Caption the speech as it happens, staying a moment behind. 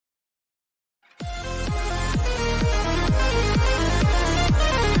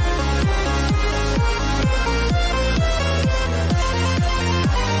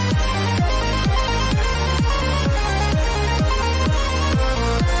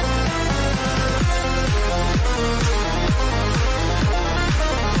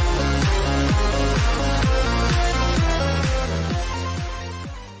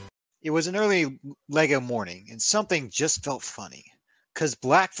was an early Lego morning, and something just felt funny. Because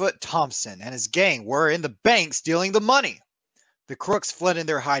Blackfoot Thompson and his gang were in the bank stealing the money. The crooks fled in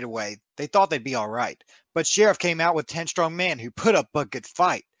their hideaway. They thought they'd be all right. But Sheriff came out with 10 strong men who put up a good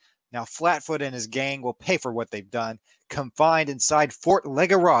fight. Now Flatfoot and his gang will pay for what they've done, confined inside Fort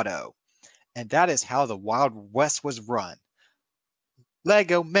Legorado. And that is how the Wild West was run.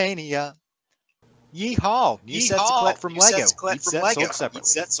 Lego Mania. Yeehaw! New sets to collect from Lego. Each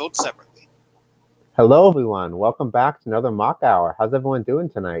set sold separately. Hello, everyone. Welcome back to another mock hour. How's everyone doing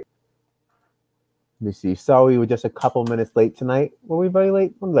tonight? Let me see. Sorry, we were just a couple minutes late tonight. Were we very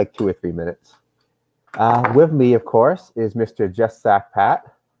late? Maybe like 2 or 3 minutes. With me, of course, is Mr. Just Sack Pat.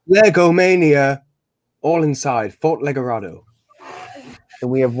 Lego Mania. All inside Fort Legorado.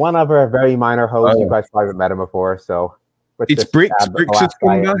 And we have one other very minor host. You guys probably haven't met him before, so it's Bricks. Bricks has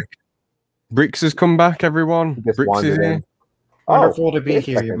come back. Bricks has come back, everyone. Bricks is here. Wonderful to be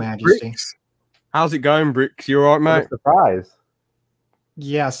here, Your Majesty. Bricks. How's it going, Bricks? You all right, mate? Surprise.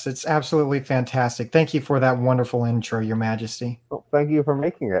 Yes, it's absolutely fantastic. Thank you for that wonderful intro, Your Majesty. Well, thank you for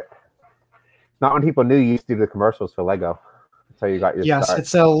making it. Not when people knew you used to do the commercials for Lego. That's how you got your start.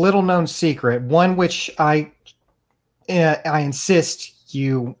 It's a little-known secret, one which I insist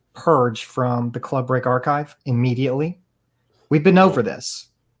you purge from the Club Break archive immediately. We've been over this.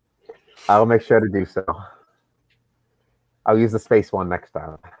 I'll make sure to do so. I'll use the space one next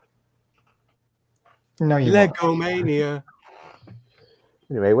time. No, you Lego won't. Mania.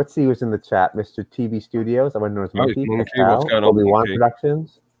 Anyway, let's see who's in the chat. Mr. TV Studios, I want to know his Monkey, what's going on? Obi-Wan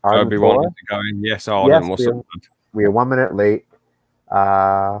Productions, Obi-Wan is going. Yes, Arden. What's up? We are 1 minute late.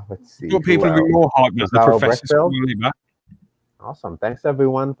 Let's see. Got people to be more hyped as the professor's finally back. Awesome. Thanks,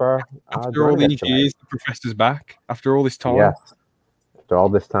 everyone, for after all these years, the professor's back. After all this time. Yes. After all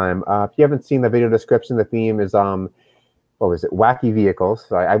this time. If you haven't seen the video description, the theme is what was it? Wacky vehicles.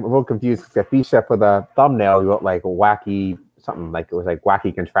 So I'm a little confused because Bishop for the thumbnail, you got like wacky something like it was like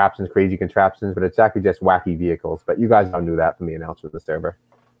wacky contraptions, crazy contraptions, but it's actually just wacky vehicles. But you guys all knew that from the announcement of the server.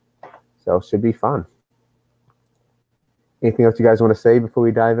 So it should be fun. Anything else you guys want to say before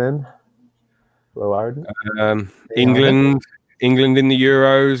we dive in? Hello, Arden. England in the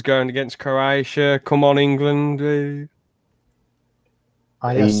Euros going against Croatia. Come on, England.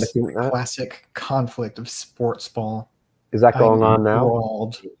 Yes, classic conflict of sports ball. Is that going on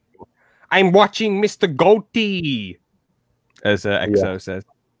now? I'm watching Mr. Goatee, as EXO says.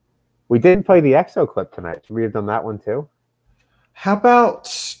 We didn't play the EXO clip tonight. Should we have done that one too? How about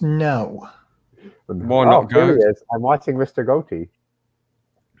no? Why not go? Here he is. I'm watching Mr. Goatee.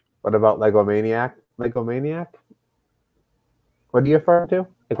 What about Lego Maniac? Lego Maniac? What are you referring to?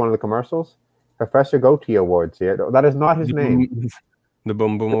 Like one of the commercials? Professor Goatee Awards here. That is not his name. The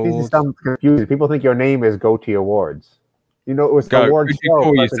Bum Bum Awards. This is confusing. People think your name is Goatee Awards. You know, it was the award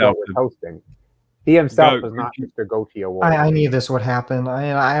show was hosting. He himself was not Mr. Goatee Awards. I knew this would happen.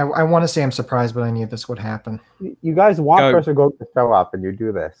 I want to say I'm surprised, but I knew this would happen. You guys want Professor Goatee to show up, and you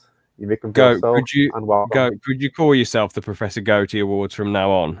do this. You make him feel so unwelcome. Could you call yourself the Professor Goatee Awards from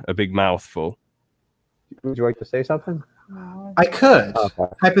now on? A big mouthful. Would you like to say something? I could,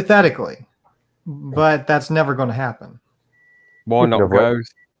 hypothetically, but that's never going to happen. Why not go?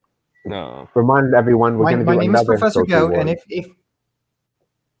 No. Remind everyone we're going to do my name is Professor Goat, and if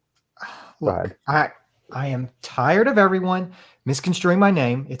look, I am tired of everyone misconstruing my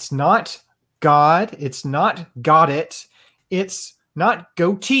name. It's not God. It's not got it. It's not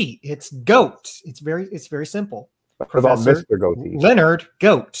goatee. It's goat. It's very simple. What about Mr. Goatee? Leonard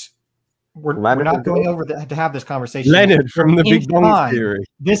Goat. We're not going over to have this conversation. Leonard from the Big Bang Theory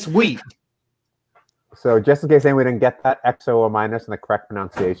this week. So just in case anyone didn't get that, XO or minus in the correct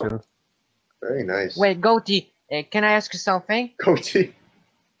pronunciation. Very nice. Wait, Goatee, can I ask you something? Goatee.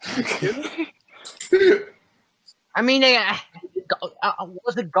 I mean,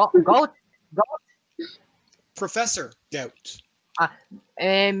 was it goat? Professor Goat.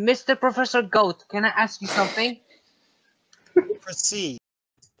 Mr. Professor Goat, can I ask you something? Proceed.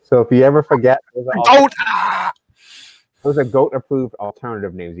 So if you ever forget, those are goat-approved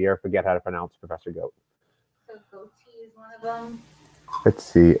alternative names. You ever forget how to pronounce Professor Goat? So Goatee is one of them. Let's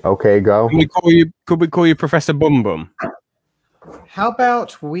see. Okay, go. Could we call you Professor Bum Bum? How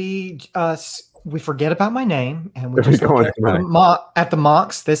about we forget about my name and we just look at the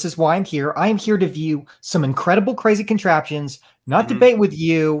MOCs. This is why I'm here. I am here to view some incredible, crazy contraptions, not debate with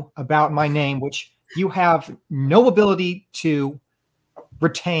you about my name, which you have no ability to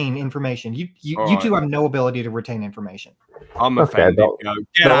retain information. You two have no ability to retain information. I'm offended.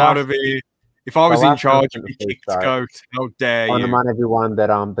 Get out of here. If I was in charge, you'd be kicked Goat. How dare you? I want to remind everyone that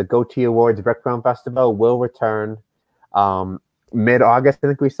the Goatee Awards Brick Film Festival will return mid-August, I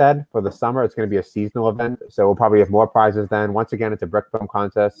think we said, for the summer. It's going to be a seasonal event, so we'll probably have more prizes then. Once again, it's a brick film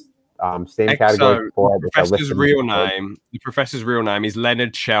contest. Same category before. The professor's real name is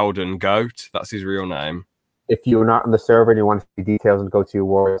Leonard Sheldon Goat. That's his real name. If you're not on the server and you want to see details and go to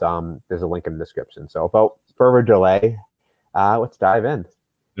awards, there's a link in the description. So without further delay, let's dive in.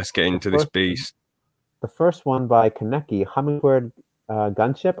 Let's get into this beast. The first one by Kaneki, Hummingbird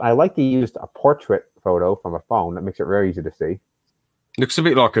Gunship. I like to use a portrait photo from a phone. That makes it very easy to see. Looks a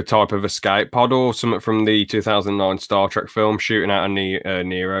bit like a type of escape pod or something from the 2009 Star Trek film, shooting out a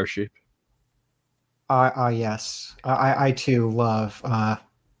Nero ship. Yes. I too love...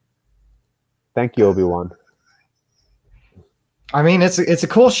 Thank you, Obi-Wan. I mean, it's a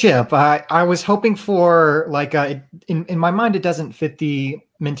cool ship. I was hoping for, like, in my mind, it doesn't fit the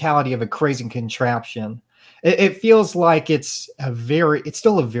mentality of a crazy contraption. It feels like it's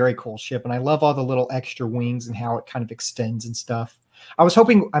still a very cool ship, and I love all the little extra wings and how it kind of extends and stuff. I'm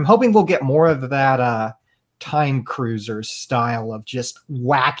hoping we'll get more of that time cruiser style of just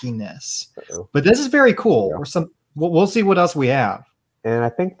wackiness. But this is very cool. Yeah. We'll see what else we have. And I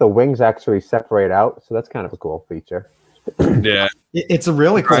think the wings actually separate out, so that's kind of a cool feature. Yeah, it's a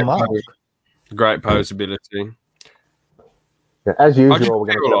really cool model. Great posability. Yeah, as usual, we're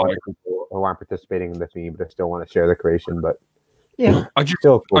going to show people who aren't participating in the theme, but still want to share the creation. But yeah, I just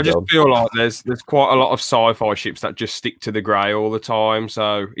feel like there's quite a lot of sci-fi ships that just stick to the grey all the time.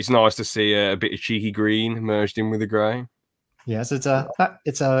 So it's nice to see a bit of cheeky green merged in with the grey. Yes, it's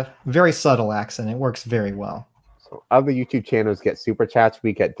a very subtle accent. It works very well. So other YouTube channels get super chats.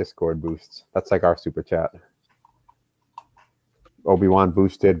 We get Discord boosts. That's like our super chat. Obi-Wan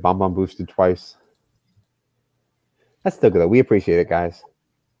boosted, Bomb boosted twice. That's still good though. We appreciate it, guys.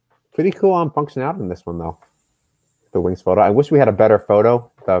 Pretty cool on functionality in this one though. The wings photo. I wish we had a better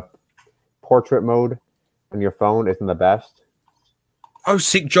photo. The portrait mode on your phone isn't the best. Oh,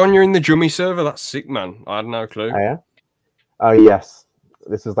 sick, John! You're in the Jummy server. That's sick, man. I had no clue. Oh, yeah. Oh yes.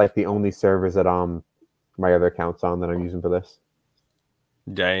 This is like the only servers that my other account's on that I'm using for this.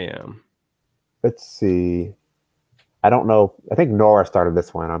 Damn. Let's see. I don't know. I think Nora started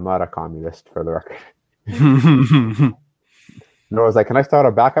this one. I'm not a communist, for the record. Nora's like, can I start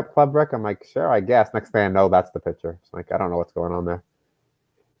a backup club, Rick? I'm like, sure, I guess. Next thing I know, that's the picture. It's like, I don't know what's going on there.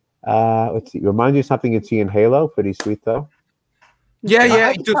 Let's see. Remind you of something you'd see in Halo. Pretty sweet, though.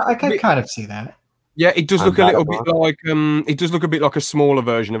 Yeah. I can kind of see that. Yeah, it does look a little bit like it does look a bit like a smaller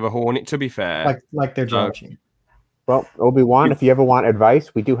version of a Hornet, to be fair. Like they're joking. Well, Obi-Wan, if you ever want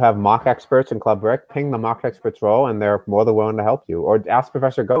advice, we do have mock experts in Club Rick. Ping the mock experts role, and they're more than willing to help you. Or ask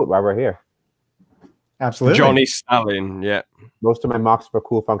Professor Goat while we're here. Absolutely. Johnny Stalin, yeah. Most of my mocks for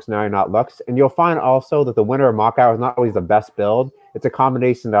cool functionality, not looks. And you'll find also that the winner of mock hour is not always the best build. It's a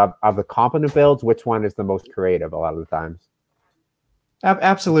combination of the competent builds, which one is the most creative a lot of the times.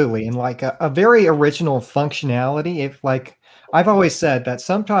 Absolutely. And like a very original functionality. If like I've always said that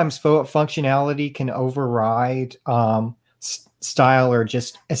sometimes functionality can override style or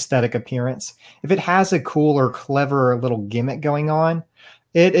just aesthetic appearance. If it has a cool or clever little gimmick going on,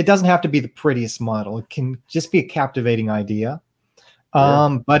 it doesn't have to be the prettiest model. It can just be a captivating idea.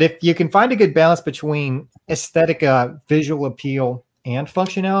 But if you can find a good balance between aesthetic visual appeal and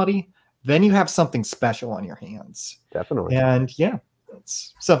functionality, then you have something special on your hands. Definitely. And yeah,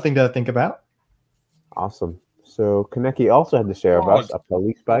 it's something to think about. Awesome. So Kaneki also had to share with us a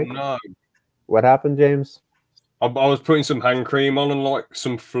police bike. No. What happened, James? I was putting some hand cream on and like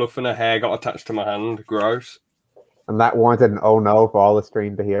some fluff and a hair got attached to my hand. Gross. And that warranted an oh no for all the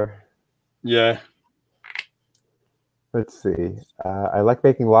stream to hear. Yeah. Let's see. I like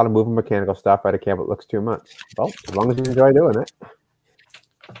making a lot of moving mechanical stuff out of camp. It looks too much. Well, as long as you enjoy doing it.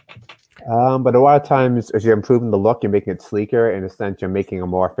 But a lot of times, as you're improving the look, you're making it sleeker. In a sense, you're making a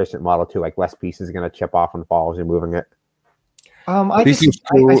more efficient model too. Like less pieces are going to chip off and fall as you're moving it. I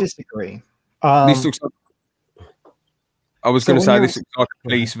disagree. This looks like, I was going to say this looks like a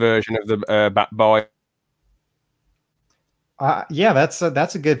police version of the Bat Boy. Yeah, that's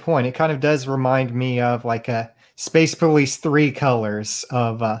a good point. It kind of does remind me of like a Space Police 3 colors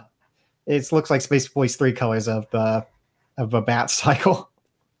of. It looks like Space Police 3 colors of a bat cycle.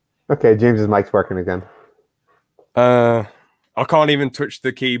 Okay, James's mic's working again. I can't even touch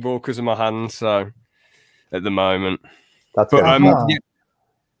the keyboard because of my hands. So at the moment, that's good. Yeah,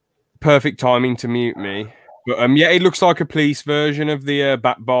 perfect timing to mute me. But yeah, it looks like a police version of the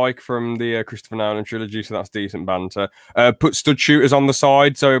Bat Bike from the Christopher Nolan trilogy, so that's decent banter. Put stud shooters on the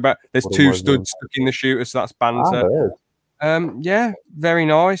side, so there's two studs stuck in the shooter, so that's banter. Yeah, very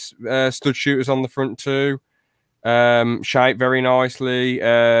nice. Stud shooters on the front too. Shape very nicely.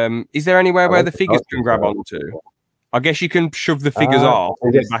 Is there anywhere where the figures can grab onto? I guess you can shove the figures off.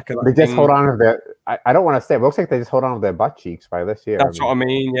 They just hold on to their. I don't want to say. It looks like they just hold on to their butt cheeks by this year. That's what I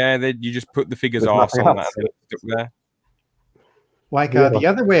mean. Yeah, you just put the figures off on that and stuck there. Like the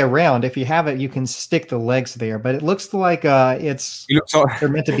other way around, if you have it, you can stick the legs there. But it looks like It looks like they're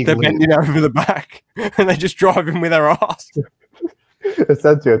meant to be. They're bending over the back and they're just driving with their ass.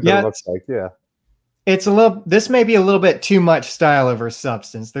 Essentially, what it looks like. Yeah. It's a little. This may be a little bit too much style over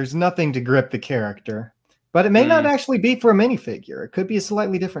substance. There's nothing to grip the character. But it may not actually be for a minifigure. It could be a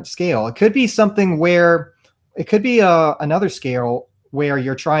slightly different scale. It could be something where it could be another scale where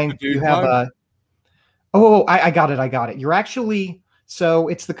you're trying. You have a. Oh, I got it. You're actually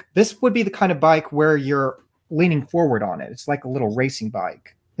this would be the kind of bike where you're leaning forward on it. It's like a little racing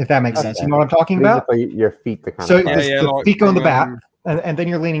bike, if that makes sense. You know what I'm talking about? Your feet to kind of. The feet go in the back, and then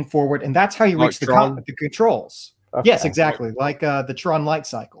you're leaning forward, and that's how you reach the controls. Okay. Yes, exactly. Like the Tron light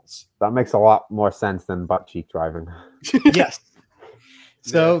cycles. That makes a lot more sense than butt cheek driving. Yes.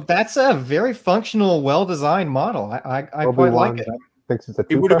 So that's a very functional, well-designed model. I quite like it.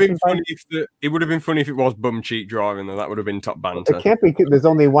 It would have been funny if it was bum cheek driving, though. That would have been top banter. It can't be. There's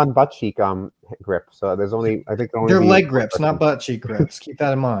only one butt cheek grip, so there's only. I think they're leg grips, not butt cheek grips. Keep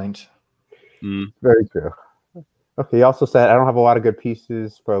that in mind. Very true. Okay, he also said, I don't have a lot of good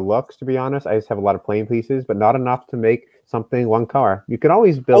pieces for looks, to be honest. I just have a lot of plain pieces, but not enough to make something one color. You can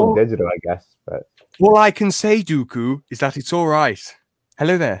always build digital, I guess. But all I can say, Dooku, is that it's all right.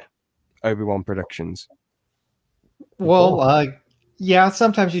 Hello there, Obi-Wan Productions. Well, yeah,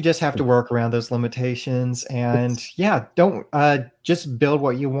 sometimes you just have to work around those limitations. And yeah, don't just build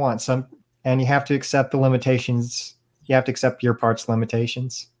what you want. And you have to accept the limitations. You have to accept your part's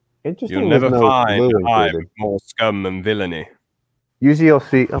limitations. You'll never find a hive with more scum and villainy. Usually you'll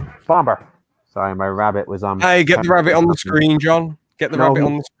see Bomber. Sorry, my rabbit was on. Hey, get the rabbit on the screen, John. Get the rabbit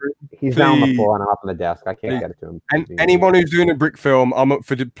on the screen. He's down on the floor and I'm up on the desk. I can't get it to him. And anyone who's doing a brick film, I'm up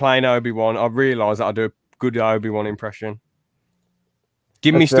for playing Obi-Wan. I've realised that I do a good Obi-Wan impression.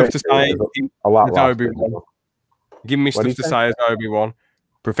 Give me stuff to say. A lot Obi-Wan. Give me stuff to say as Obi-Wan.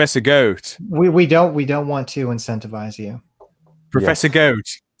 Professor Goat. We don't want to incentivize you. Professor Goat.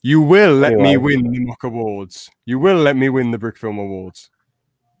 You will let me win the MOC Awards. You will let me win the Brick Film Awards.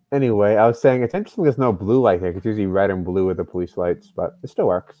 Anyway, I was saying it's interesting there's no blue light here. It's usually red and blue with the police lights, but it still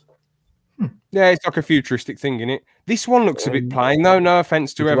works. Yeah, it's like a futuristic thing, isn't it? This one looks a bit plain, though. No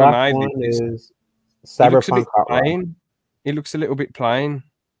offense to whoever made this. Cyberpunk. It looks a little bit plain.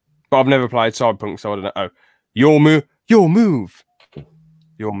 But I've never played Cyberpunk, so I don't know. Oh, your move. Your move.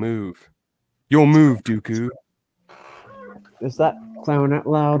 Your move. Your move, Dooku. Is that clown out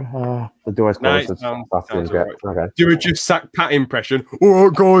loud? The door's closed. Okay. Do a just sack Pat impression. All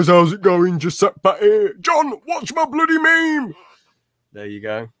right, guys, how's it going? Just sack Pat here. John, watch my bloody meme. There you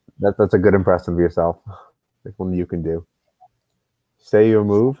go. That's a good impression of yourself. Like one you can do. Say your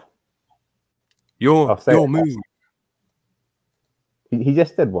move. Your move. He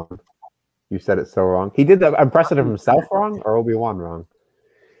just did one. You said it so wrong. He did the impression of himself wrong or Obi-Wan wrong.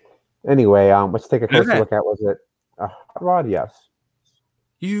 Anyway, let's take a closer look at, was it Rod? Yes.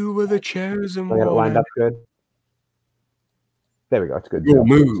 You were the chosen one. I got it lined up good. There we go. It's good. Your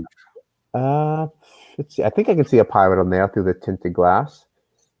move. Let's see. I think I can see a pilot on there through the tinted glass.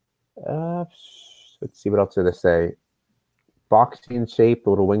 Let's see what else did they say. Boxy in shape, a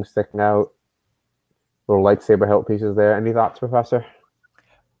little wing sticking out, little lightsaber hilt pieces there. Any thoughts, Professor?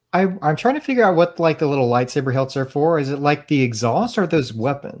 I'm trying to figure out what like the little lightsaber hilts are for. Is it like the exhaust or those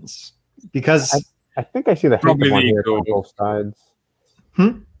weapons? Because I think I see the hilt one here on both sides.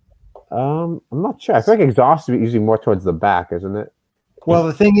 I'm not sure. I feel like exhaust is usually more towards the back, isn't it? Well,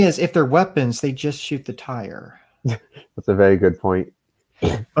 the thing is, if they're weapons, they just shoot the tire. That's a very good point.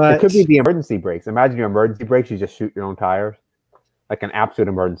 But it could be the emergency brakes. Imagine your emergency brakes, you just shoot your own tires. Like an absolute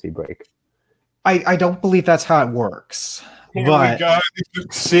emergency brake. I don't believe that's how it works. Here we go. This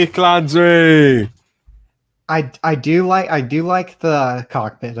looks sick, lads. I do like the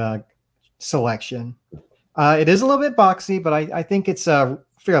cockpit selection. It is a little bit boxy, but I think it's a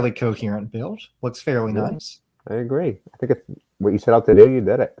fairly coherent build. Looks fairly nice. I agree. I think it's what you set out to do. You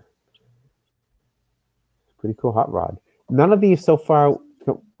did it. Pretty cool hot rod. None of these so far.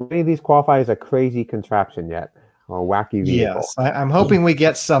 Any of these qualify as a crazy contraption yet, or wacky vehicle. Yes, I'm hoping we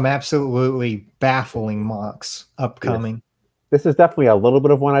get some absolutely baffling MOCs upcoming. Yes. This is definitely a little bit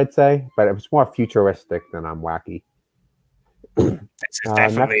of one, I'd say, but it was more futuristic than wacky. This is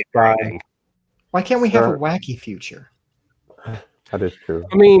definitely why can't we have a wacky future? That is true.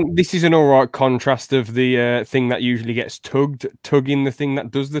 I mean, this is an all right contrast of the thing that usually gets tugging the thing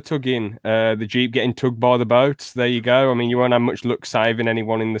that does the tugging. The Jeep getting tugged by the boats. There you go. I mean, you won't have much luck saving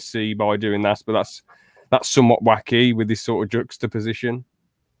anyone in the sea by doing that, but that's somewhat wacky with this sort of juxtaposition.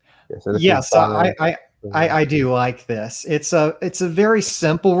 Yes, I do like this. It's a very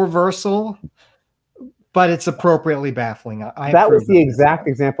simple reversal, but it's appropriately baffling. That was the exact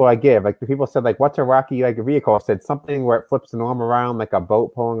example I gave. Like the people said, like, what's a wacky like vehicle? I said something where it flips the norm around like a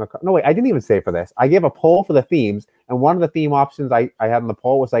boat pulling a car. No, wait, I didn't even say for this. I gave a poll for the themes, and one of the theme options I had in the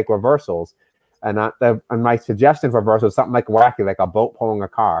poll was like reversals, and my suggestion for reversal was something like wacky, like a boat pulling a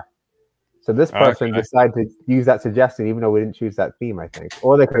car. So this person decided to use that suggestion, even though we didn't choose that theme, I think,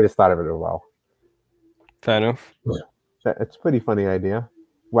 or they could have just thought of it as well. Fair enough. It's a pretty funny idea.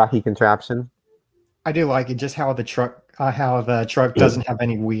 Wacky contraption. I do like it, just how the truck doesn't have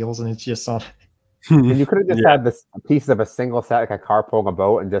any wheels and it's just on. And you could have just had this piece of a single set, like a car pulling a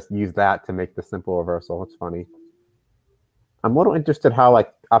boat, and just use that to make the simple reversal. It's funny. I'm a little interested how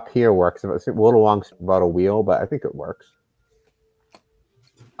like up here works. It's a little long about a wheel, but I think it works.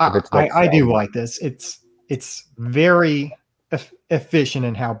 I do like this. It's very efficient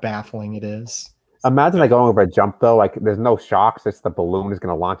in how baffling it is. Imagine like going over a jump though. Like there's no shocks. It's the balloon is going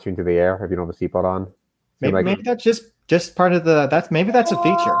to launch you into the air if you don't have a seatbelt on. Maybe that's just part of the. Maybe that's a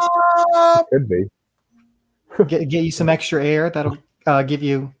feature. It could be. get you some extra air. That'll give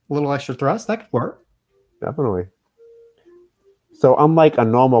you a little extra thrust. That could work. Definitely. So unlike a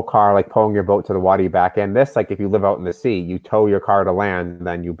normal car, like pulling your boat to the water, you back in. This, like if you live out in the sea, you tow your car to land, and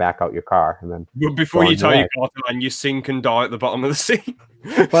then you back out your car, and then. But before you tow your car to land, you sink and die at the bottom of the sea.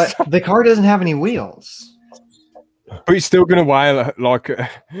 But the car doesn't have any wheels. But it's still going to weigh like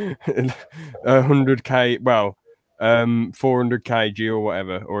 100k, well, 400 kg or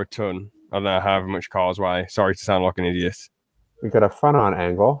whatever, or a ton. I don't know how much cars weigh. Sorry to sound like an idiot. We got a front-on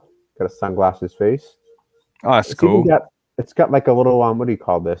angle. Got a sunglasses face. Oh, that's cool. It's got like a little what do you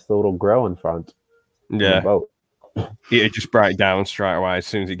call this? The little grill in front. Yeah. Boat. It just break down straight away as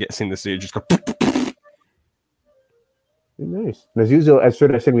soon as it gets in the sea. It just go. Nice. And as usual, as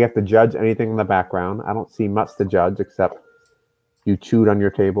tradition, we have to judge anything in the background. I don't see much to judge except you chewed on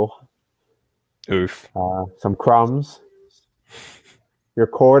your table. Oof. Some crumbs. Your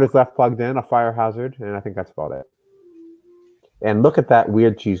cord is left plugged in, a fire hazard, and I think that's about it. And look at that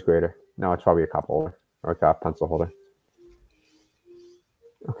weird cheese grater. No, it's probably a cup holder or a pencil holder.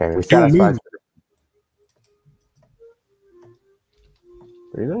 Okay, we satisfied.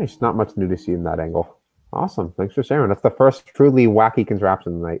 Very nice. Not much new to see in that angle. Awesome. Thanks for sharing. That's the first truly wacky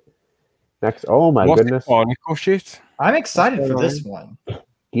contraption tonight. Next, oh my goodness. I'm excited for this one.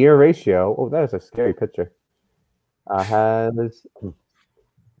 Gear ratio. Oh, that is a scary picture. Has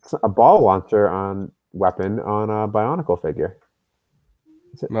a ball launcher on weapon on a Bionicle figure.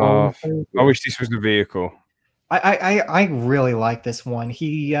 I wish this was the vehicle. I really like this one.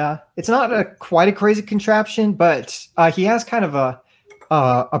 It's not quite a crazy contraption, but he has kind of a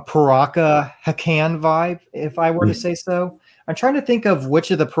Paraka Hakan vibe, if I were to say so. I'm trying to think of which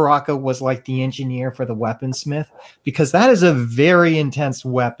of the Paraka was like the engineer for the weaponsmith, because that is a very intense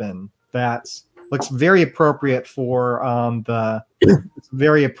weapon that looks very appropriate for it's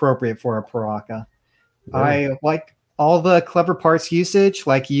very appropriate for a Paraka. Yeah. I like all the clever parts usage,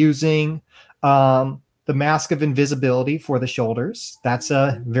 like using the mask of invisibility for the shoulders. That's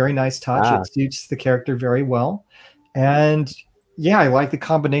a very nice touch. It suits the character very well. And yeah, I like the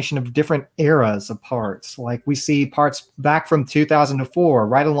combination of different eras of parts. Like we see parts back from 2004,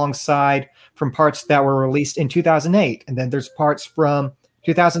 right alongside from parts that were released in 2008. And then there's parts from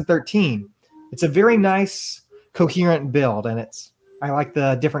 2013. It's a very nice, coherent build. And I like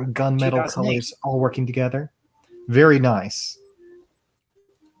the different gunmetal colors all working together. Very nice.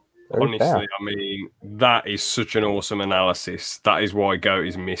 Honestly, I mean, that is such an awesome analysis. That is why Goat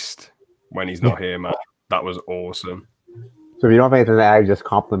is missed when he's not here, man. That was awesome. So if you don't have anything to add, just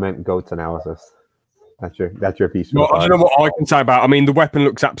compliment Goat's analysis. That's your piece. Well, I don't know what I can say about. I mean, the weapon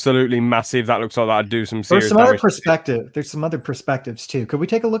looks absolutely massive. That looks like that'd do some serious. There's some other perspectives too. Could we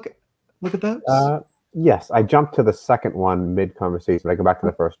take a look at those? Yes, I jumped to the second one mid conversation. I go back to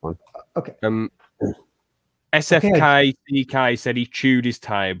the first one. Okay. SFK CK said he chewed his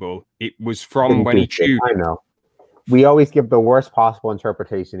table. It was from when he chewed. I know. We always give the worst possible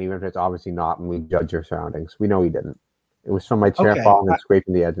interpretation, even if it's obviously not, and we judge your surroundings. We know he didn't. It was from my chair falling and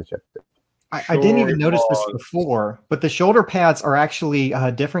scraping the edge and chipped it. I didn't even notice this before, but the shoulder pads are actually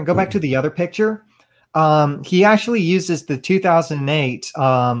different. Go back to the other picture. He actually uses the 2008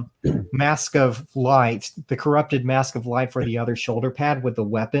 Mask of Light, the corrupted Mask of Light for the other shoulder pad with the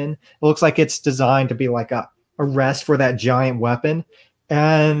weapon. It looks like it's designed to be like a rest for that giant weapon.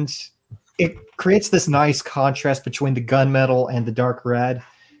 And it creates this nice contrast between the gunmetal and the dark red.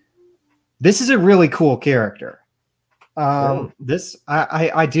 This is a really cool character. This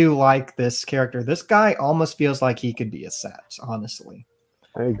I do like this character. This guy almost feels like he could be a set, honestly.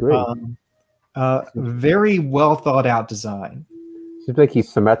 I agree. Very well thought out design. Seems like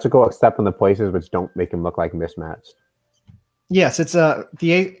he's symmetrical except in the places which don't make him look like mismatched. Yes, it's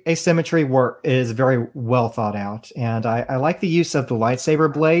the asymmetry work is very well thought out, and I like the use of the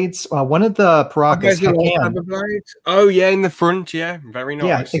lightsaber blades. One of the Parakas, blades. Oh yeah, in the front, yeah, very nice.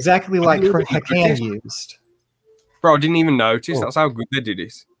 Yeah, exactly like Hakan used. Bro, I didn't even notice. That's how good they did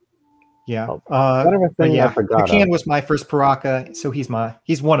it. Yeah. Yeah, Hakan was my first Paraka, so he's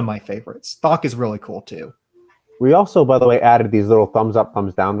one of my favorites. Thok is really cool too. We also, by the way, added these little thumbs up,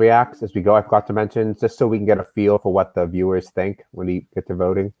 thumbs down reacts as we go. I forgot to mention, just so we can get a feel for what the viewers think when we get to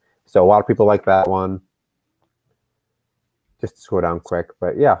voting. So a lot of people like that one. Just to scroll down quick.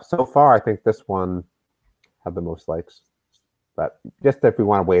 But yeah, so far, I think this one had the most likes. But just if we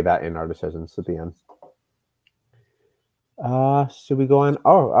want to weigh that in our decisions at the end. Should we go on?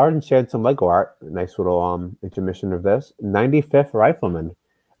 Oh, Arden shared some Lego art. Nice little intermission of this. 95th Rifleman.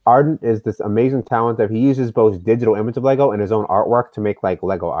 Arden is this amazing talent that he uses both digital image of Lego and his own artwork to make like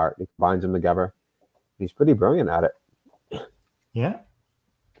Lego art. He combines them together. He's pretty brilliant at it. Yeah.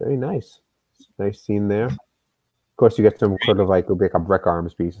 Very nice. Nice scene there. Of course, you get some sort of like a brick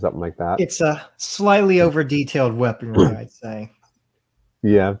arms piece or something like that. It's a slightly over detailed weaponry, I'd say.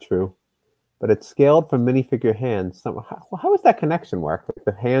 Yeah, true. But it's scaled from minifigure hands. How does that connection work? Like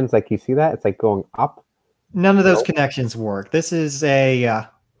the hands, like you see that? It's like going up. None of those connections work. This is a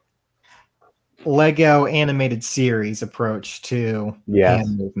Lego animated series approach to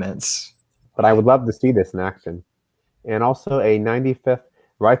hand movements. But I would love to see this in action. And also a 95th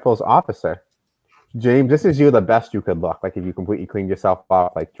Rifles officer. James, this is you the best you could look. Like if you completely cleaned yourself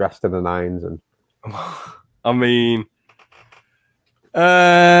off, like dressed to the nines. And I mean,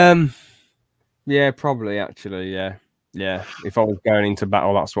 yeah, probably actually, yeah. If I was going into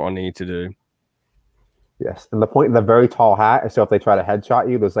battle, that's what I need to do. Yes, and the point, the very tall hat is so if they try to headshot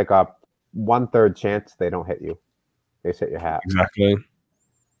you, there's like a 1/3 chance they don't hit you. They just hit your hat. Exactly.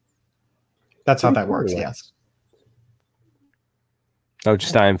 That's how that works, yes. I'll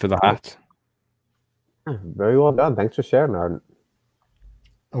just aim for the hat. Very well done. Thanks for sharing, Arden.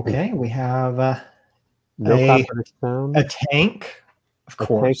 Okay, we have a tank, of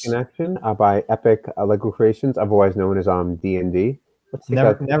course. Tank in action by Epic Lego Creations, otherwise known as D&D.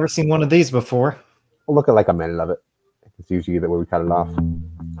 Never seen one of these before. We'll look at like a minute of it. It's usually the way we cut it off.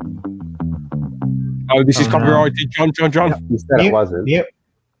 Oh, this is copyrighted, John. You said it wasn't. Yep.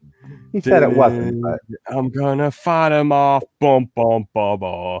 He said it wasn't. But I'm gonna fight him off. Boom, boom, boom,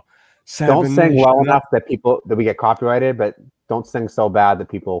 boom. Don't sing well enough that we get copyrighted, but don't sing so bad that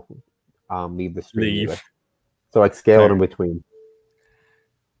people leave the stream. So like scale it in between.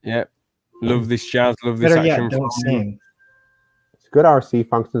 Yep. Love this jazz. Love this Better action. Yet, don't sing. It's good RC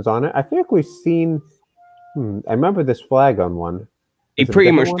functions on it. I think we've seen. I remember this flag on one. He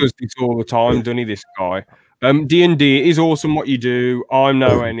pretty much does this all the time, doesn't he? This guy. D&D is awesome what you do. I'm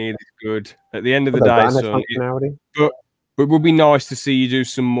nowhere near this good. At the end of the day, son, but it would be nice to see you do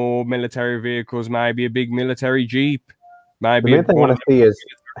some more military vehicles, maybe a big military jeep. Maybe the main thing I want to see is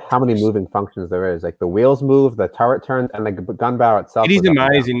how many moving functions there is. Like the wheels move, the turret turns, and the gun barrel itself. It is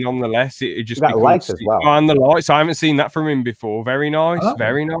amazing, nonetheless. It just got lights as well. And the lights, I haven't seen that from him before. Very nice,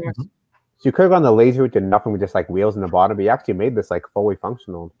 very nice. So you could have gone the laser route, did nothing with just like wheels in the bottom, but you actually made this like fully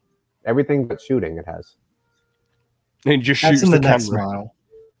functional. Everything but shooting it has. It just shoots the camera.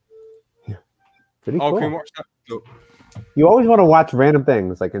 Yeah. Pretty cool. Can we watch that? Look. You always want to watch random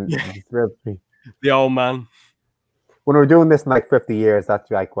things, like in the old man. When we're doing this in like 50 years, that's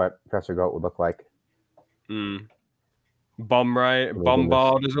like what Professor Goat would look like. Bombarders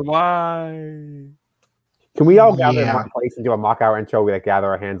away. Can we all gather in one place and do a mock hour intro? We like gather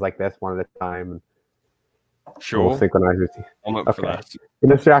our hands like this one at a time. And sure. We'll synchronize it. I'm up for that.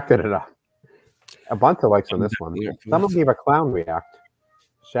 You're distracted enough. A bunch of likes on this one. Someone gave a clown react.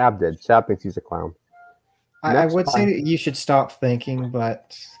 Shab did. Shab thinks he's a clown. I would say that you should stop thinking,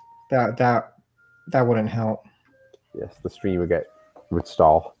 but that wouldn't help. Yes, the stream would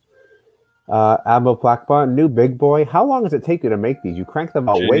stall. Admiral Blackbar, new big boy. How long does it take you to make these? You crank them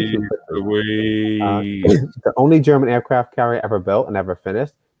out way too quickly. The only German aircraft carrier ever built and ever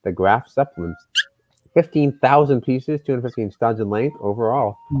finished, the Graf Zeppelin. 15,000 pieces, 215 studs in length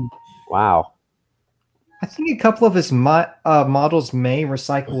overall. Wow. I think a couple of his models may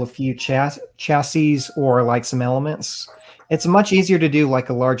recycle a few chassis or like some elements. It's much easier to do like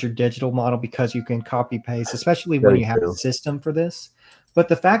a larger digital model because you can copy paste, especially when you have a system for this. But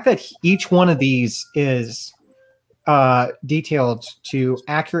the fact that each one of these is detailed to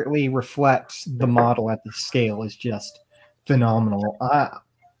accurately reflect the model at the scale is just phenomenal.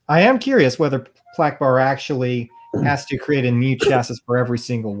 I am curious whether Plaque Bar actually has to create a new chassis for every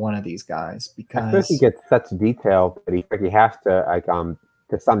single one of these guys, because I think he gets such detail that he has to like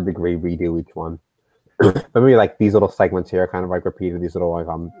to some degree redo each one. But maybe like these little segments here, kind of like repeated these little like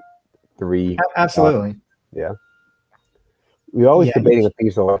 3. Absolutely. Yeah. We always debating if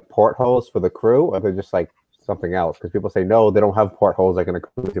these are like portholes for the crew or they're just like something else, because people say no, they don't have portholes like in a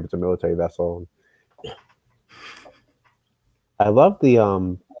cruise if it's a military vessel. I love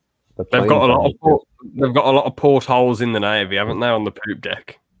the they've got a lot of portholes in the Navy, haven't they, on the poop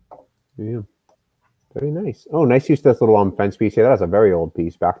deck? Yeah. Very nice. Oh, nice use of this little fence piece here. That is a very old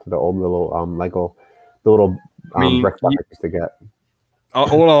piece, back to the old little Lego, the little brick buckets to get.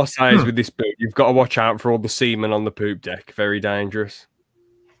 All I'll say is with this boat, you've got to watch out for all the seamen on the poop deck. Very dangerous.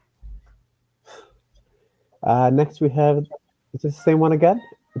 Next we have, is this the same one again?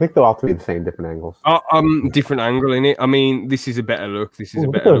 I think they'll all three the same, different angles. Different angle in it. I mean, this is a better look. This is a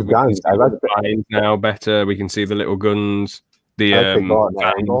better look. Guns. I like the planes now better. We can see the little guns. The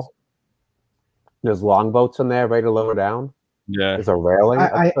angle. There's longboats in there, ready to lower down. Yeah, there's a railing.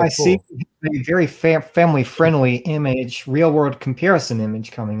 I see a very family-friendly image, real-world comparison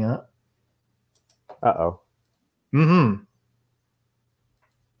image coming up. Uh-oh. Mm-hmm.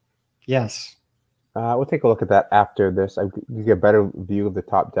 Yes. We'll take a look at that after this. You get a better view of the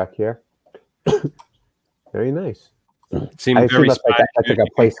top deck here. Very nice. Seems very that's like a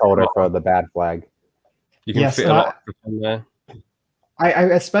placeholder for the bad flag. You can fit a lot in there. I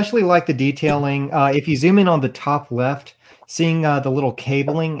especially like the detailing. If you zoom in on the top left, seeing the little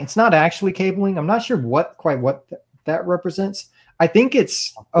cabling. It's not actually cabling. I'm not sure what that represents. I think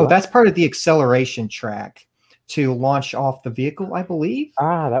it's that's part of the acceleration track to launch off the vehicle, I believe.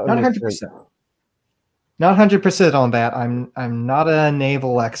 That would not 100%. Not 100% on that. I'm not a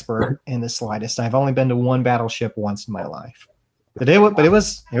naval expert in the slightest. I've only been to one battleship once in my life, but it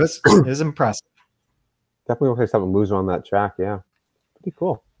was impressive. Definitely looks like something moves on that track. Yeah, pretty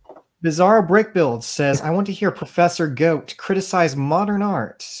cool. Bizarro Brick Build says, "I want to hear Professor Goat criticize modern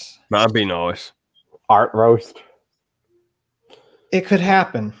art." That'd be nice. Art roast. It could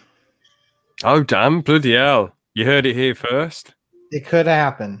happen. Oh damn! Bloody hell! You heard it here first. It could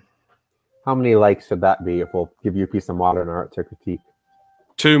happen. How many likes should that be if we'll give you a piece of modern art to critique?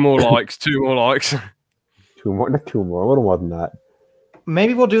 2 more likes. 2 more likes. 2 more. Not 2 more. A little more than that.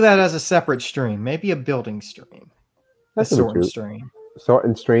 Maybe we'll do that as a separate stream. Maybe a building stream. That's a sorting stream. Sort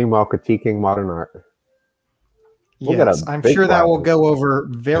and stream while critiquing modern art. Yes, I'm sure that will go over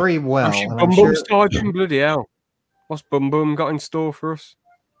very well. Bum Bum's typing, bloody hell. What's Bum Bum got in store for us?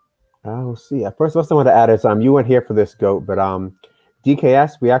 We'll see. First, what I want to add is you weren't here for this, Goat, but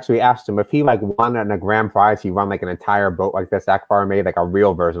DKS, we actually asked him if he won in a grand prize, he'd run like an entire boat like this. Akbar made like a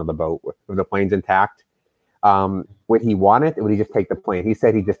real version of the boat with the planes intact. Would he want it, or would he just take the plane? He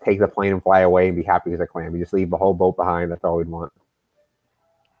said he'd just take the plane and fly away and be happy as a clam. He'd just leave the whole boat behind. That's all he'd want.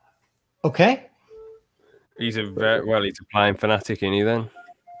 Okay. He's a plane fanatic, isn't he then?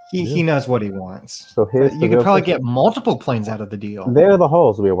 He knows what he wants. So you could probably get multiple planes out of the deal. They're the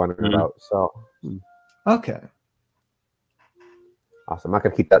holes we were wondering about. So okay. Awesome. I'm not going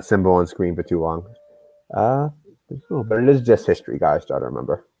to keep that symbol on screen for too long. But it is just history, guys. Try to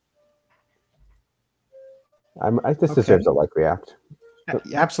remember. This deserves a like react.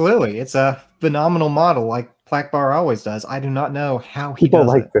 Absolutely. It's a phenomenal model like Plaque Bar always does. I do not know how he People does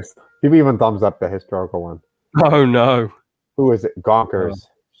like it. this. People even thumbs up the historical one. Oh, no. Who is it? Gonkers.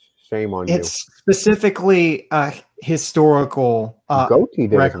 Shame on you. It's specifically a historical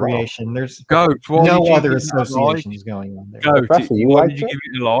recreation. Well. There's no other associations going on there. Goat, why did you give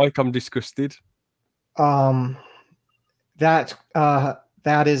it a like? I'm disgusted. That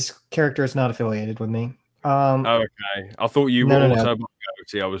character is not affiliated with me. Okay. I thought you were Autobot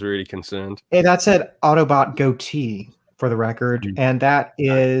Goatee. I was really concerned. Hey, that said Autobot Goatee for the record, and that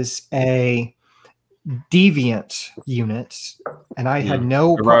is a deviant unit, and I had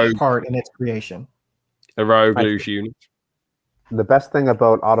no part in its creation. A rogue loose unit. The best thing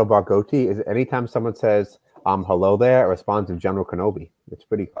about Autobot Goatee is anytime someone says hello there, it responds to General Kenobi. It's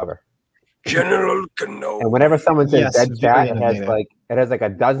pretty clever. General Kenobi. And whenever someone says dead chat, it has like a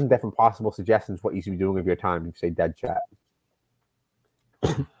dozen different possible suggestions what you should be doing with your time. You say dead chat.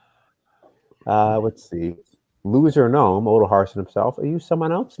 Let's see. Loser Gnome, a little harsh on himself. Are you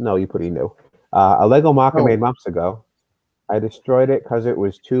someone else? No, you pretty new. A Lego MOC I made months ago. I destroyed it because it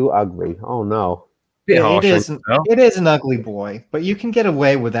was too ugly. Oh no. It is an ugly boy, but you can get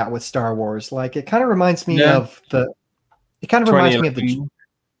away with that with Star Wars. Like it kind of reminds me of the. It kind of reminds me of the.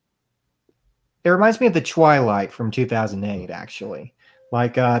 It reminds me of the Twilight from 2008, actually,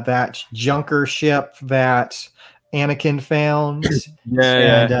 like that junker ship that Anakin found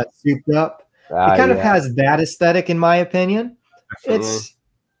Yeah, and souped up. It kind of has that aesthetic, in my opinion. definitely.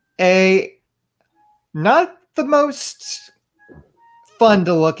 It's not the most fun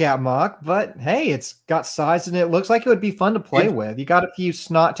to look at MOC, but hey, it's got size and it looks like it would be fun to play with. You got a few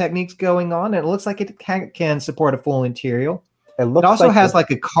snot techniques going on, and it looks like it can support a full interior. It also has like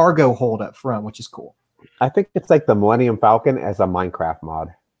a cargo hold up front, which is cool. I think it's like the Millennium Falcon as a Minecraft mod.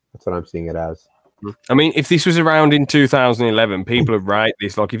 That's what I'm seeing it as. I mean, if this was around in 2011, people would rate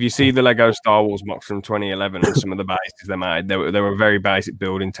this. Like, if you see the Lego Star Wars MOCs from 2011 and some of the bases they made, they were very basic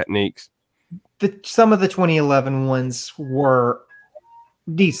building techniques. Some of the 2011 ones were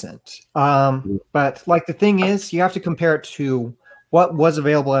decent, but like the thing is, you have to compare it to what was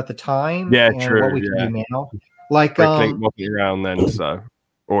available at the time. Yeah, and true. What we can do now, like Bricklink wasn't around then, so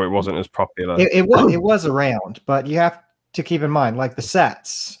or it wasn't as popular. It was around, but you have to keep in mind, like the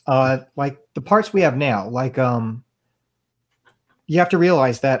sets, like the parts we have now, like you have to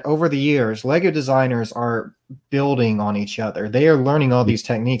realize that over the years, Lego designers are building on each other. They are learning all these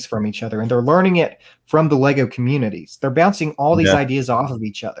techniques from each other, and they're learning it from the Lego communities. They're bouncing all these ideas off of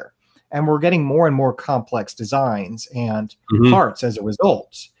each other, and we're getting more and more complex designs and parts as a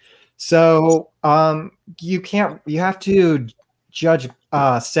result. So you have to judge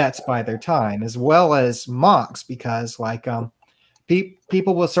sets by their time as well as MOCs, because like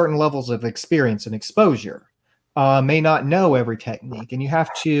people with certain levels of experience and exposure may not know every technique, and you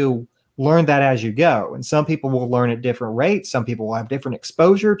have to learn that as you go. And some people will learn at different rates. Some people will have different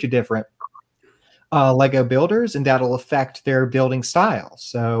exposure to different Lego builders, and that'll affect their building style.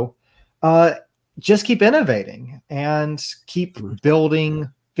 So just keep innovating and keep building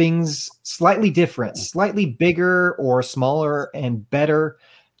things slightly different, slightly bigger or smaller and better.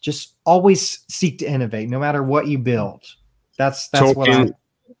 Just always seek to innovate no matter what you build. That's Talking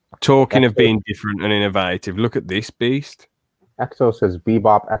of being different and innovative, look at this beast. Exo says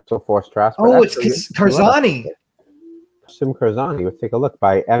Bebop Exo Force Transport. Oh, it's Karzani. Sim Karzani. Let's take a look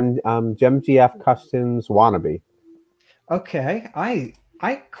by GemGF Customs Wannabe. Okay, I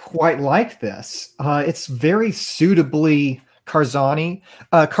quite like this. It's very suitably Karzani.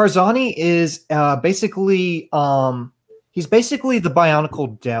 Karzani is basically he's basically the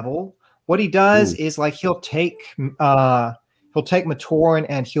Bionicle Devil. What he does is like he'll take Matoran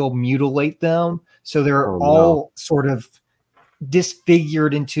and he'll mutilate them, so they're all sort of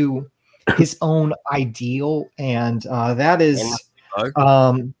disfigured into his own ideal, and that is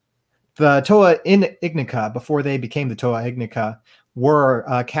the Toa Ignica. Before they became the Toa Ignica,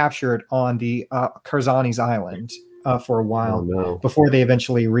 were captured on the Karzani's island for a while before they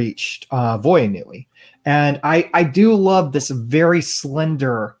eventually reached Voyanui. And I do love this very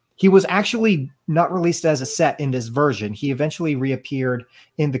slender. He was actually not released as a set in this version. He eventually reappeared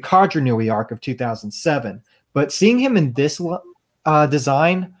in the Kadranui arc of 2007. But seeing him in this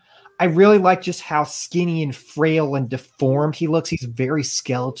design, I really like just how skinny and frail and deformed he looks. He's very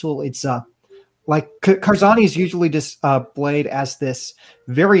skeletal. It's like Karzani is usually displayed as this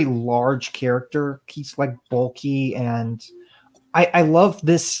very large character. He's like bulky, and I love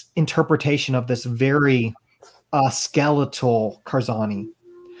this interpretation of this very skeletal Karzani.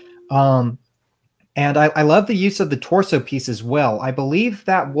 And I love the use of the torso piece as well. I believe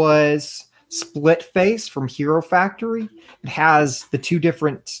that was Split Face from Hero Factory. It has the two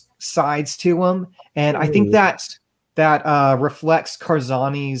different sides to him, and I think that reflects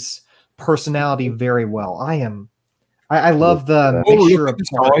Karzani's personality very well. I love the mixture of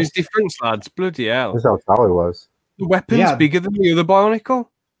size difference, lads. Bloody hell! That's how tall he was. The weapon's bigger than the other Bionicle.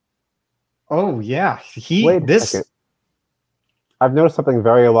 Oh yeah, I've noticed something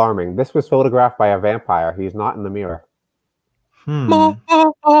very alarming. This was photographed by a vampire. He's not in the mirror.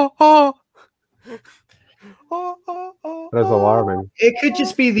 That is alarming. It could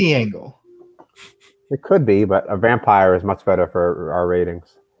just be the angle. It could be, but a vampire is much better for our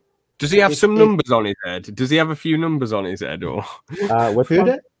ratings. Does he have some numbers on his head? Does he have a few numbers on his head? Or which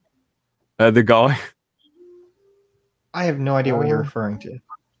one? The guy. I have no idea what you're referring to.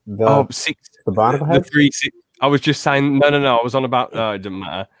 Six. The bottom head? The 3 6. I was just saying. No. I was on about. No, it doesn't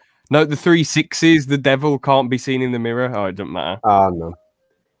matter. No, the 3 6s. The devil can't be seen in the mirror. Oh, it doesn't matter. Oh no.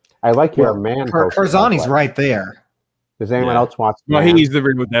 I like your man. Karzani's right there. Does anyone else watch? Well, he's the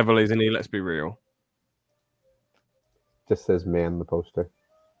real devil, isn't he? Let's be real. Just says man the poster.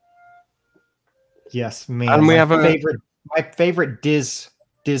 Yes, man. And we have my favorite Diz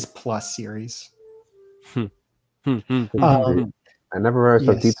Plus series. I never realized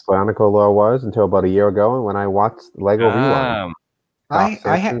how deep Bionicle lore was until about a year ago, and when I watched Lego Rewind.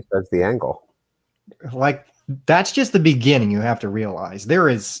 That's the angle. Like, that's just the beginning. You have to realize there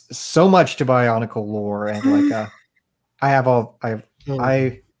is so much to Bionicle lore, and like I have all.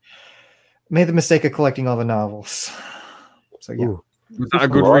 I made the mistake of collecting all the novels. So yeah. Ooh. A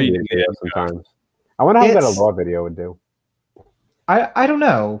good read sometimes. I wonder how good a lore video would do. I don't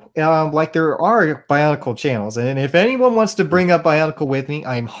know. Like there are Bionicle channels, and if anyone wants to bring up Bionicle with me,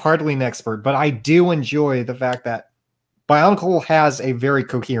 I'm hardly an expert, but I do enjoy the fact that Bionicle has a very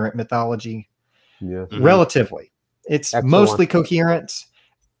coherent mythology. Yeah. Relatively. It's mostly coherent.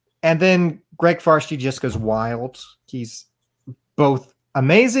 And then Greg Farschi just goes wild. He's both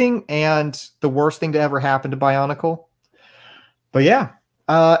amazing and the worst thing to ever happen to Bionicle. But yeah.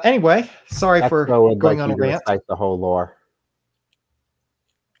 Anyway, sorry for going on a rant. Like the whole lore.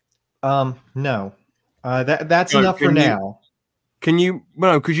 No. That's enough for now. Could you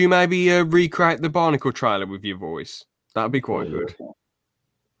maybe recreate the Barnacle trailer with your voice? That'd be quite good.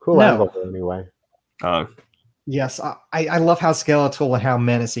 Cool angle anyway. Oh. Yes, I love how skeletal and how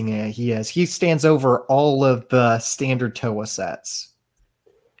menacing he is. He stands over all of the standard Toa sets.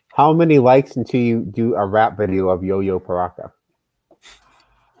 How many likes until you do a rap video of Yo-Yo Paraka?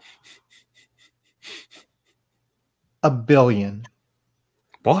 1 billion.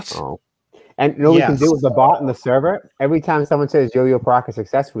 What? Oh. And you know what we can do with the bot and the server? Every time someone says Yo-Yo Paraka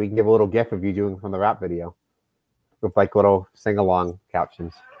successful, we can give a little gif of you doing from the rap video. With like little sing-along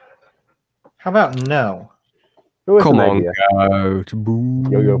captions. How about no? Come on, go to boom.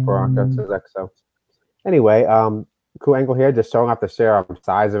 Yo-Yo Paraka says EXO. Anyway, cool angle here, just showing off the share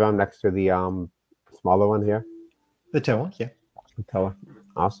size of them next to the smaller one here. The Toa, yeah. The Toa.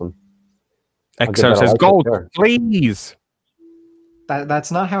 Awesome. EXO says gold, please.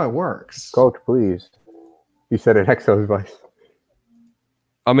 That's not how it works. Gold, please. You said it EXO's voice.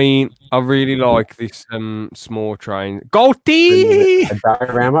 I mean, I really like this small train. Goldie! A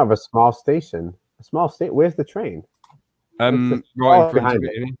diorama of a small station. A small state. Where's the train? Right in front of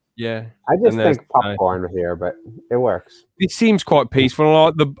it. Yeah. I just think popcorn here, but it works. It seems quite peaceful.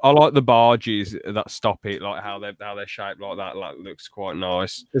 I like the barges that stop it, like how they're shaped like that. Like looks quite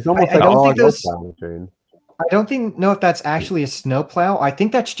nice. It's almost I like I don't know if that's actually a snowplow. I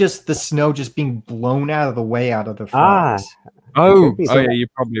think that's just the snow just being blown out of the way out of the front. Oh yeah, you're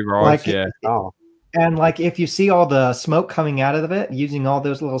probably right. Like, yeah. And like if you see all the smoke coming out of it using all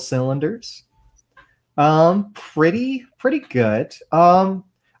those little cylinders, pretty good.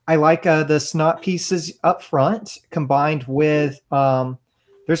 I like the snot pieces up front combined with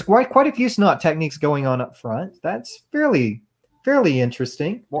there's quite a few snot techniques going on up front. That's fairly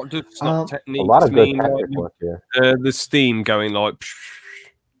interesting. What does snot techniques a lot of mean? good work here. The steam going like.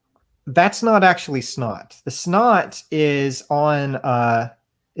 That's not actually snot. The snot is on the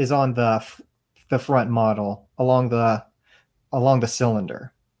front model along the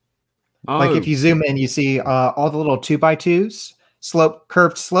cylinder. Oh. Like if you zoom in, you see all the little 2x2s,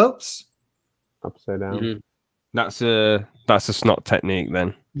 curved slopes. Upside down. Mm-hmm. That's a snot technique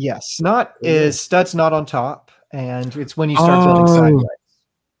then. Yes, snot is stud snot on top, and it's when you start building sideways.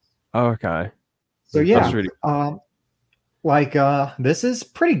 Oh, okay. So yeah, that's really this is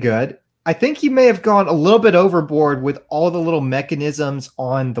pretty good. I think he may have gone a little bit overboard with all the little mechanisms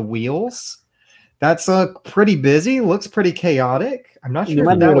on the wheels. That's pretty busy. Looks pretty chaotic. I'm not sure. You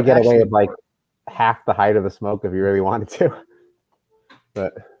might be able to get away with like half the height of the smoke if you really wanted to.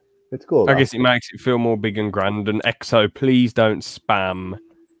 But it's cool. I guess it makes it feel more big and grand. And EXO, please don't spam.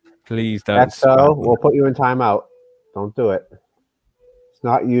 Please don't. EXO, we'll put you in timeout. Don't do it. It's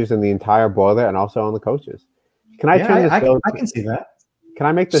not used in the entire boiler and also on the coaches. Can I turn this? I can see that. Can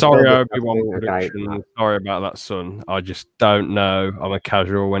I make this? Sorry, Obi-Wan production. Sorry about that, son. I just don't know. I'm a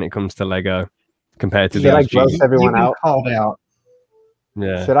casual when it comes to Lego compared to the I gross everyone out? Called out.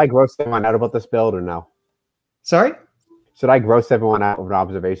 Yeah. Should I gross everyone out about this build or no? Sorry? Should I gross everyone out with an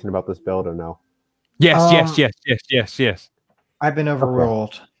observation about this build or no? Yes. I've been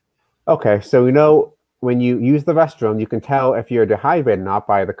overruled. Okay, so we know when you use the restroom, you can tell if you're dehydrated or not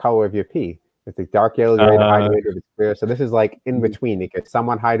by the color of your pee. If it's dark yellow, you're dehydrated, it's clear. So this is like in between. It gets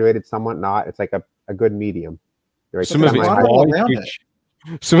somewhat hydrated, somewhat not. It's like a good medium. Right? Some of it's white,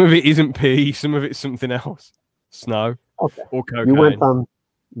 some of it isn't pee, some of it's something else. Snow. Okay. Or cocaine. You went from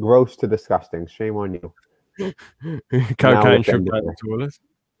gross to disgusting. Shame on you. Cocaine should be the toilet.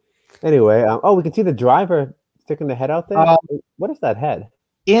 Anyway, we can see the driver sticking the head out there. What is that head?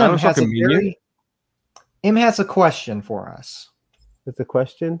 Im has a question for us. It's a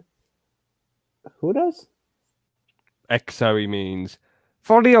question. Who does? EXO means.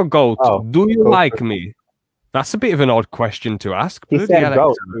 For your goat, do you like me? That's a bit of an odd question to ask. He said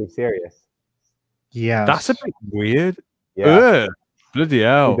goat. Are you serious? Yeah. That's a bit weird. Yeah. Bloody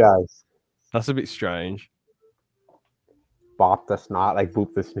hell. He does. That's a bit strange. Bop the snot, like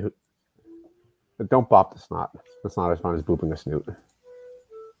boop the snoot. But don't bop the snot. That's not as fun as booping a snoot.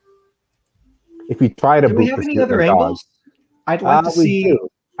 If you try to Do boop we have the any snoot other of a dog, angles? I'd like to we see do.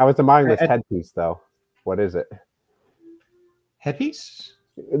 I was admiring this I- headpiece though. What is it? headpiece.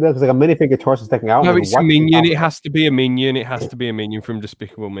 It looks like a minifigure torso sticking out. No, and it's a what's the minion. top It of has to be a minion. It has to be a minion from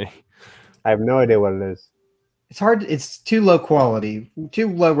Despicable Me. I have no idea what it is. It's hard. It's too low quality, too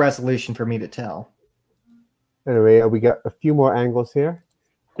low resolution for me to tell. Anyway, we got a few more angles here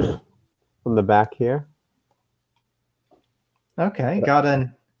from the back here. Okay, got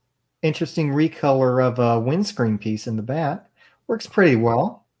an interesting recolor of a windscreen piece in the back. Works pretty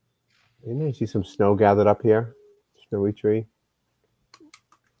well. And I see some snow gathered up here. Snowy tree.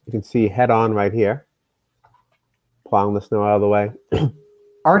 You can see head on right here. Plowing the snow out of the way.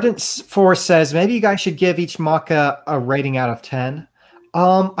 Ardent Force says maybe you guys should give each MOC a rating out of 10.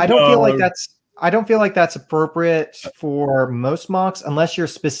 I don't feel like that's appropriate for most MOCs unless you're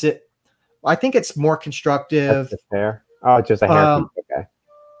specific. I think it's more constructive. Just hair. Oh, it's just a hair piece. Okay.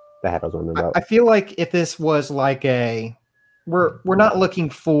 The head I was wondering about. I feel like if this was like we're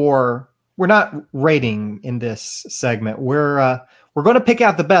not rating in this segment. We're going to pick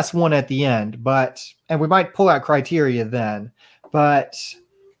out the best one at the end, and we might pull out criteria then. But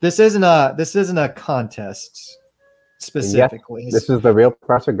this isn't a contest specifically. Yes, this is the real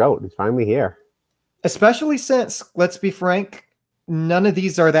Professor Goat. He's finally here. Especially since, let's be frank, none of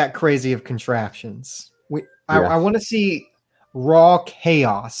these are that crazy of contraptions. I want to see raw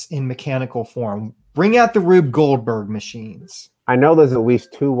chaos in mechanical form. Bring out the Rube Goldberg machines. I know there's at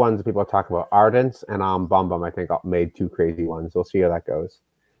least two ones that people talk about. Ardence and Bum Bum, I think, made two crazy ones. We'll see how that goes.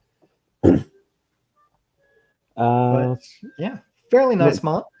 But, yeah, fairly nice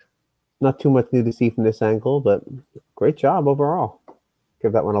MOC. Not too much new to see from this angle, but great job overall.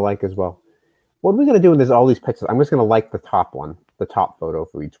 Give that one a like as well. What are we going to do when there's all these pictures? I'm just going to like the top one, the top photo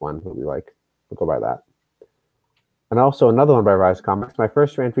for each one that we like. We'll go by that. And also another one by Rise Comics. My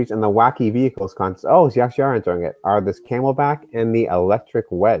first entries in the Wacky Vehicles contest. Oh, you actually are enjoying it. Are this Camelback and the Electric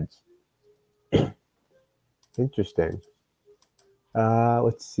Wedge. Interesting.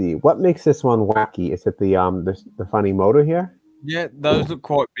 Let's see. What makes this one wacky? Is it the funny motor here? Yeah, those look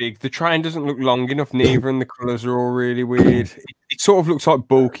quite big. The train doesn't look long enough neither, and the colours are all really weird. It sort of looks like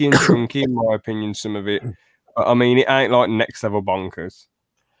bulky and chunky, in my opinion, some of it. But, I mean, it ain't like next level bonkers.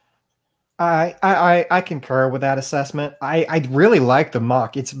 I concur with that assessment. I really like the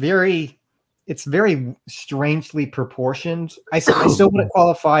MOC. It's very strangely proportioned. I still wouldn't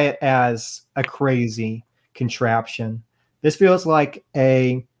qualify it as a crazy contraption. This feels like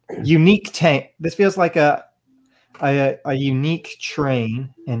a unique tank. This feels like a unique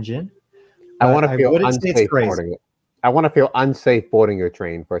train engine. I want to feel unsafe boarding it. I want to feel unsafe boarding your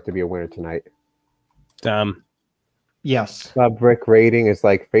train for it to be a winner tonight. Damn. Yes. Brick rating is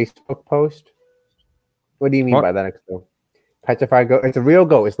like Facebook post. What do you mean by that? Petrified goat. It's a real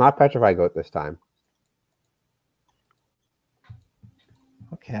goat. It's not petrified goat this time.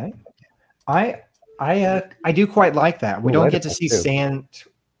 Okay. I do quite like that. We don't get to see sand.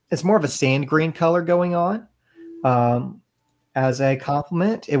 It's more of a sand green color going on. As a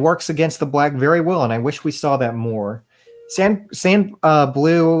compliment, it works against the black very well, and I wish we saw that more. Sand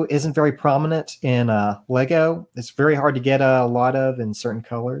blue isn't very prominent in Lego. It's very hard to get a lot of in certain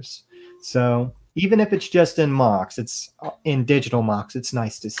colors. So even if it's just in MOCs, it's in digital MOCs, it's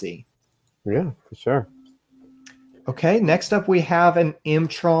nice to see. Yeah, for sure. Okay, next up we have an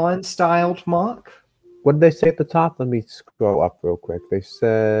Imtron styled MOC. What did they say at the top? Let me scroll up real quick. They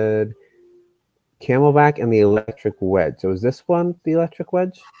said Camelback and the Electric Wedge. So is this one the Electric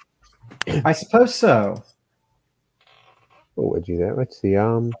Wedge? I suppose so. What would you there? Let's see.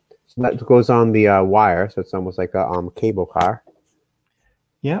 So that goes on the wire, so it's almost like a cable car.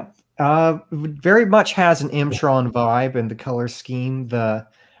 Yeah. Very much has an Imtron vibe in the color scheme. The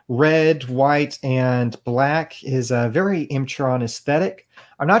red, white, and black is a very Imtron aesthetic.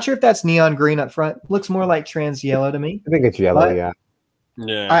 I'm not sure if that's neon green up front. Looks more like trans yellow to me. I think it's yellow, yeah.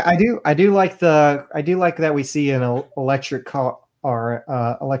 Yeah. I do like that we see an electric car or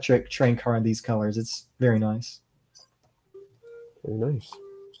electric train car in these colors. It's very nice. Very nice.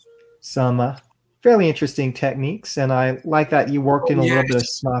 Some fairly interesting techniques, and I like that you worked in a little bit of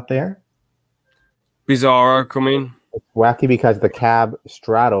snot there. Bizarro coming. It's wacky because the cab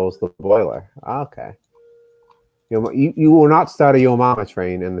straddles the boiler. Okay. You will not start a Yo Mama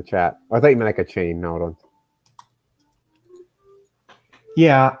train in the chat. I thought you meant like a chain. No, don't.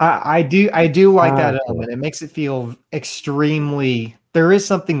 Yeah, I do like that element. It makes it feel extremely. There is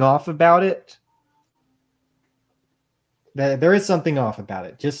something off about it. There is something off about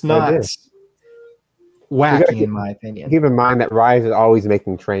it. Just not. wacky, in my opinion. Keep in mind that Rise is always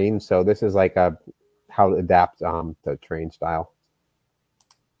making trains, so this is like how to adapt the train style.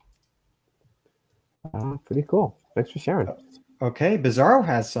 Pretty cool. Thanks for sharing. Okay, Bizarro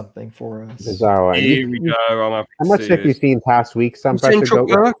has something for us. Bizarro. Here we go. I'm not sure if you've seen past weeks.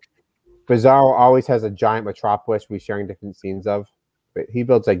 Bizarro always has a giant metropolis we're sharing different scenes of. But he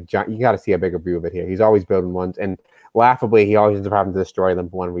builds like giant. You got to see a bigger view of it here. He's always building ones, and laughably, he always ends up having to destroy them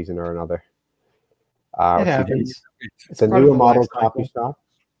for one reason or another. It happens. The newer model coffee shop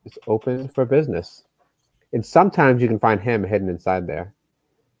is open for business, and sometimes you can find him hidden inside there.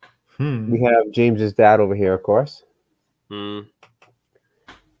 We have James's dad over here, of course. I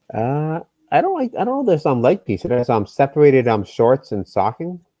don't know. There's some leg piece. There's separated shorts and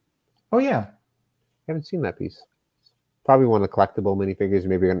socking. Oh yeah, I haven't seen that piece. Probably one of the collectible minifigures,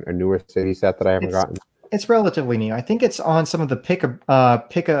 maybe a newer city set that I haven't gotten. It's relatively new. I think it's on some of the pick a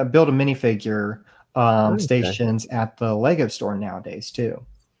build a minifigure stations at the Lego store nowadays too.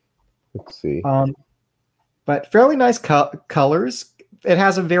 Let's see. But fairly nice colors. It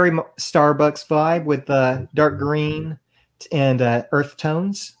has a very Starbucks vibe with dark green and earth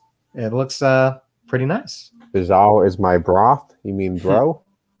tones. It looks pretty nice. Bizarro is my broth. You mean bro?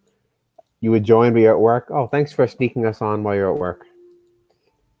 You would join me at work. Oh, thanks for sneaking us on while you're at work.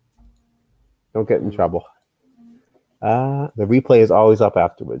 Don't get in trouble. The replay is always up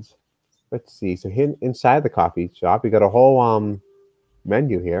afterwards. Let's see. So here inside the coffee shop, we got a whole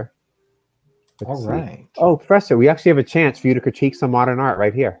menu here. Let's see. Oh, Professor, we actually have a chance for you to critique some modern art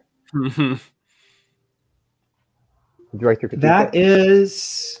right here. Would you like to critique that?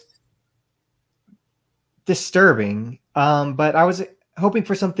 Is disturbing, but I was hoping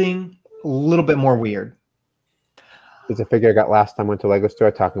for something a little bit more weird. It's a figure I got last time I went to Lego store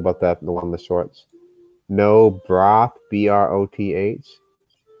talking about the one in the shorts. No broth, BROTH.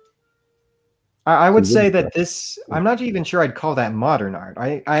 I would say that this, I'm not even sure I'd call that modern art.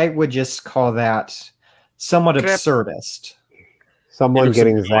 I would just call that somewhat absurdist. Someone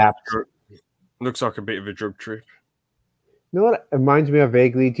getting zapped. Looks like a bit of a drug trip. You know what it reminds me of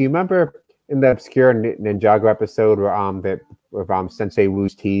vaguely? Do you remember in the obscure Ninjago episode where Sensei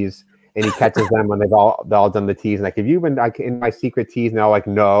Wu's teas, and he catches them when they've all done the teas, and like, have you been like in my secret teas? And they're all like,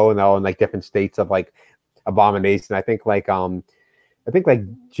 no, and they're all in like different states of like abomination. I think like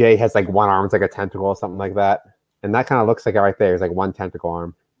Jay has like one arm, it's like a tentacle or something like that, and that kind of looks like it right there. It's like one tentacle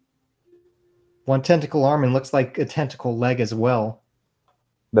arm. One tentacle arm, and looks like a tentacle leg as well.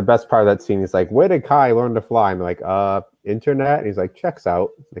 The best part of that scene is like, where did Kai learn to fly? And they're like, internet. And he's like, checks out.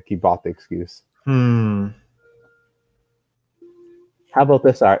 Like he bought the excuse. How about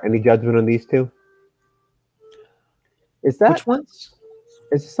this art? Any judgment on these two? Is that which ones?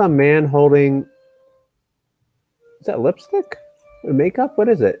 Is this some man holding? Is that lipstick? Or makeup? What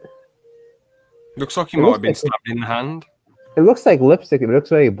is it? Looks like he might have been stabbed in the hand. It looks like lipstick. It looks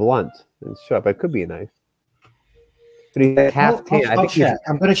very blunt and sharp. It could be a knife. But he's half tan. I'll check.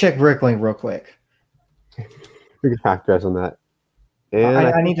 I'm going to check Bricklink real quick. We can fact dress on that. And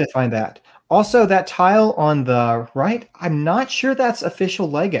I need to find that. Also, that tile on the right, I'm not sure that's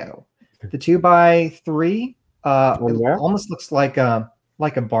official Lego. The 2x3 almost looks like a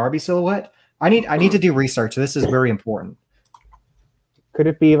Barbie silhouette. I need to do research. This is very important. Could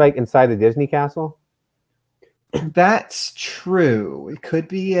it be like inside the Disney castle? That's true. It could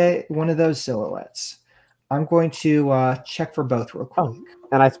be one of those silhouettes. I'm going to check for both real quick. Oh,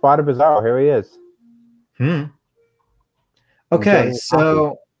 and I spotted Bizarro. Here he is. Okay,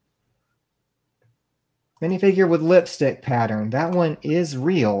 so minifigure with lipstick pattern. That one is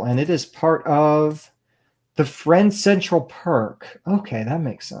real, and it is part of the Friend Central perk. Okay, that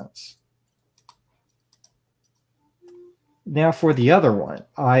makes sense. Now for the other one,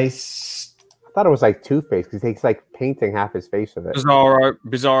 I thought it was like Two-Face because he's like painting half his face with it.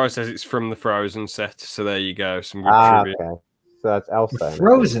 Bizarro says it's from the Frozen set, so there you go. Some good trivia. Okay. So that's Elsa. The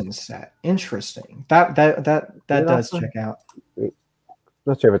Frozen set. Interesting. That does check out.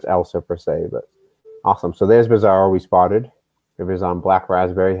 Not sure if it's Elsa per se, but awesome. So there's Bizarro we spotted. It was on black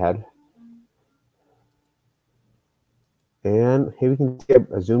raspberry head. And here we can see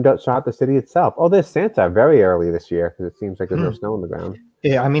a zoomed out shot of the city itself. Oh, there's Santa very early this year because it seems like there's no snow on the ground.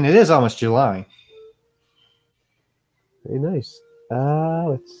 Yeah, I mean, it is almost July. Very nice.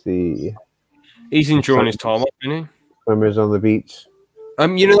 Let's see. He's enjoying his time, isn't he? Swimmers on the beach.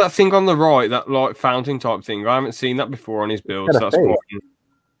 You know that thing on the right, that like fountain type thing? I haven't seen that before on his build. So that's quite,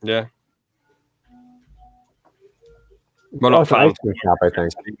 yeah. Well, not fountain. Ice cream shop, I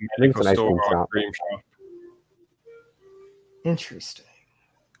think. I think it's an ice cream shop. Interesting.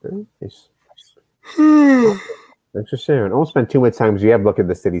 Very nice. Thanks for sharing. I won't spend too much time because we have looked at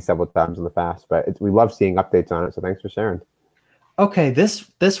the city several times in the past, but we love seeing updates on it. So thanks for sharing. Okay, this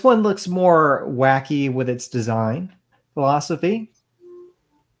one looks more wacky with its design philosophy.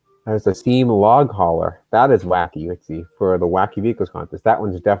 There's a steam log hauler. That is wacky. Let's see, for the Wacky Vehicles contest. That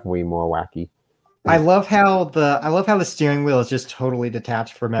one's definitely more wacky. I love how the steering wheel is just totally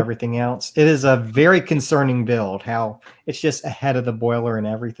detached from everything else. It is a very concerning build, how it's just ahead of the boiler and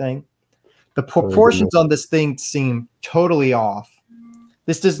everything. The proportions on this thing seem totally off.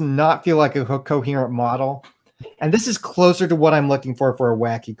 This does not feel like a coherent model. And this is closer to what I'm looking for a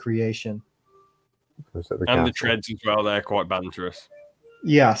wacky creation. And the treads as well, they're quite banterous.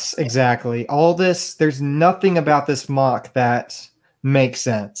 Yes, exactly. All this, there's nothing about this MOC that makes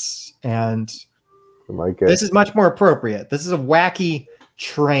sense. And like it. This is much more appropriate. This is a wacky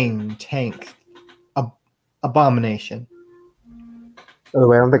train tank abomination. By the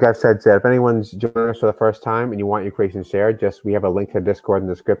way, I don't think I've said yet. If anyone's joining us for the first time and you want your creation shared, we have a link to Discord in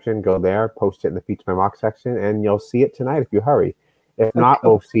the description. Go there, post it in the Feature My Mock section, and you'll see it tonight if you hurry. If not,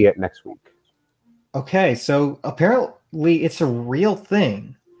 we'll see it next week. Okay, so apparently it's a real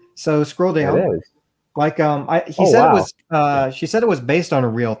thing. So scroll down. It is. Like she said it was based on a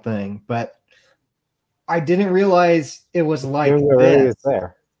real thing, but I didn't realize it was like this.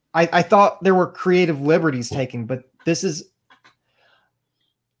 There. I thought there were creative liberties taken, but this is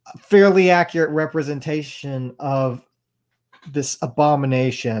a fairly accurate representation of this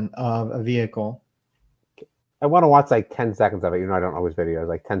abomination of a vehicle. I want to watch like 10 seconds of it. You know, I don't always videos,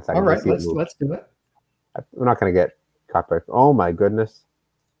 like 10 seconds. All right, let's do it. We're not going to get copyright. Oh my goodness.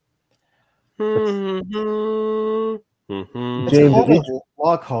 It's called a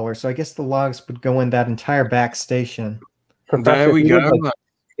log hauler, so I guess the logs would go in that entire back station. There we go.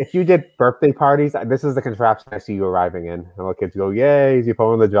 If you did birthday parties, this is the contraption I see you arriving in. And the kids go, yay, you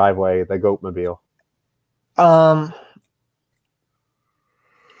pull in the driveway, the goatmobile.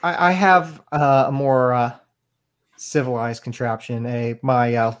 I have a more civilized contraption,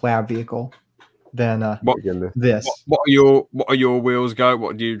 my lab vehicle, than this. What are your wheels go?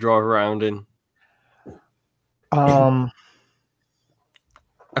 What do you drive around in? A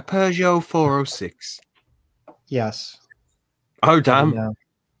Peugeot 406. Yes. Oh damn!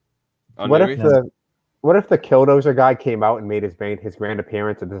 What if the Killdozer guy came out and made his grand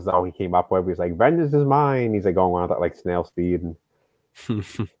appearance, and this is all he came up with? He's like, "Vengeance is mine." He's like going around at like snail speed. And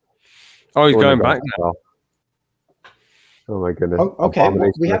oh, he's going back now. Oh my goodness! Oh, okay,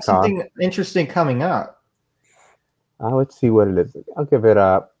 well, we have something interesting coming up. Let's see what it is. I'll give it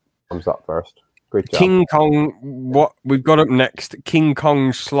a thumbs up first. Great job. King Kong. What we've got up next? King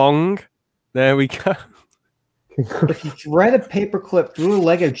Kong Slong. There we go. If you thread a paperclip through a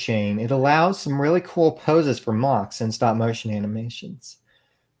Lego chain, it allows some really cool poses for MOCs and stop motion animations.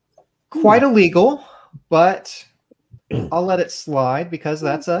 Quite illegal, but I'll let it slide because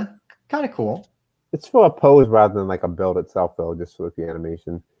that's kind of cool. It's for a pose rather than like a build itself, though, just with the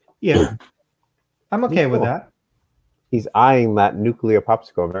animation. Yeah, I'm okay with that. He's eyeing that nuclear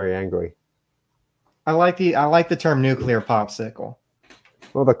popsicle very angry. I like the term nuclear popsicle.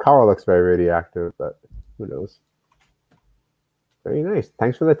 Well, the color looks very radioactive, but who knows? Very nice.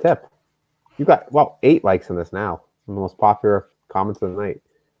 Thanks for the tip. You got 8 likes on this now. The most popular comments of the night.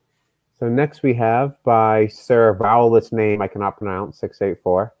 So next we have by Sir Vowelless name I cannot pronounce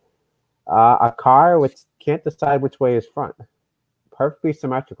 684. A car which can't decide which way is front. Perfectly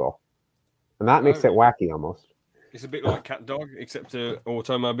symmetrical, and that makes it wacky almost. It's a bit like Cat Dog, except an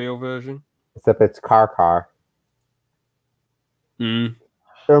automobile version. Except it's car. Mm.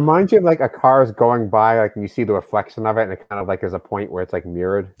 It reminds you of like a car is going by, like and you see the reflection of it, and it kind of like there's a point where it's like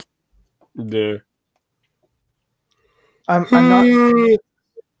mirrored. Yeah. I'm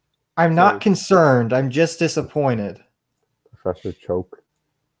not concerned. I'm just disappointed. Professor Choke.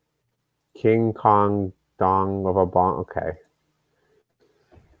 King Kong Dong of a Bon. Okay.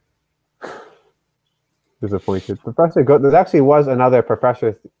 Disappointed. Professor Goat. There actually was another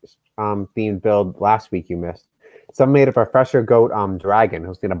Professor themed build last week you missed. Some made a Professor Goat dragon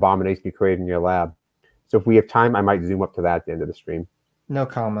who's an abomination you created in your lab. So if we have time, I might zoom up to that at the end of the stream. No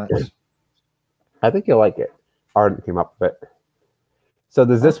comments. I think you'll like it. Arden came up with it. So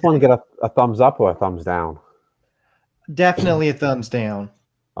does this one get a thumbs up or a thumbs down? Definitely a thumbs down.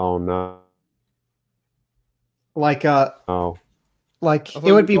 Oh no. Like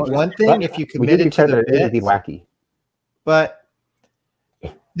it would be one thing if you committed to the bit, wacky. But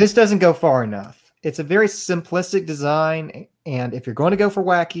this doesn't go far enough. It's a very simplistic design, and if you're going to go for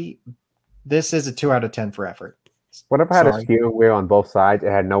wacky, this is a 2 out of 10 for effort. What if I had a steering wheel on both sides?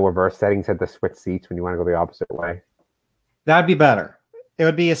 It had no reverse settings, had to switch seats when you want to go the opposite way. That'd be better. It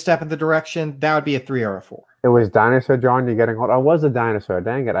would be a step in the direction. That would be a 3 or a 4. It was dinosaur, John. You're getting old. I was a dinosaur.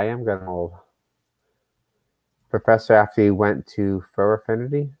 Dang it, I am getting old. Professor after he went to Fur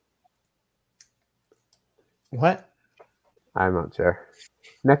Affinity. What? I'm not sure.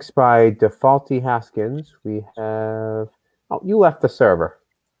 Next by Defaulty Haskins, we have. Oh, you left the server.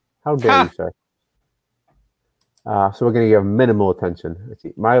 How dare you, sir? So we're going to give minimal attention. Let's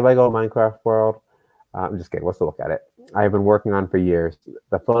see. My Lego Minecraft World. I'm just kidding. Let's look at it. I have been working on for years.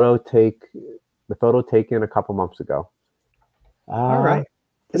 The photo taken a couple months ago. All right.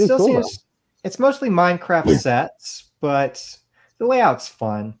 It still cool, seems it's mostly Minecraft sets, but the layout's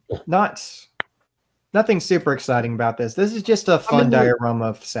fun. Nothing super exciting about this. This is just a fun diorama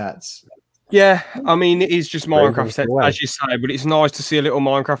of sets. Yeah, I mean, it is just Minecraft sets, as you say, but it's nice to see a little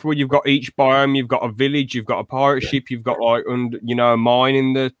Minecraft where you've got each biome, you've got a village, you've got a pirate ship, you've got like a mine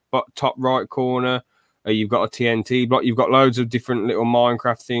in the top right corner, you've got a TNT block, you've got loads of different little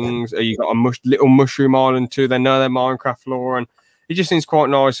Minecraft things, you've got a little mushroom island too. They know their Minecraft lore, and it just seems quite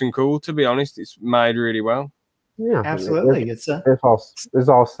nice and cool. To be honest, it's made really well. Yeah, absolutely. It's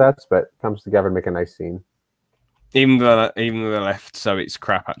all sets, but comes together to make a nice scene. Even though they left, so it's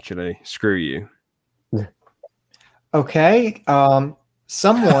crap. Actually, screw you. Okay.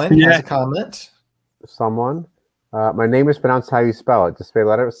 Someone has a comment. Someone. My name is pronounced how you spell it. Just spell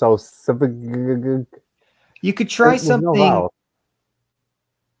letter. So you could try something.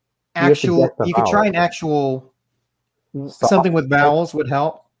 You could try an actual something with vowels would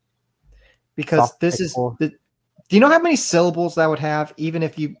help, because this is the. Do you know how many syllables that would have, even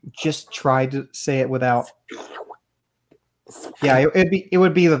if you just tried to say it without? Yeah, it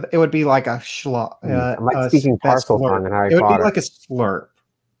would be like a schlop. I'm like speaking parcel tongue in Harry Potter. It would be like a slurp.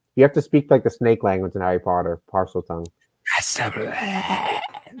 You have to speak like the snake language in Harry Potter, parcel tongue. Exactly.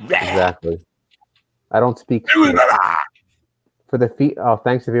 I don't speak for the feet. Oh,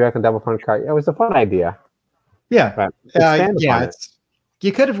 thanks to feedback on Double Fun card. It was a fun idea. Yeah,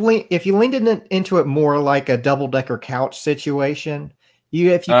 you could have if you leaned into it more like a double-decker couch situation.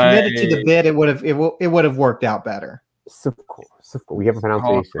 If you committed to the bit, it would have worked out better. So cool. We have a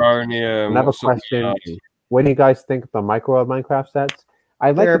pronunciation. Another question. What do you guys think of the Micro Minecraft sets?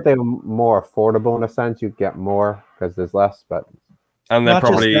 I like that they're more affordable in a sense. You get more because there's less, and they're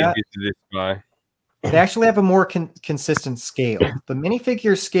probably easy to display. They actually have a more consistent scale. The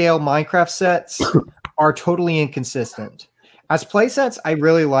minifigure scale Minecraft sets are totally inconsistent. As play sets, I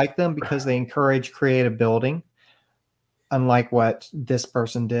really like them because they encourage creative building, unlike what this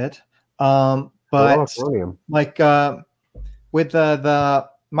person did. But like with the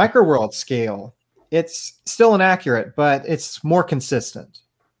micro world scale, it's still inaccurate, but it's more consistent.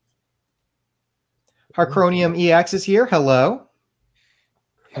 Harcronium EX is here. Hello.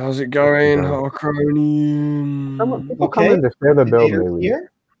 How's it going, Harcronium? People come in to share the build.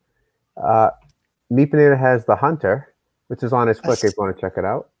 Here. Meepinator has the Hunter, which is on his click if you want to check it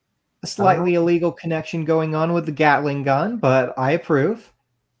out. A slightly illegal connection going on with the Gatling gun, but I approve.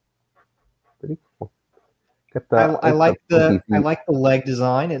 Pretty cool. I like the leg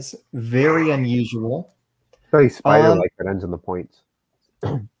design. It's very unusual. Very spider-like that ends in the points.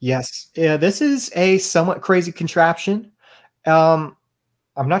 Yes. Yeah, this is a somewhat crazy contraption. I'm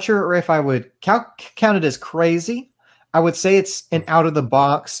not sure if I would count it as crazy. I would say it's an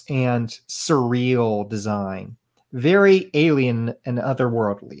out-of-the-box and surreal design. Very alien and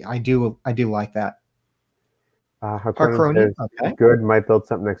otherworldly. I do like that. Harcronium says, good, might build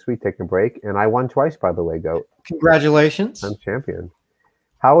something next week, take a break. And I won twice, by the way, Goat. Congratulations. I'm champion.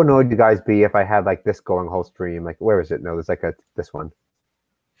 How annoyed you guys be if I had like this going whole stream? Like, where is it? No, there's like this one.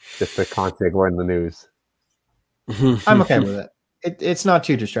 Just the content we're in the news. I'm okay with it. It's not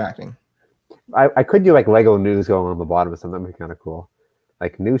too distracting. I could do like Lego news going on the bottom of something. That'd be kind of cool.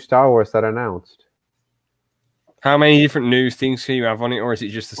 Like new Star Wars that announced. How many different news things can you have on it, or is it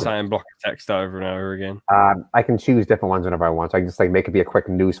just the same block of text over and over again? I can choose different ones whenever I want. So I can just like make it be a quick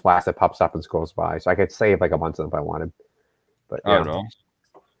news flash that pops up and scrolls by. So I could save like a bunch of them if I wanted. But yeah. Oh, nice.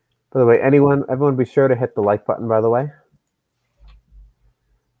 By the way, everyone be sure to hit the like button, by the way.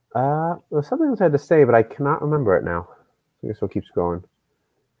 There's something else I had to say, but I cannot remember it now. I guess we'll keep scrolling.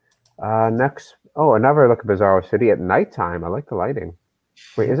 Next, another look at Bizarro City at nighttime. I like the lighting.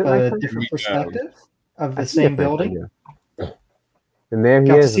 Wait, is it nighttime? Different perspective of the same building. Yeah. And there he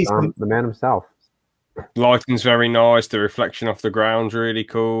is, the man himself. Lighting's very nice. The reflection off the ground's really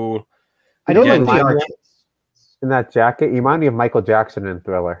cool. I don't like the arches. In that jacket, you remind me of Michael Jackson in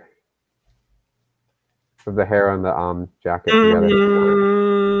Thriller. With the hair on the jacket together.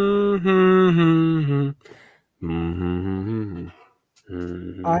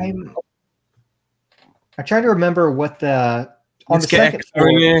 I'm trying to remember what the on Let's the get second Exo floor.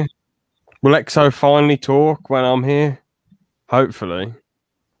 in here. Will Exo finally talk when I'm here? Hopefully.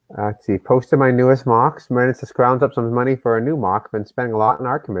 Let's see. Posted my newest MOCs. Managed to scrounge up some money for a new MOC. Been spending a lot on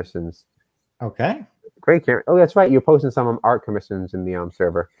art commissions. Okay. Great, Karen. Oh, that's right. You're posting some art commissions in the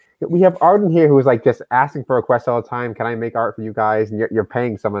server. We have Arden here who's like just asking for requests all the time. Can I make art for you guys? And you're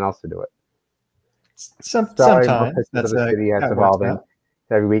paying someone else to do it. Sometimes that's the city that's evolving.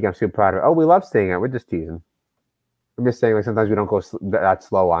 Every week, I'm super proud of it. Oh, we love seeing it. We're just teasing. I'm just saying, like sometimes we don't go that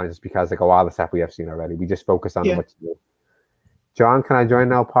slow on it just because like a lot of the stuff we have seen already. We just focus on what's new. John, can I join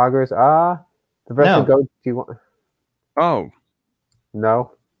now, Poggers? The rest of go. Do you want? Oh,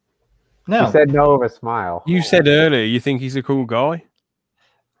 no. No. You said no with a smile. You said earlier you think he's a cool guy.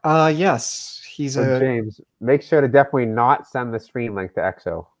 Yes, he's James, make sure to definitely not send the stream link to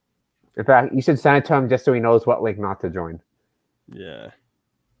Exo. In fact, you should send it to him just so he knows what link not to join. Yeah.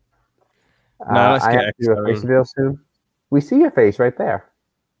 No, let's I get have to do a face Exo. reveal soon. We see your face right there.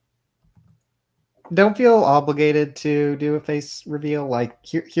 Don't feel obligated to do a face reveal. Like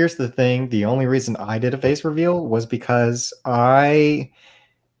here's the thing: the only reason I did a face reveal was because I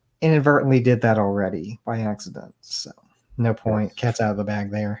inadvertently did that already by accident. So no point. Cat's out of the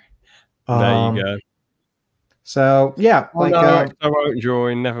bag there. There you go. So yeah, Oh, no, I won't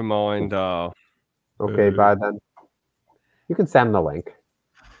join. Never mind. Oh. Okay, bye then. You can send the link. Do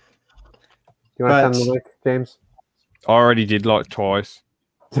you want to send the link, James? I already did like twice.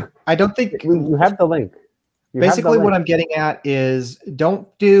 I don't think you have the link. Basically, what I'm getting at is don't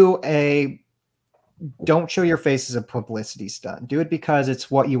show your face as a publicity stunt. Do it because it's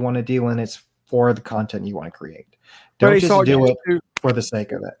what you want to do and it's for the content you want to create. Don't just do it for the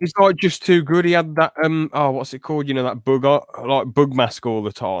sake of it. It's like just too good. He had that what's it called? You know, that bug like bug mask all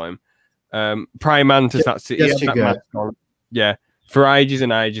the time. Praying mantis, that's it. He had that mask on. Yeah. For ages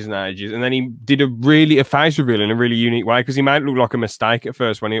and ages and ages. And then he did a face reveal in a really unique way because he made it look like a mistake at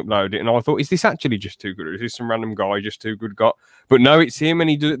first when he uploaded it. And I thought, is this actually just too good? Or is this some random guy just too good got? But no, it's him.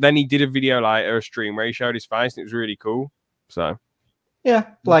 And then he did a video later, a stream where he showed his face and it was really cool. So, yeah,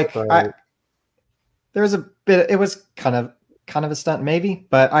 like there's a bit, it was kind of a stunt maybe,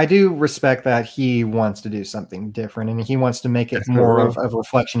 but I do respect that he wants to do something different and he wants to make it more of a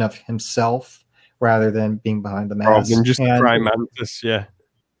reflection of himself rather than being behind the mask. Rather than just prime mantis, yeah.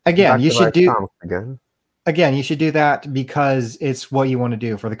 Again, you should do that because it's what you want to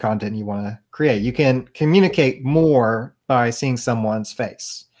do for the content you want to create. You can communicate more by seeing someone's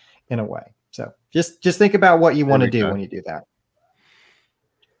face in a way. So just think about what you want to do when you do that.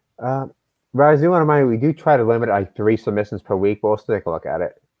 Raz, you want to mind? We do try to limit like 3 submissions per week, but we'll still take a look at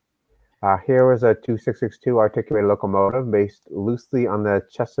it. Here was a 2662 articulated locomotive based loosely on the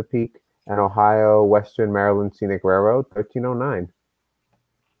Chesapeake and Ohio Western Maryland Scenic Railroad, 1309.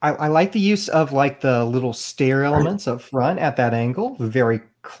 I like the use of like the little stair elements up front at that angle. Very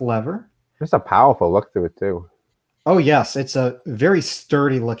clever. There's a powerful look to it too. Oh yes, it's a very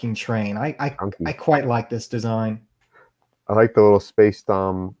sturdy looking train. I quite like this design. I like the little spaced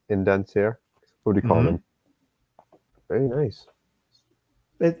indents here. What do you call them? Very nice.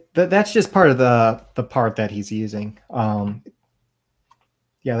 That's just part of the part that he's using. Yeah,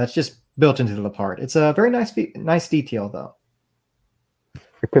 that's just built into the part. It's a very nice detail though.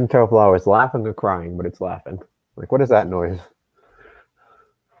 I couldn't tell if I was laughing or crying, but it's laughing. Like, what is that noise?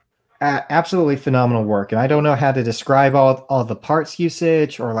 Absolutely phenomenal work. And I don't know how to describe all the parts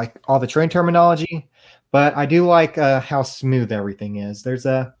usage or like all the train terminology, but I do like how smooth everything is. There's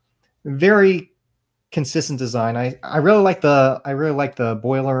a very consistent design. I really like the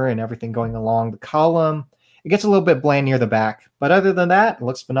boiler and everything going along the column. It gets a little bit bland near the back, but other than that, it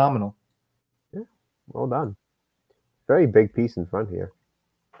looks phenomenal. Yeah, well done. Very big piece in front here.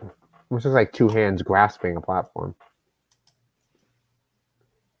 Almost looks like 2 hands grasping a platform.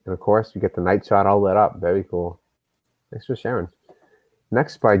 And of course, you get the night shot all lit up. Very cool. Thanks for sharing.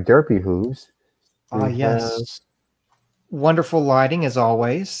 Next by Derpy Hooves. Yes. Wonderful lighting as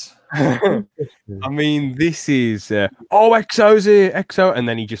always. I mean, this is Exo's here, Exo, and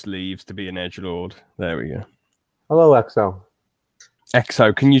then he just leaves to be an edgelord. There we go. Hello, Exo.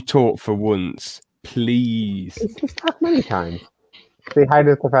 Exo, can you talk for once, please? He's talked many times. Say hi to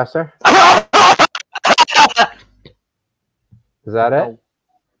the professor. Is that it?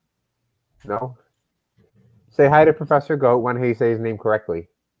 No? Say hi to Professor Goat when he says his name correctly.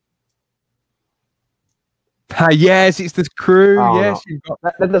 Yes, it's the crew. Oh, yes, no. You've got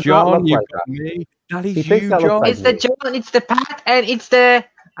that does John, not look you've like got that. me. That is He you, that John. like It's the John, it's the Pat, and it's the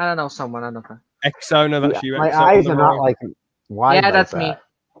I don't know someone. I don't know. Exo, no, that's you. My Exo eyes on are the not right. like wide. Yeah, like that's that. me.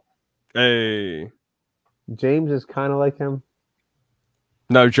 Hey. James is kind of like him.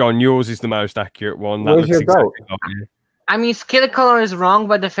 No, John, yours is the most accurate one. Where's your goat? like you. I mean, skin color is wrong,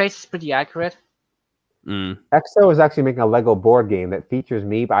 but the face is pretty accurate. EXO is actually making a Lego board game that features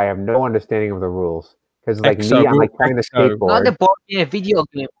me, but I have no understanding of the rules. Because like EXO, me, I'm like trying to skateboard. Not the board game, a video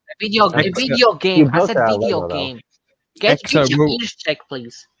game. A video game. I said video game. Get your ears checked,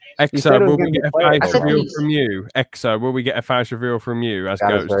 please. EXO, will we get a face reveal from you? EXO, will we get a face reveal from you as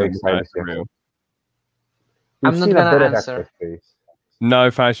Ghost does face reveal? I'm not gonna answer.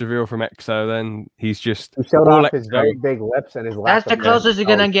 No face reveal from EXO. Then he's just he showed off his very big lips and his. That's the closest you're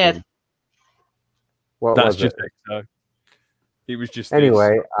gonna get. That's just EXO. He was just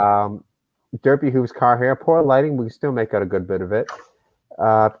anyway. Derpy Hooves car here. Poor lighting, we can still make out a good bit of it.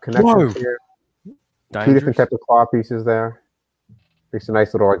 Connections here. Dangerous. 2 different types of claw pieces there. Makes a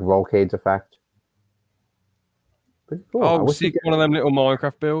nice little like roll cage effect. Cool. Oh, see one of them little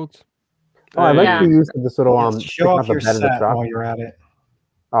Minecraft builds. Oh, I like to use this little show off your set while you're at it.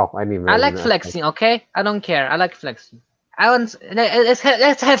 Oh, I didn't even. I like flexing. Okay, I don't care. I like flexing. I want.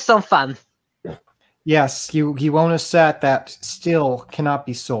 Let's have some fun. Yes, you own a set that still cannot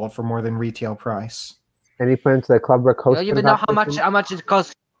be sold for more than retail price. Any plans to the Club Brick host? You even know how much it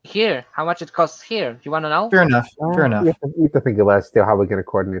costs here? How much it costs here? You want to know? Fair enough. Fair enough. You have to think about it still how we're going to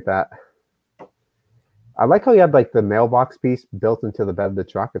coordinate that. I like how you had like the mailbox piece built into the bed of the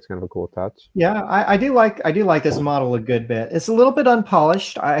truck. It's kind of a cool touch. Yeah, I do like this model a good bit. It's a little bit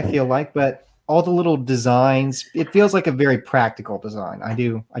unpolished, I feel like, but all the little designs, it feels like a very practical design. I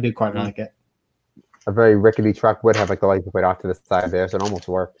do quite like it. A very rickety truck would have like the lights right off to the side there, so it almost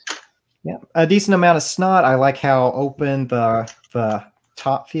works. Yeah, a decent amount of snot. I like how open the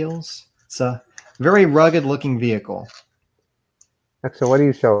top feels. It's a very rugged looking vehicle. So what are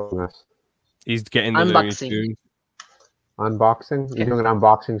you showing us? He's getting the unboxing. Unboxing? You're doing an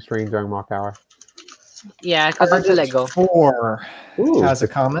unboxing stream during mock hour? Yeah, because it's Lego. 4 has a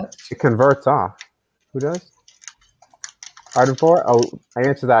comment. It converts off. Who does? Arden 4? Oh, I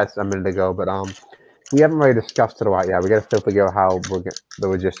answered that a minute ago, but we haven't really discussed it a lot yet. We got to still figure out how we'll get the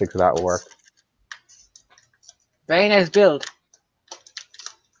logistics of that will work. Very nice build.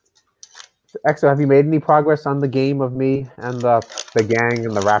 EXO, have you made any progress on the game of me and the gang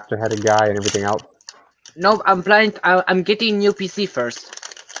and the raptor-headed guy and everything else? No, I'm planning. I'm getting new PC first.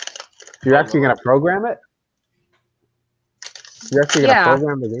 You're actually going to program it? You're actually going to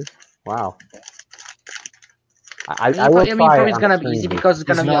program the game? Wow. I will try it's going to be easy because it's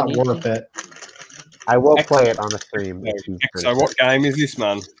going to be not worth it. I will play it on the stream. So what game is this,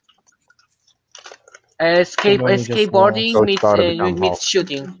 man? Skateboarding meets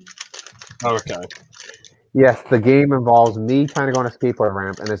shooting. Oh, okay. Yes, the game involves me trying to go on a skateboard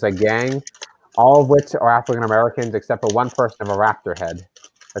ramp, and there's a gang, all of which are African Americans, except for one person of a raptor head,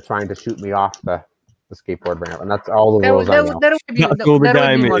 are trying to shoot me off the skateboard ramp, and that's all the rules I know.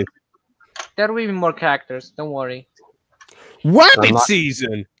 There will be more characters. Don't worry. Wabbit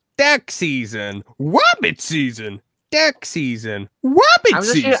season, duck season, Wabbit season, duck season, Wabbit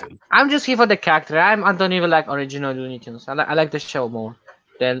season. I'm just here for the character. I don't even like original Looney Tunes. I like the show more.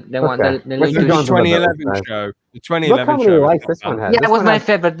 The 2011 show. The 2011 show. Like this one has. Yeah, it was my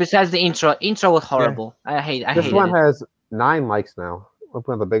favorite. Besides the intro. Intro was horrible. Yeah. I hate this one has 9 likes now.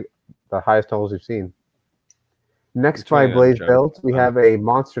 One of the highest totals we've seen. Next by Blaze Builds, we have a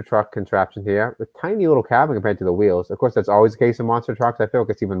monster truck contraption here. A tiny little cabin compared to the wheels. Of course, that's always the case in monster trucks. I feel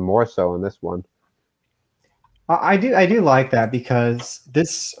like it's even more so in this one. I do like that because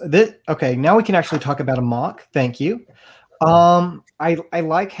this okay, now we can actually talk about a mock. Thank you. I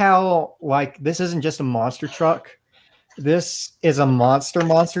like how this isn't just a monster truck. This is a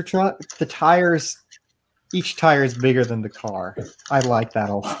monster truck. The tires, each tire is bigger than the car. I like that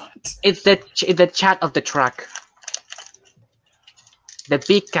a lot. It's the chat of the truck. The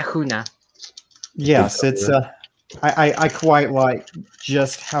big kahuna. Yes, it's I quite like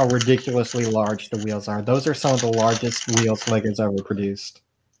just how ridiculously large the wheels are. Those are some of the largest wheels Lego's ever produced.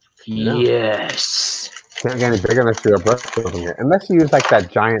 Yes. Can't get any bigger unless you're a brick building it. Unless you use like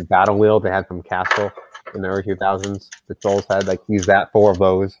that giant battle wheel they had from Castle in the early 2000s. The trolls had use that 4 of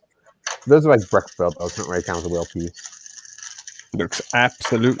those. Those are like brick build. Those don't really count as a wheel piece. Looks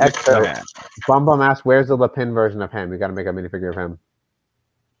absolutely bad. Bum Bum asks, "Where's the Le Pen version of him? We got to make a minifigure of him."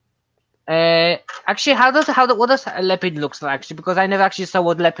 Actually, what does Le Pen looks like? Actually, because I never actually saw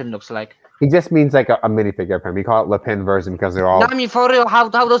what Le Pen looks like. He just means like a minifigure of him. We call it Le Pen version because they're all. No, I mean for real. How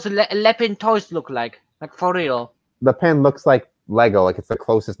does Le Pen toys look like? Like for real. Le Pen looks like Lego. Like it's the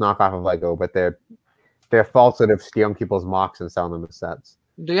closest knockoff of Lego, but they're false of stealing people's mocks and selling them as sets.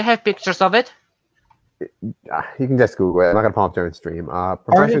 Do you have pictures of it? You can just Google it. I'm not gonna pull up during stream.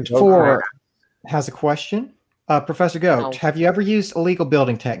 Professor 4 has a question. Professor Goat, have you ever used illegal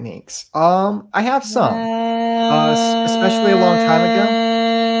building techniques? I have some. especially a long time ago.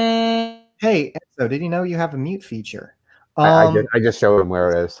 Hey, so did you know you have a mute feature? I just showed him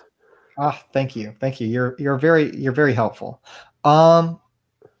where it is. Thank you. You're very helpful. I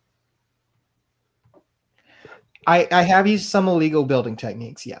have used some illegal building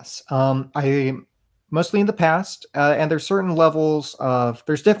techniques. Yes. I mostly in the past, and there's certain levels of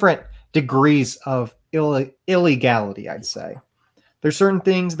there's different degrees of illegality. I'd say there's certain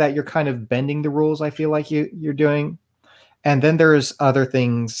things that you're kind of bending the rules. I feel like you're doing, and then there's other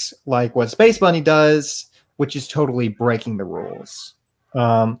things like what Space Bunny does, which is totally breaking the rules.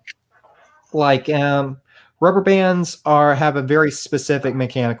 Rubber bands have a very specific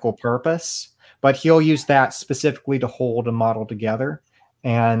mechanical purpose, but he'll use that specifically to hold a model together,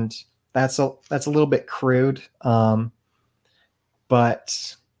 and that's a little bit crude.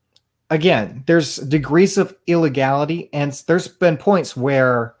 But again, there's degrees of illegality, and there's been points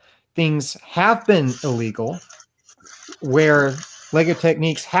where things have been illegal, where Lego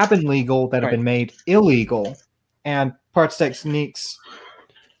techniques have been legal that have been made illegal, and parts techniques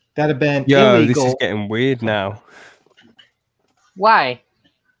that have been illegal. This is getting weird now. Why?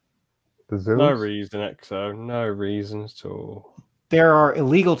 No reason, Exo. No reason at all. There are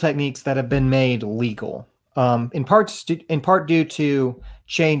illegal techniques that have been made legal, in part due to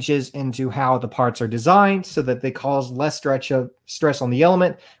changes into how the parts are designed, so that they cause less stress on the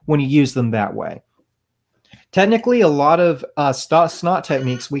element when you use them that way. Technically, a lot of snot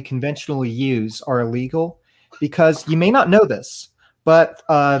techniques we conventionally use are illegal because you may not know this, but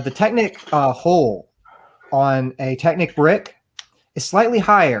the Technic hole on a Technic brick is slightly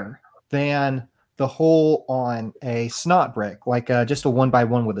higher than the hole on a snot brick, like just a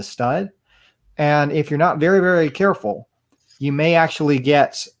 1x1 with a stud. And if you're not very, very careful, you may actually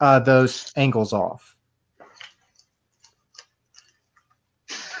get those angles off.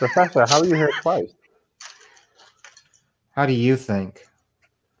 Professor, how are you here twice? How do you think?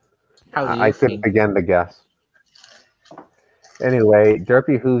 I could begin to guess. Anyway,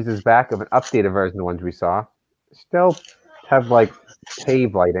 Derpy Who's is back of an updated version of the ones we saw. Still have like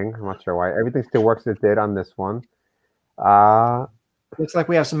cave lighting. I'm not sure why. Everything still works as it did on this one. Looks like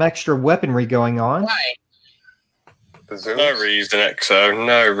we have some extra weaponry going on. Why? No reason, Exo.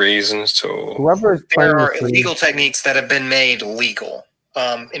 No reason at all. Whoever is playing there are illegal techniques that have been made legal.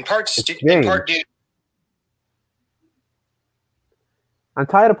 In part due. I'm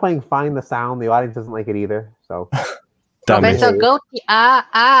tired of playing Find the Sound. The audience doesn't like it either. So, Professor Goatee,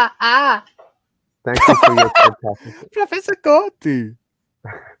 thank you for your podcast. Professor Goatee.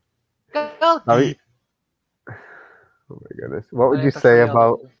 Goatee. Oh my goodness! What would you say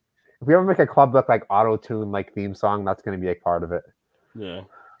about if we ever make a club look like auto-tune like theme song? That's going to be a part of it. Yeah.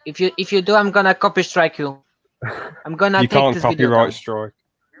 If you do, I'm gonna copy strike you. I'm gonna you take can't this video copyright down. strike.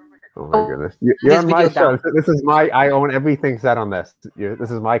 Oh my goodness! You're on my show. This is my. I own everything said on this.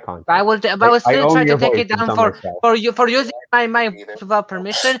 This is my content. I will still try to take it down for using my without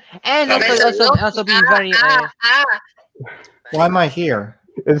permission, and also being very. Why am I here?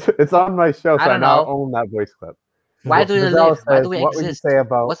 It's on my show, so I now own that voice clip. Why do we live? Why do we what would you exist? say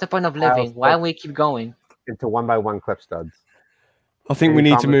about What's the point of living? Why we keep going? Into 1x1 clip studs. I think we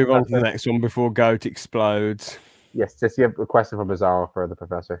need to move on to the next one before Goat explodes. Yes, just you have a question for Bizarro for the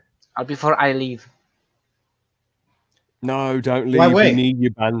professor. Before I leave. No, don't leave. We need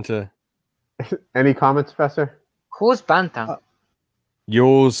your banter. Any comments, Professor? Who's banter?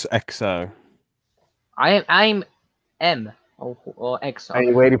 Yours, Exo. I'm M or Exo. Are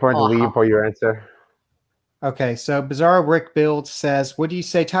you waiting for him to leave for your answer? Okay, so Bizarro Rick Build says, "What do you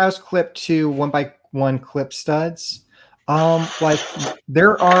say? Tiles clip to 1x1 clip studs." Like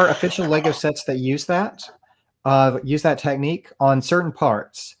there are official Lego sets that use that technique on certain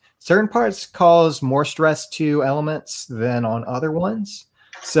parts. Certain parts cause more stress to elements than on other ones.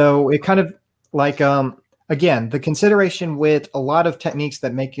 So it kind of like, again, the consideration with a lot of techniques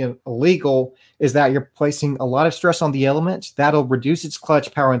that make it illegal is that you're placing a lot of stress on the element. That'll reduce its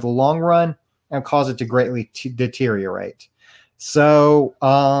clutch power in the long run and cause it to greatly deteriorate. So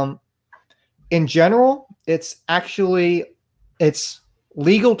in general, it's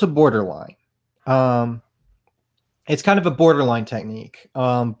legal to borderline. It's kind of a borderline technique,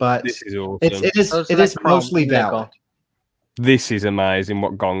 but this is awesome. it is mostly valid. This is amazing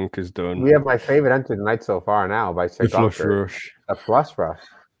what Gonk has done. We have my favorite entry tonight so far now by the Flush Rush. A Flush Rush.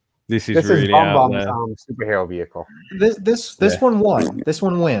 This is really out there. Superhero vehicle. This one won. This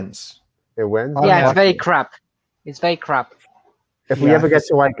one wins. It wins? Yeah, it's very crap. It's very crap. If we ever get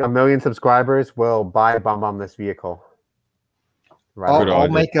to like 1 million subscribers, we'll buy Bomb this vehicle. Right. I'll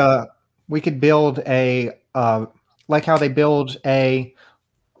make a. We could build a like how they build a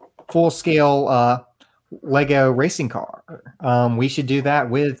full scale Lego racing car. We should do that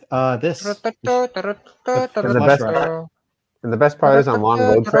with this. And the best part is on long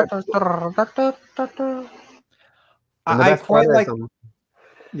road trips. I quite like.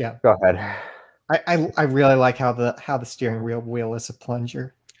 Yeah. Go ahead. I really like how the steering wheel is a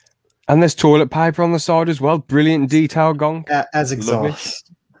plunger. And there's toilet paper on the side as well. Brilliant detail, Gong. As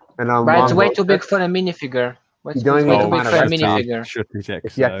exhaust. And but it's way too big for a minifigure. You don't even need to find a rest stop.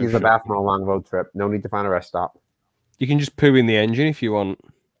 If you have to use the bathroom on a long road trip, no need to find a rest stop. You can just poo in the engine if you want.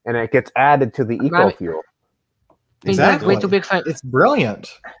 And it gets added to the eco fuel. Exactly. Way too big for it's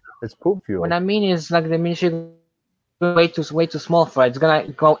brilliant. It's poop fuel. What I mean is like the minifigure way too small for it. It's gonna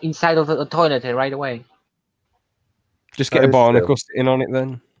go inside of the toilet right away. Just get a barnacle sitting on it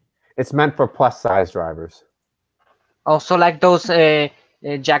then. It's meant for plus size drivers. Also, like those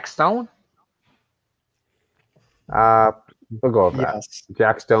Jack Stone. We'll go with that.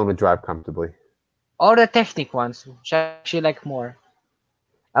 Jack Stone would drive comfortably. Or the Technic ones, which I actually like more.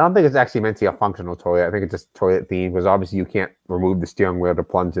 I don't think it's actually meant to be a functional toilet. I think it's just toilet themed because obviously you can't remove the steering wheel to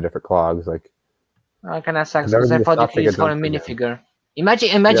plunge the different clogs. Like, I kind of sucks because I thought it was for a minifigure.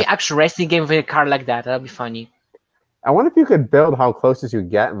 Imagine actual racing game with a car like that. That'd be funny. I wonder if you could build how close as you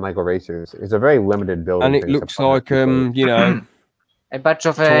get in Lego Racers. It's a very limited build. And it looks like you know, a bunch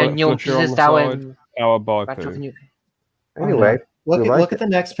of new pieces that Anyway, look at the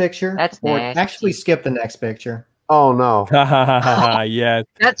next picture. That's nasty. Actually, skip the next picture. Oh no! Yeah,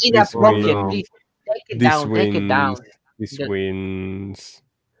 that's inappropriate. Please take it down. Take it down. This wins.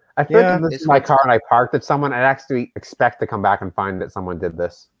 I feel like this is my car and I parked at someone. I actually expect to come back and find that someone did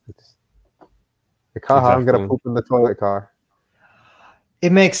this. I'm gonna poop in the toilet car.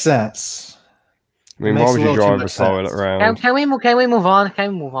 It makes sense. I mean, why would you drive a toilet around? Can we move on?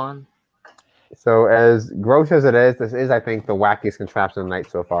 Can we move on? So, as gross as it is, this is, I think, the wackiest contraption of the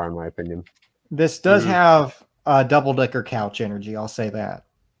night so far, in my opinion. This does have double-decker couch energy. I'll say that.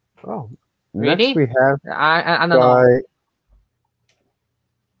 Oh, really? Next we have I don't know.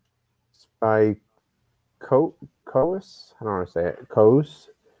 By Coas. I don't want to say it. Coas.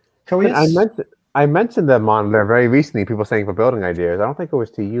 I mentioned them on there very recently. People saying for building ideas. I don't think it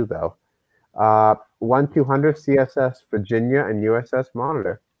was to you though. 1/200 CSS Virginia and USS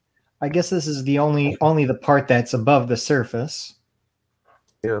Monitor. I guess this is the only the part that's above the surface.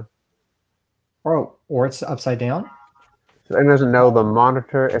 Yeah. Or it's upside down. So anyone doesn't know, the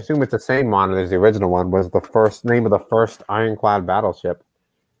Monitor, I assume it's the same Monitor as the original one, was the first name of the first ironclad battleship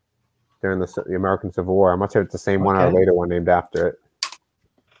during the American Civil War. I'm not sure if it's the same one or a later one named after it.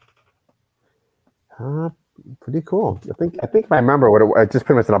 Pretty cool. I think if I remember what it just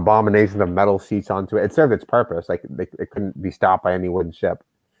pretty much an abomination of metal sheets onto it. It served its purpose. Like it couldn't be stopped by any wooden ship.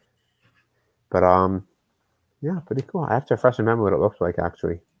 But yeah, pretty cool. I have to refresh remember what it looks like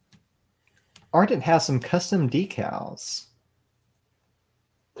actually. Ardent has some custom decals.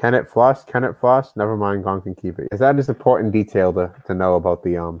 Can it flush? Can it flush? Never mind, Gong can keep it. Is that just important detail to know about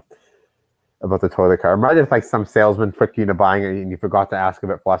the toilet car? Imagine if like some salesman tricked you into buying it and you forgot to ask if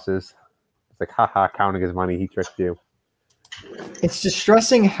it flushes. It's like, haha, counting his money, he tricked you. It's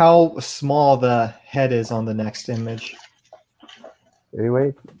distressing how small the head is on the next image.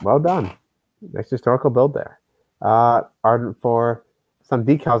 Anyway, well done. Nice historical build there. Ardent for some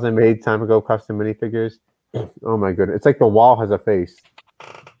decals I made time ago, custom minifigures. Oh my goodness. It's like the wall has a face.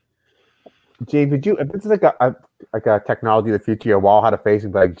 James, if this is like a technology of the future, your wall had a face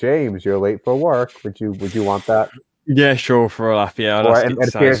and be like, James, you're late for work. Would you want that? Yeah, sure, for a laugh. Yeah, or it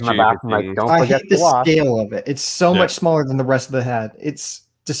appears in the bathroom like, don't forget I hate the scale of it. It's so much smaller than the rest of the head. It's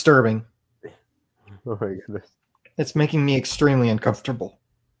disturbing. Oh my goodness. It's making me extremely uncomfortable.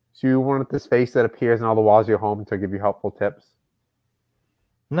 So you wanted this face that appears in all the walls of your home to give you helpful tips?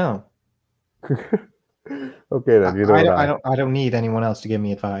 No. Okay then. I don't need anyone else to give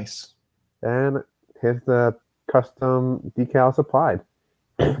me advice. And here's the custom decals applied.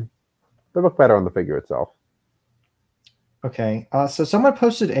 They look better on the figure itself. Okay. So someone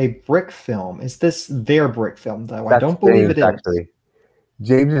posted a brick film. Is this their brick film though? I don't believe it is. Actually.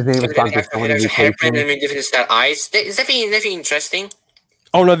 James's name is gone through so many Is that interesting?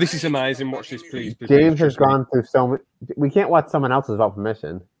 Oh no, this is amazing. Watch this, please. James has gone through so many. We can't watch someone else's without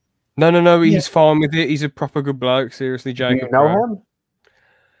permission. No. He's fine with it. He's a proper good bloke. Seriously, Jacob. Do you know him?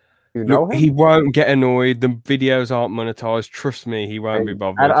 You know him? He won't get annoyed. The videos aren't monetized. Trust me, he won't be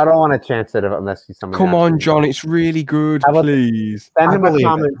bothered. I don't want to chance it unless he's someone. Come on, John. It's really good. Please send him a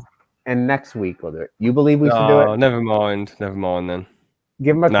comment, and next week we'll do it. You believe we should do it? Never mind. Never mind then.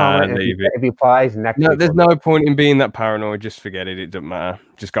 Give him a comment. If he applies next week. There's no point in being that paranoid. Just forget it. It doesn't matter.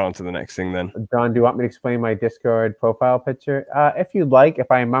 Just go on to the next thing then. John, do you want me to explain my Discord profile picture? If you'd like. If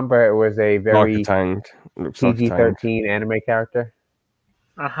I remember, it was a very Looks like a tank. PG-13 anime character.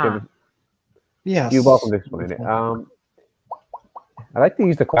 Yes. You're welcome to explain it. I like to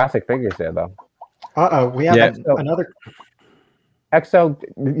use the classic figures there, though. We have another. Exo,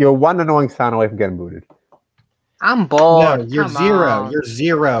 you're one annoying sound away from getting booted. I'm bored. No, you're Come zero. on. You're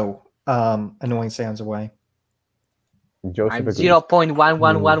zero annoying sounds away. Joseph I'm agrees.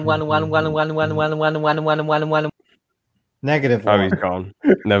 0.1111111111111. Negative Oh, one. he's gone.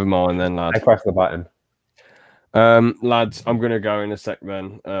 Never mind then, I lad. pressed the button. Lads, I'm going to go in a sec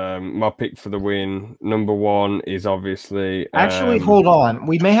then. My pick for the win, number 1 is obviously... Actually, hold on.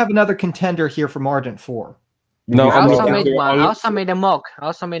 We may have another contender here from Ardent 4. No, I I'm also not made one. I also made a mock.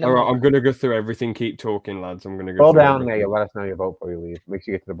 All right, I'm going to go through everything. Keep talking, lads. I'm going to go Scroll through down everything. there. You'll let us know your vote before you leave. Make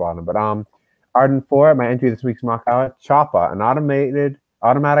sure you get to the bottom. But Ardent 4, my entry this week's mock hour, Chopper, an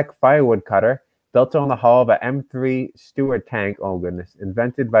automatic firewood cutter built on the hull of an M3 Stewart tank. Oh, goodness.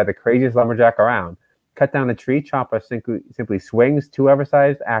 Invented by the craziest lumberjack around. Cut down a tree, Chopper simply swings 2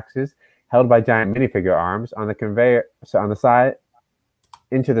 oversized axes held by giant minifigure arms on the conveyor, on the side,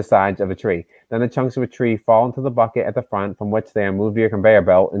 into the sides of a tree. Then the chunks of a tree fall into the bucket at the front, from which they are moved via conveyor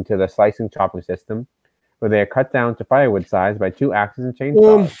belt into the slicing chopping system, where they are cut down to firewood size by 2 axes and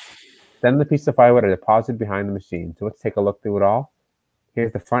chainsaws. Then the pieces of firewood are deposited behind the machine. So let's take a look through it all.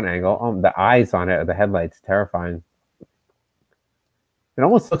 Here's the front angle. The eyes on it are the headlights. Terrifying. It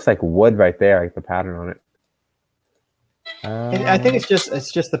almost looks like wood right there, like the pattern on it. I think it's just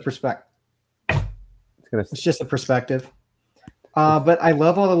the perspective. It's just the perspective. But I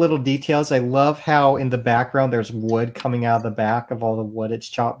love all the little details. I love how in the background there's wood coming out of the back of all the wood it's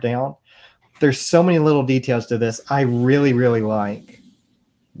chopped down. There's so many little details to this. I really, really like.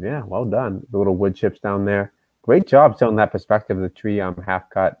 Yeah, well done. The little wood chips down there. Great job showing that perspective of the tree half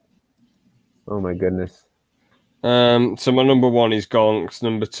cut. Oh my goodness. So my number 1 is Gonks.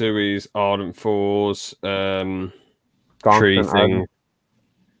 Number 2 is Ardent 4's tree thing.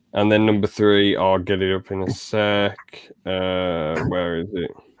 And then number 3, I'll get it up in a sec. Where is it?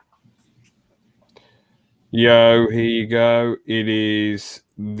 Yo, here you go. It is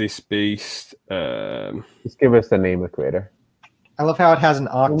this beast. Just give us the name of the creator. I love how it has an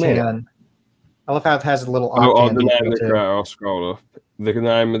octane. I love how it has a little octane. The name of the creator, I'll scroll up. The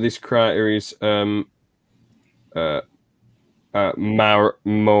name of this creator is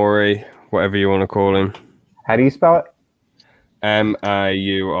Maury, whatever you want to call him. How do you spell it?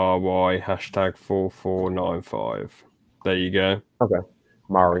 MAURY #4495. There you go. Okay.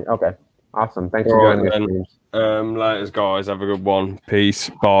 Maury. Okay. Awesome. Thanks for joining us. Later, guys. Have a good one. Peace.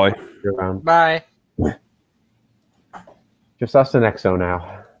 Bye. Bye. Just us and Exo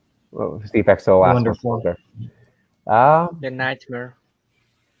now. Well, Steve Exo last. Wonderful. The nightmare.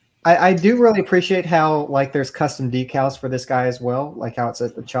 I do really appreciate how there's custom decals for this guy as well, like how it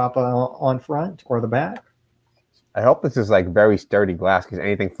says the Choppa on front or the back. I hope this is very sturdy glass because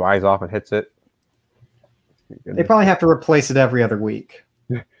anything flies off and hits it. They probably have to replace it every other week.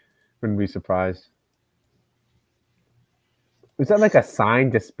 Wouldn't be surprised. Is that like a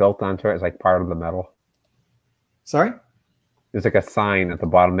sign just built onto it as part of the metal? Sorry? There's a sign at the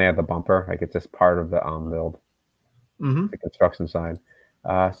bottom there, the bumper. It's just part of the build. Mm-hmm. The construction side.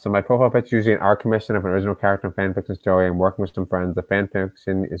 So my profile picture is using an art commission of an original character and fan fiction story. I'm working with some friends. The fan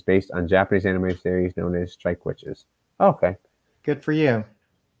fiction is based on Japanese anime series known as Strike Witches. Oh, okay. Good for you.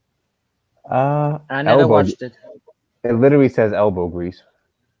 I never watched it. It literally says elbow grease.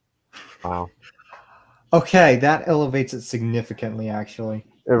 Wow. Okay, that elevates it significantly, actually.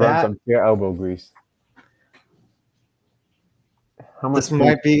 It runs on pure elbow grease. How much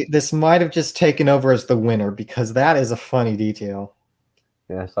this might have just taken over as the winner because that is a funny detail.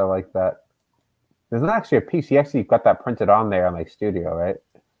 Yes, I like that. There's not actually a piece. You actually got that printed on there on Studio, right?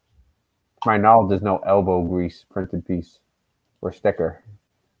 To my knowledge, there's no elbow grease printed piece or sticker.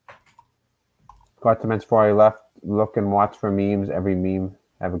 Got to mention before I left, look and watch for memes. Every meme.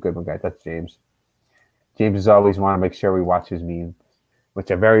 Have a good one, guys. That's James. James has always want to make sure we watch his memes,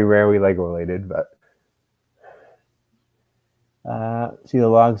 which are very rarely Lego related, but see the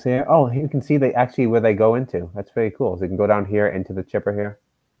logs here. Oh, you can see where they go into. That's very cool. So you can go down here into the chipper here.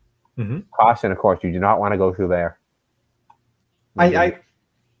 Mm-hmm. Caution, of course, you do not want to go through there.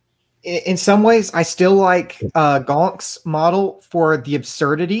 In some ways, I still like Gonk's model for the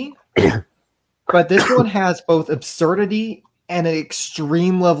absurdity, but this one has both absurdity and an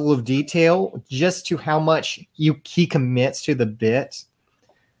extreme level of detail, just to how much he commits to the bit.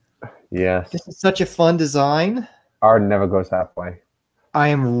 Yes, this is such a fun design. Arden never goes halfway.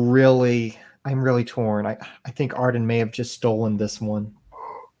 I'm really torn. I think Arden may have just stolen this one.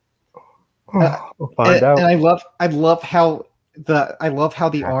 We'll find out. And I love how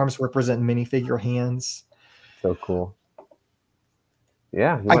the arms represent minifigure hands. So cool.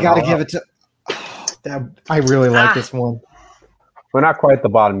 Yeah. I got to give it to... I really like this one. We're not quite at the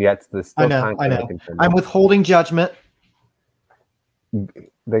bottom yet. So I know. I'm withholding judgment.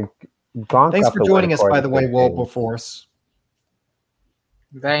 Thanks for joining us, by the way, Wilberforce.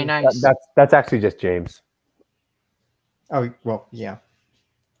 Very nice. That's actually just James. Oh, well, yeah.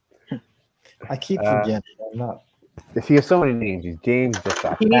 I keep forgetting. I'm not. He has so many names. He's James.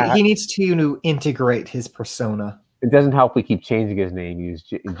 He needs to integrate his persona. It doesn't help we keep changing his name. He was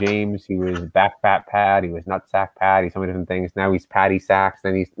James. He was Backfat Pad. He was Nutsack Pad. He's so many different things. Now he's Patty Sacks.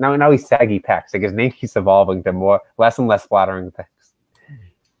 Then he's now he's Saggy Pecs. Like his name keeps evolving to less and less flattering things.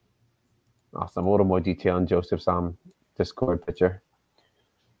 Awesome. A little more detail in Joseph's Discord picture.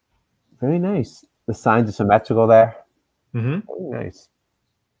 Very nice. The signs are symmetrical there. Mm-hmm. Very nice.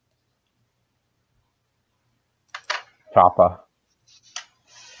 Choppa.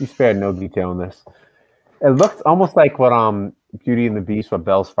 You spared no detail in this. It looks almost like what Beauty and the Beast, what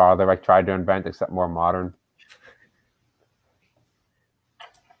Belle's father tried to invent, except more modern.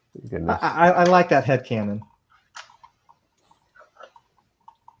 Goodness. I like that headcanon.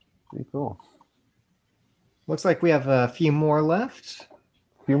 Pretty cool. Looks like we have a few more left.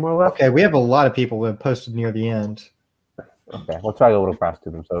 Okay, we have a lot of people who have posted near the end. Okay, we'll try a little fast to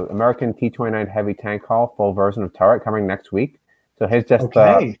them. So, American T-29 heavy tank hull, full version of turret coming next week. So here's just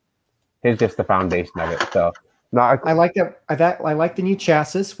the foundation of it. So, I like that. I like the new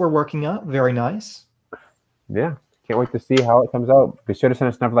chassis we're working up. Very nice. Yeah, can't wait to see how it comes out. Be sure to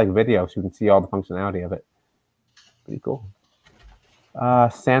send us another video so you can see all the functionality of it. Pretty cool.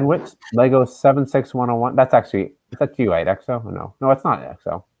 Sandwich Lego 76101. That's actually you, right? EXO? Or no, it's not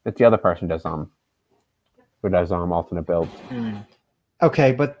EXO. It's the other person who does alternate build.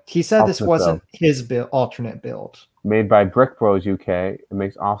 Okay, but he said this wasn't his alternate build. Made by Brick Bros UK. It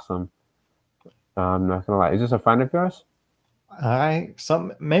makes awesome. I'm not gonna lie. Is this a friend of yours?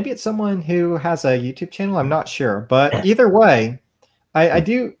 Maybe it's someone who has a YouTube channel. I'm not sure, but either way, I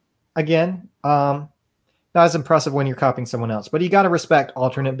do again. Not as impressive when you're copying someone else, but you got to respect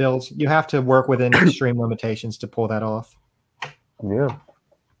alternate builds. You have to work within extreme limitations to pull that off. Yeah,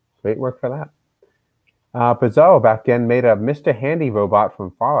 great work for that. Bizarro back in made a Mr. Handy robot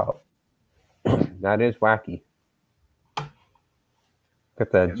from Fallout. That is wacky.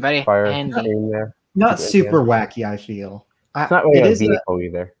 Got the very fire handy. There. Not super wacky, I feel. It's not really a vehicle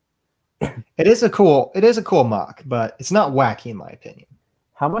either. It is a cool MOC, but it's not wacky in my opinion.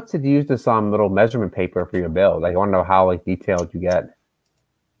 How much did you use this little measurement paper for your build? I want to know how detailed you get.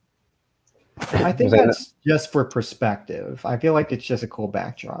 I think that's just for perspective. I feel like it's just a cool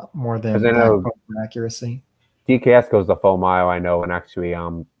backdrop more than accuracy. DKS goes the full mile, I know, and actually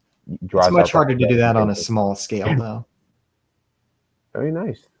draws. It's much harder to do that on a small scale, though. Very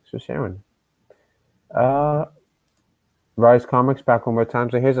nice. Thanks for sharing. Rise Comics back one more time.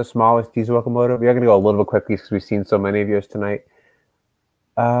 So here's the smallest diesel locomotive. We're going to go a little bit quickly because we've seen so many of yours tonight.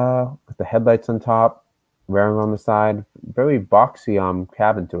 With the headlights on top, raring on the side, very boxy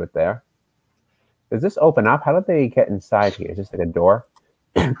cabin to it there. Does this open up? How did they get inside here? Is this like a door?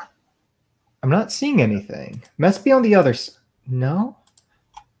 I'm not seeing anything. Must be on the other side. No?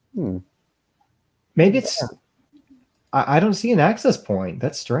 Maybe it's... I don't see an access point.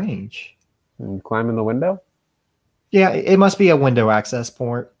 That's strange. Climb in the window? Yeah, it must be a window access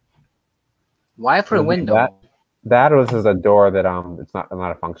port. Why for a window? That or this is a door that it's not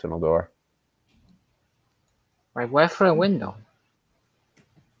a functional door. Right, why for a window?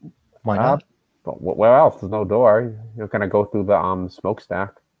 Why not? But where else? There's no door. You're gonna go through the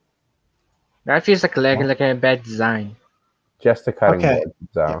smokestack. That feels like a bad design. Just a cutting board.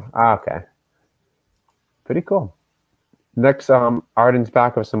 So okay. Pretty cool. Next, Arden's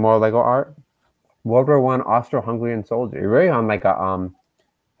back with some more Lego art. World War I Austro-Hungarian soldier. You're really on like a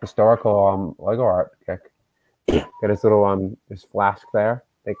historical Lego art kick. Got his little his flask there,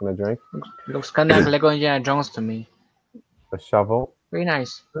 taking a drink. Looks kind of like Lego Indiana Jones to me. A shovel. Very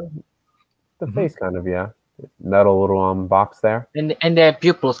nice. The face kind of, yeah. Metal little box there. And the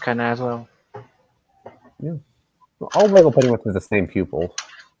pupils kind of as well. Yeah. All Lego pretty much is the same pupil,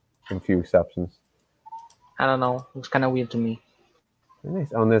 with a few exceptions. I don't know. Looks kind of weird to me. Very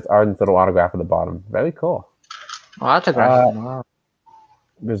nice. On this Arden's little autograph at the bottom. Very cool. Oh, autograph. Wow.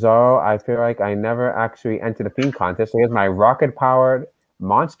 Bizarro, I feel like I never actually entered a theme contest. So here's my rocket-powered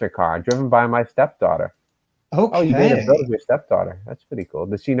monster car driven by my stepdaughter. Okay. Oh, you made a build with your stepdaughter. That's pretty cool.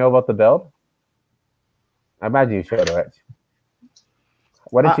 Does she know about the build? I imagine you showed her it.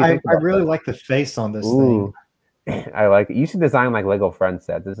 What did she think about I really like the face on this thing. I like it. You should design like Lego Friends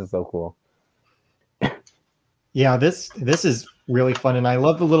set. This is so cool. Yeah, this is really fun, and I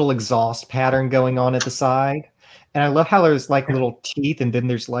love the little exhaust pattern going on at the side. And I love how there's like little teeth, and then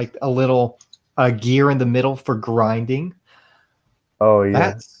there's like a little gear in the middle for grinding. Oh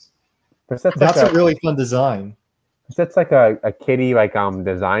yeah, that's a really fun design. That's like a kiddie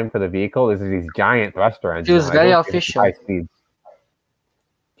design for the vehicle. There's these giant thruster engines. It was very official. High speed.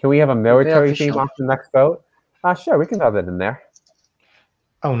 Can we have a military theme off the next boat? Sure, we can have it in there.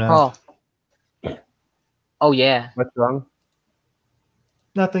 Oh no. Oh yeah. What's wrong?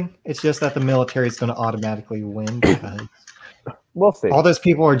 Nothing. It's just that the military is going to automatically win because we'll see. All those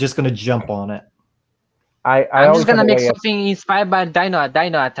people are just going to jump on it. I'm just going to make something inspired by Dino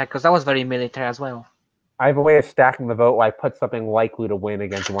Attack because that was very military as well. I have a way of stacking the vote where I put something likely to win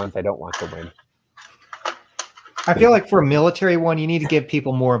against ones I don't want to win. I feel like for a military one, you need to give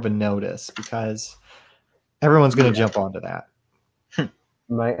people more of a notice because everyone's going to jump onto that.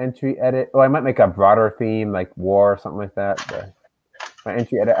 My entry edit. Oh, I might make a broader theme like war or something like that. But my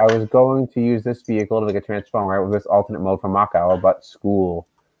entry edit. I was going to use this vehicle to make a transformer with this alternate mode for mock hour, but school.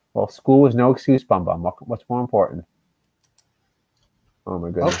 Well, school was no excuse, Bum Bum. What's more important? Oh my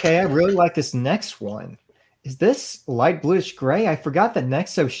goodness. Okay, I really like this next one. Is this light bluish gray? I forgot that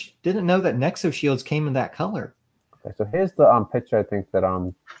didn't know that Nexo shields came in that color. Okay, so here's the picture I think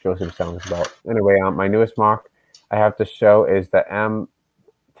that Joseph was telling us about. Anyway, my newest mock I have to show is the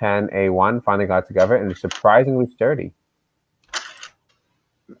M10A1 finally got together and it's surprisingly sturdy.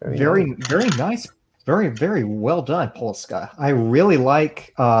 Very nice. Very, very well done, Polska. I really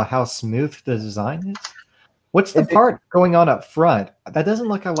like how smooth the design is. What's the part going on up front? That doesn't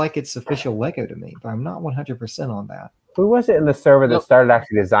look like it's official Lego to me, but I'm not 100% on that. Who was it in the server that started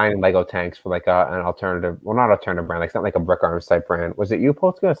actually designing Lego tanks for like an alternative, well, not alternative brand, like it's not like a Brick Arms type brand. Was it you,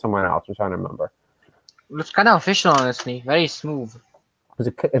 Polska, or someone else? I'm trying to remember. It's kind of official, honestly. Very smooth.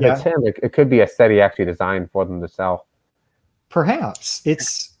 If it's him, it could be a set he actually designed for them to sell. Perhaps.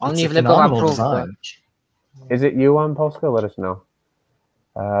 It's only if a phenomenal design. Is it you on Polska? Let us know.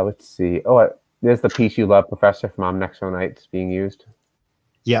 Let's see. Oh, there's the piece you love, Professor, from Nexo Knights being used.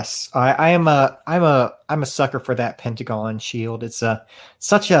 Yes, I'm a sucker for that Pentagon shield. It's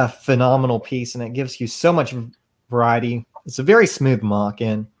such a phenomenal piece, and it gives you so much variety. It's a very smooth mock,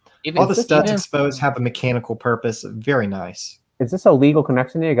 and all the studs exposed have a mechanical purpose. Very nice. Is this a legal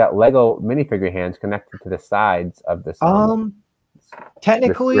connection here? You got Lego minifigure hands connected to the sides of this.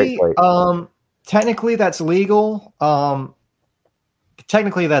 Technically, technically that's legal.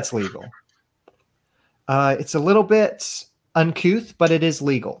 Technically that's legal. It's a little bit uncouth, but it is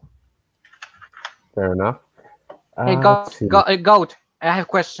legal. Fair enough. Hey, Goat, I have a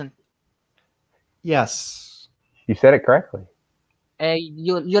question. Yes. You said it correctly.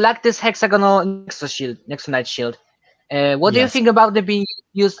 You like this hexagonal Nexo Knight shield. What do you think about it being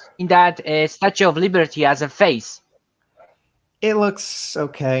used in that Statue of Liberty as a face? It looks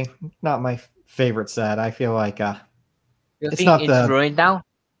okay. Not my favorite set. I feel like it's ruined now?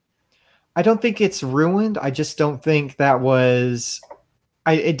 I don't think it's ruined. I just don't think that was.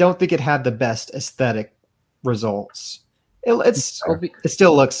 I don't think it had the best aesthetic results. It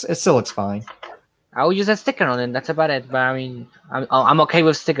still looks fine. I will use a sticker on it. That's about it. But I mean, I'm okay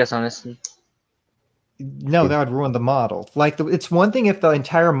with stickers, honestly. No, that would ruin the model. Like it's one thing if the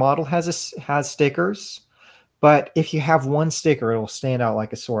entire model has stickers, but if you have one sticker, it'll stand out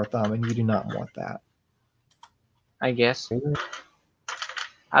like a sore thumb, and you do not want that. I guess.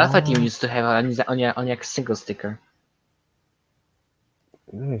 I thought you used to have on your single sticker.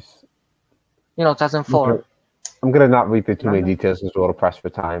 Nice. 2004. I'm gonna not read through too many details because we're a little pressed for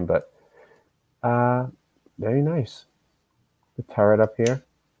time, but very nice. The turret up here.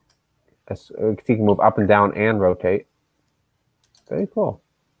 You can move up and down and rotate. Very cool.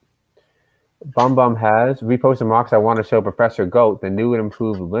 Bum Bum has reposted mocks. I want to show Professor Goat, the new and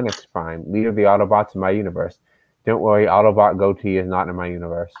improved Linux Prime, leader of the Autobots in my universe. Don't worry, Autobot Goatee is not in my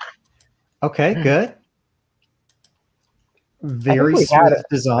universe. Okay, good. Very smooth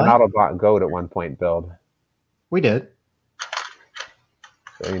design. An Autobot Goat at one point build. We did.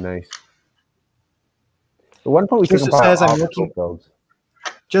 Very nice. At one point we Joseph says I'm working.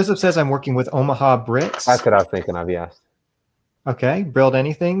 Joseph says I'm working with Omaha Bricks. That's what I was thinking of. Yes. Okay, build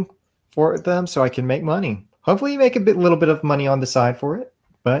anything for them so I can make money. Hopefully, you make a little bit of money on the side for it.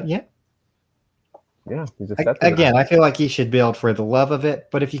 But yeah. Yeah. Again, I feel like he should build for the love of it.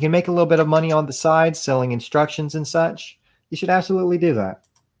 But if you can make a little bit of money on the side, selling instructions and such, you should absolutely do that.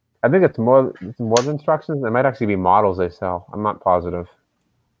 I think it's more than instructions. It might actually be models they sell. I'm not positive.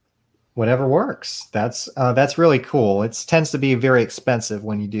 Whatever works. That's really cool. It tends to be very expensive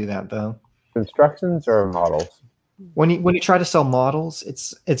when you do that, though. Instructions or models? when you try to sell models,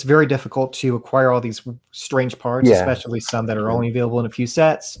 it's very difficult to acquire all these strange parts, especially some that are only available in a few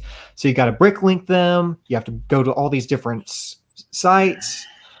sets. So you got to brick link them. You have to go to all these different sites,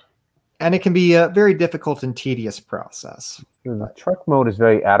 and it can be a very difficult and tedious process. The truck mode is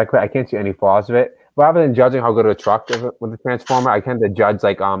very adequate. I can't see any flaws of it. Rather than judging how good a truck is with the transformer, I tend to judge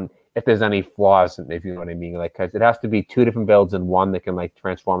like if there's any flaws, if you know what I mean. Like, because it has to be two different builds in one that can like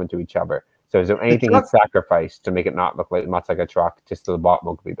transform into each other. So is there anything you'd sacrifice to make it not look like much like a truck, just so the bot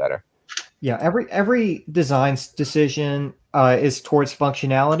mode could be better? Yeah, every design decision is towards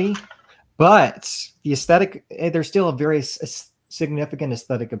functionality, but the aesthetic, there's still a very significant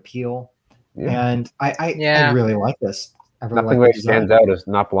aesthetic appeal. Yeah. And I really like this. Nothing really stands out as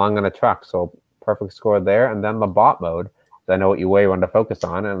not belonging on a truck. So perfect score there. And then the bot mode, I know what you weigh, want to focus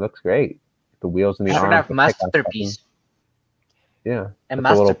on, and it looks great. The wheels and the arms. Masterpiece. Yeah. A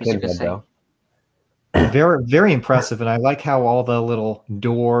masterpiece, you could say. Very, very impressive. And I like how all the little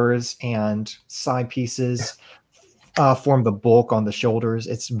doors and side pieces form the bulk on the shoulders.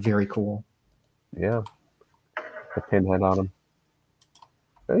 It's very cool. Yeah. The pinhead on them.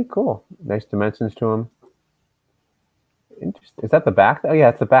 Very cool. Nice dimensions to them. Interesting. Is that the back? Oh, yeah,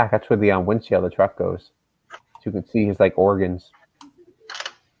 it's the back. That's where the windshield of the truck goes. So you can see his like organs.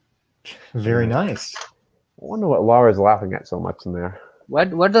 Very nice. I wonder what Laura's laughing at so much in there. Where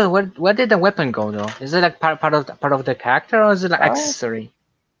did the weapon go though? Is it like part of the character, or is it like accessory?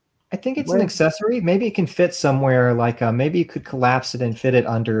 I think it's an accessory. Maybe it can fit somewhere. Like maybe you could collapse it and fit it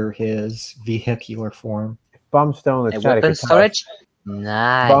under his vehicular form. Bum still in the chat. Weapon storage.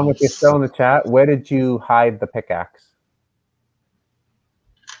 Nice. Bum, if you're still in the chat, where did you hide the pickaxe?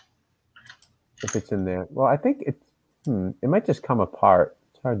 If it's in there, well, I think it's. It might just come apart.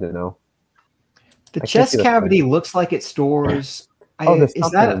 It's hard to know. The chest cavity looks like it stores. There's is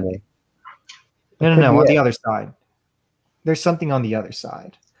that in there. No, on the other side. There's something on the other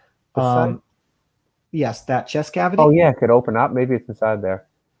side. Yes, that chest cavity. Oh yeah, it could open up. Maybe it's inside there.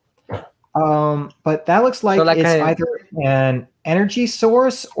 But that looks like it's either an energy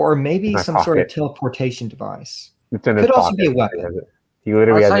source or maybe some sort of teleportation device. It's in his could also be a weapon. He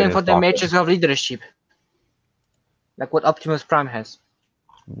literally has it for the matrix of leadership, like what Optimus Prime has.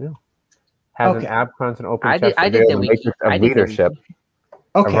 Yeah. Has an ab crunch and open chest. I did the matrix of leadership.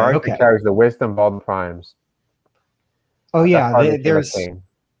 Okay. Carries the wisdom of all the primes. Oh yeah,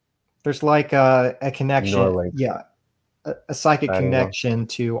 there's like a connection. Yeah, a psychic connection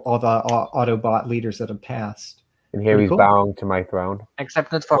to all the Autobot leaders that have passed. And here he's bowing to my throne.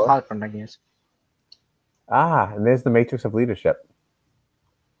 Except not for Falcon, I guess. Ah, and there's the matrix of leadership.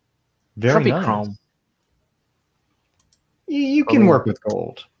 Very nice. Chrome. You can work with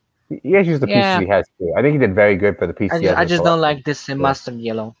gold. He has used the pieces he has too. I think he did very good for the pieces. I just don't like this mustard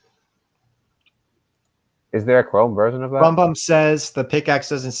yellow. Is there a chrome version of that? Bum says the pickaxe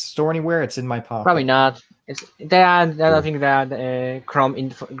doesn't store anywhere. It's in my pocket. Probably not. I don't think that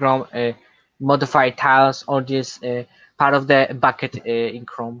chrome modified tiles or this part of the bucket in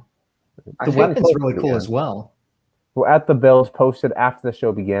chrome. The weapon's really cool as well. We're at the builds posted after the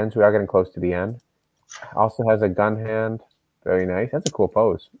show begins. We are getting close to the end. Also has a gun hand. Very nice. That's a cool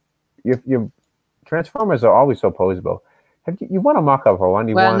pose. Your Transformers are always so poseable. You won a mock-up for one?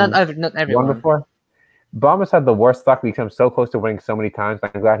 Not everyone. One before? Bomb has had the worst luck. We become so close to winning so many times.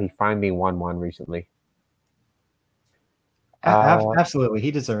 I'm glad he finally won one recently. Absolutely.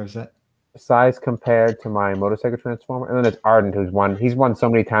 He deserves it. Size compared to my motorcycle Transformer. And then there's Ardent, who's won. He's won so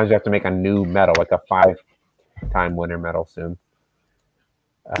many times you have to make a new medal, like a 5-time winner medal soon.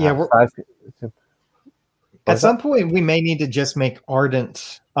 At some point, we may need to just make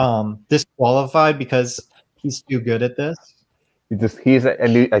Ardent disqualified because he's too good at this. He's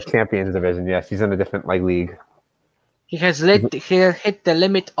a champions division. Yes, he's in a different league. He has hit the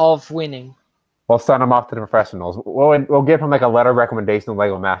limit of winning. We'll send him off to the professionals. We'll give him like a letter of recommendation to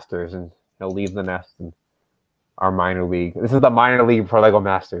Lego Masters, and he'll leave the nest in our minor league. This is the minor league for Lego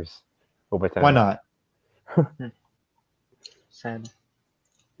Masters. Why not? Sad.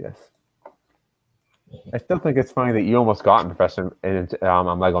 Yes. I still think it's funny that you almost got in professional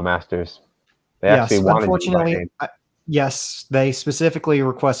on Lego Masters. They actually wanted unfortunately, yes, they specifically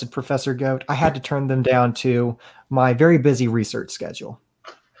requested Professor Goat. I had to turn them down to my very busy research schedule.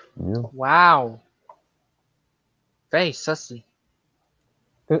 Yeah. Wow. Very sussy.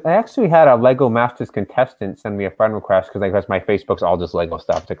 I actually had a Lego Masters contestant send me a friend request because my Facebook's all just Lego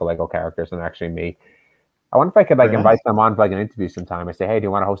stuff, like Lego characters, and actually me. I wonder if I could invite them on for an interview sometime. I say, hey, do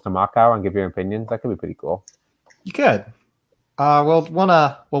you want to host a mock hour and give your opinions? That could be pretty cool. You could. We'll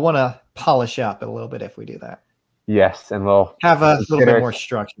wanna polish up a little bit if we do that. Yes, and we'll have a little bit more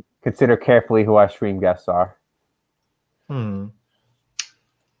structure. Consider carefully who our stream guests are.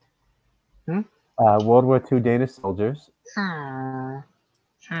 World War II Danish soldiers.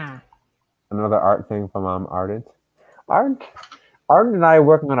 Another art thing from Ardent. Ardent and I are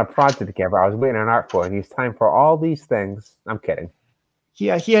working on a project together. I was waiting on art for, and he's time for all these things. I'm kidding.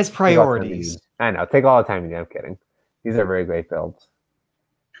 Yeah, he has priorities. I know. Take all the time you need. I'm kidding. These are very great builds.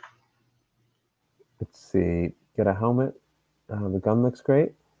 Let's see. Get a helmet. The gun looks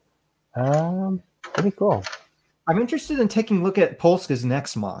great. Pretty cool. I'm interested in taking a look at Polska's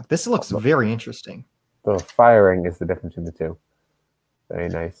next mock. This looks very interesting. The firing is the difference in the two. Very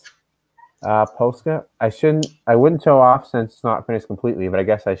nice. Polska, I wouldn't show off since it's not finished completely, but I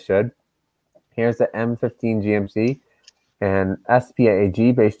guess I should. Here's the M15 GMC and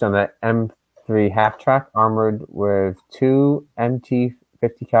SPAG based on the M3 half-track, armored with 2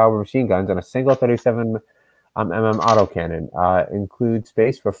 MT50 caliber machine guns and a single 37 mm autocannon. Includes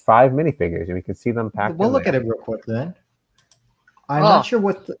space for 5 minifigures, and we can see them packed. We'll look at it real quick then. I'm not sure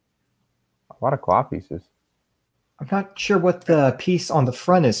what the... A lot of claw pieces. I'm not sure what the piece on the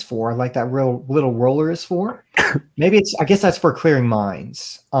front is for, like that real little roller is for. Maybe it's, I guess that's for clearing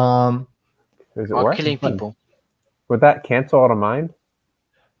mines. Does it or work? killing people. Would that cancel out a mine?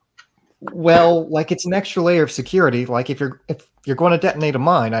 Well, like it's an extra layer of security. Like if you're going to detonate a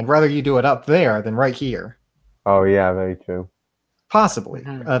mine, I'd rather you do it up there than right here. Oh yeah, very true. Possibly.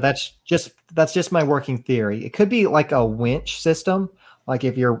 That's just my working theory. It could be like a winch system. Like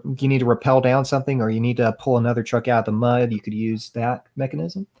if you need to rappel down something or you need to pull another truck out of the mud, you could use that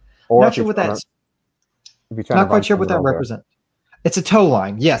mechanism. Or not sure what that's. Not quite sure what that represents. It's a tow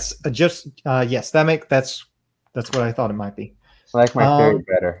line. Yes, yes. That's what I thought it might be. I like my theory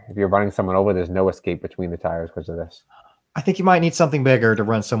better. If you're running someone over, there's no escape between the tires because of this. I think you might need something bigger to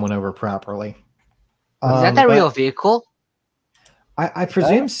run someone over properly. Is that a real vehicle? I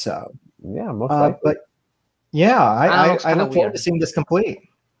presume so. Yeah, most likely. But yeah, I look forward to seeing this complete.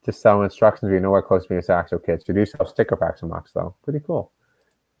 Just sell instructions if you know where close to your actual kits. You do sell sticker packs and mocks, though. Pretty cool.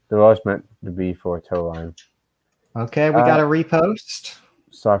 They're always meant to be for a tow line. Okay, we got a repost.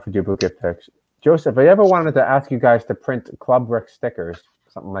 Sorry for duplicate pics. Joseph, I ever wanted to ask you guys to print Club Brick stickers,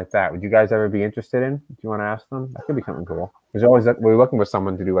 something like that. Would you guys ever be interested in? Do you want to ask them? That could be something cool. There's always we're looking for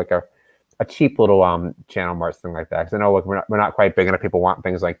someone to do like a cheap little channel marks thing like that. Because I know like we're not quite big enough. People want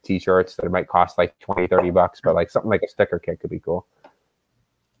things like T-shirts that might cost like $20-$30, but like something like a sticker kit could be cool.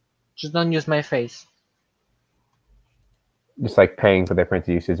 Just don't use my face. Just like paying for their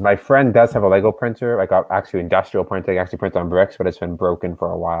printer usage. My friend does have a Lego printer, like actually industrial printing, actually prints on bricks, but it's been broken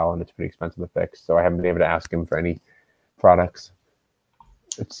for a while and it's pretty expensive to fix. So I haven't been able to ask him for any products.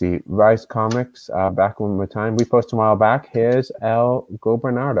 Let's see, Rise Comics, back one more time. We posted a while back. Here's El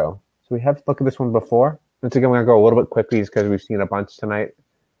Gobernardo. So we have looked at this one before. Once again, we're gonna go a little bit quickly just because we've seen a bunch tonight.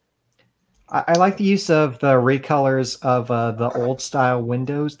 I like the use of the recolors of the old style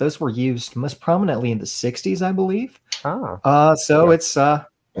windows. Those were used most prominently in the 60s, I believe. It's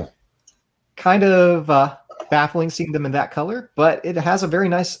kind of baffling seeing them in that color, but it has a very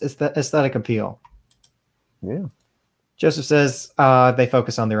nice aesthetic appeal. Yeah. Joseph says they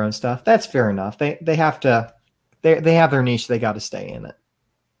focus on their own stuff. That's fair enough. They have to. They have their niche. They got to stay in it.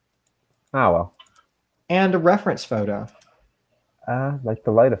 Oh well. And a reference photo. Like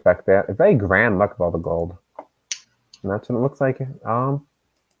the light effect there. A very grand look of all the gold. And that's what it looks like.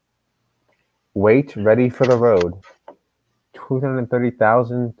 Weight ready for the road.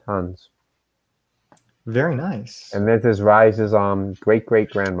 230,000 tons. Very nice. And there's his Rise's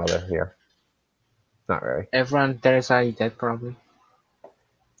great-great-grandmother here. Not really. Everyone there is already dead, probably.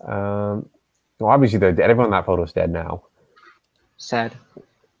 Well, obviously they're dead. Everyone in that photo is dead now. Sad.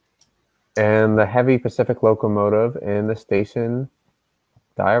 And the heavy Pacific locomotive in the station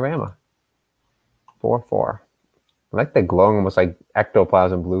diorama. 4-4. I like the glowing, almost like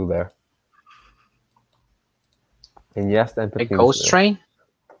ectoplasm blue there. And yes, then a ghost train?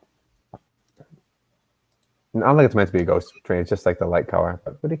 I don't think it's meant to be a ghost train. It's just like the light color,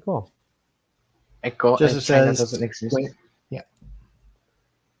 but pretty cool. A ghost train that doesn't exist. Yeah.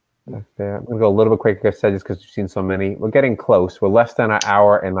 Back there. I'm gonna go a little bit quicker, I said, just because we've seen so many. We're getting close. We're less than an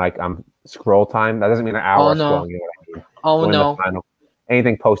hour in like scroll time. That doesn't mean an hour. Oh no. Scrolling, you know what I mean? Oh no.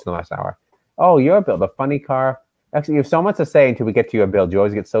 Anything posted in the last hour. Oh, your build, a funny car. Actually, you have so much to say until we get to your build. You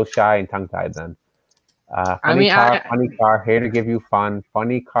always get so shy and tongue-tied then. Funny car, here to give you fun.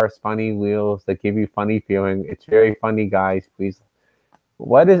 Funny cars, funny wheels that give you funny feeling. It's very funny, guys. Please.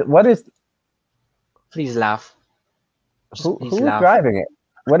 What is? Please laugh. Who's driving it?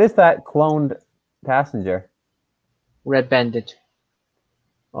 What is that cloned passenger? Red Bandit.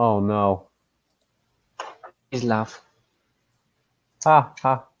 Oh no. Please laugh. Ha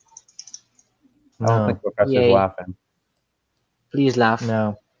ha. I don't think Professor's laughing. Please laugh.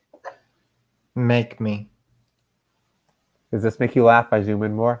 No. Make me. Does this make you laugh? I zoom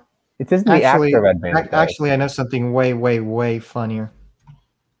in more. It isn't the Actually, actor Red Bandit. actually, I know something way, way, way funnier.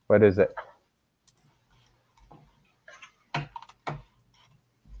 What is it?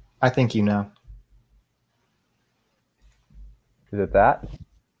 I think you know. Is it that?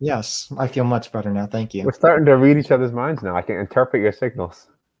 Yes, I feel much better now. Thank you. We're starting to read each other's minds now. I can interpret your signals.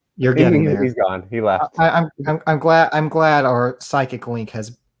 You're getting there. He's gone. He left. I'm glad our psychic link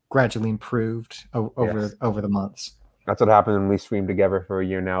has gradually improved over the months. That's what happened when we streamed together for a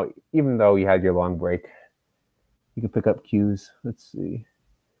year now. Even though you had your long break, you can pick up cues. Let's see.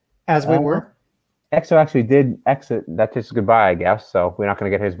 As we were. EXO actually did exit. That's his goodbye, I guess. So we're not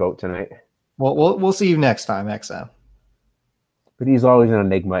going to get his vote tonight. Well, we'll see you next time, EXO. But he's always an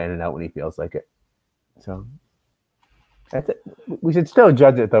enigma in and out when he feels like it. So that's it. We should still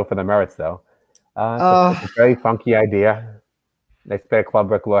judge it though for the merits, though. It's a very funky idea. Nice bit of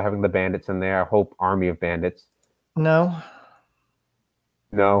Club Rick having the bandits in there. Hope army of bandits. No.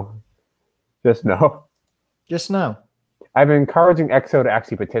 No. Just no. Just no. I've been encouraging EXO to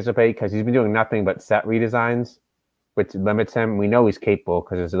actually participate because he's been doing nothing but set redesigns, which limits him. We know he's capable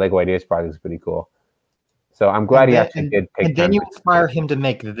because his Lego Ideas project is pretty cool. So I'm glad he actually did take And then you inspire him to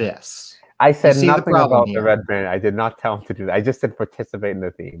make this. I said nothing about the Red Bandit. I did not tell him to do that. I just said participate in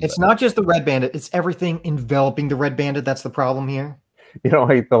the theme. It's not just the Red Bandit. It's everything enveloping the Red Bandit. That's the problem here. You don't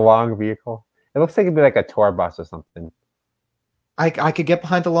like the long vehicle? It looks like it'd be like a tour bus or something. I could get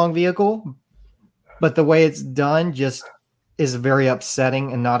behind the long vehicle, but the way it's done just is very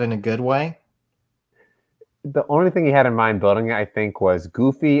upsetting and not in a good way. The only thing he had in mind building it, I think, was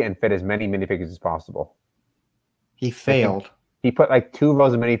goofy and fit as many minifigures as possible. He failed. He put like 2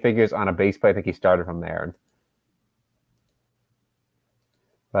 rows of minifigures on a base plate. I think he started from there.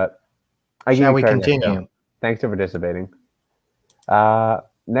 But shall we continue? Thanks for participating.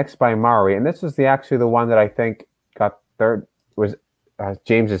 Next by Mari, and this was actually the one that I think got third, was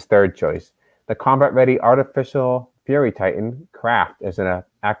James's third choice. The combat-ready artificial Fury Titan, CRAFT is an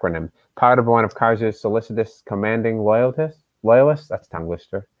acronym, part of one of Kaiser's solicitous commanding loyalists. That's tongue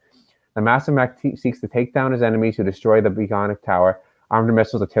twister. The Master Mech seeks to take down his enemies who destroy the Beaconic Tower, armed with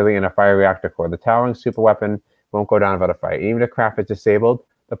missiles, artillery, and a fire reactor core. The towering superweapon won't go down without a fight. Even if CRAFT is disabled,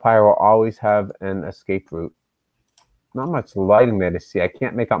 the pyro will always have an escape route. Not much lighting there to see. I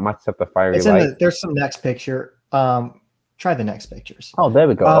can't make out much except the fiery light. There's some next picture. Try the next pictures. Oh, there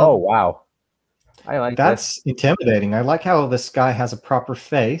we go. Oh, wow. I like that's intimidating. I like how this guy has a proper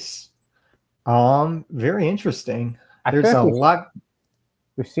face. Very interesting. There's a lot.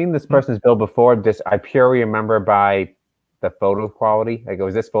 We've seen this person's build before. I purely remember by the photo quality. Like, it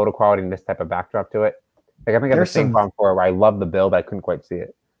was this photo quality and this type of backdrop to it. Like, I think I had the same problem for where I love the build. I couldn't quite see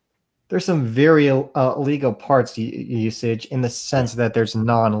it. There's some very illegal parts usage in the sense that there's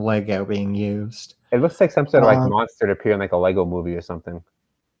non-Lego being used. It looks like some sort of like monster to appear in like a Lego movie or something.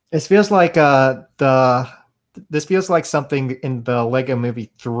 This feels like this feels like something in the Lego Movie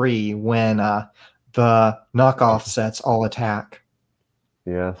 3 when the knockoff sets all attack.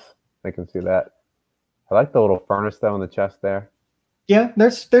 Yes, I can see that. I like the little furnace though in the chest there. Yeah,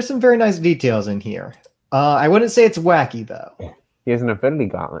 there's some very nice details in here. I wouldn't say it's wacky though. He has an Infinity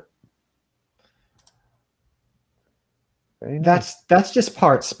Gauntlet. Nice. That's just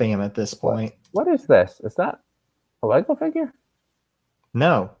part spam at this point. What is this? Is that a Lego figure?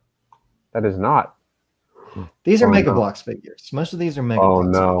 No. That is not. These are Mega Bloks figures. Most of these are Mega Bloks.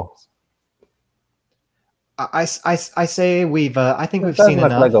 No. I say I think we've seen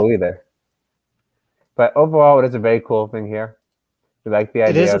enough. Lego either. But overall, it is a very cool thing here. We like the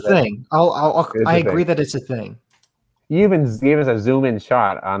idea. It is a thing. I agree that it's a thing. You even gave us a zoom in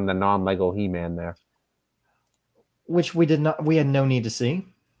shot on the non-Lego He-Man there. Which we had no need to see.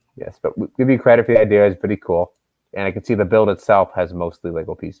 Yes, but we give you credit for the idea. It's pretty cool. And I can see the build itself has mostly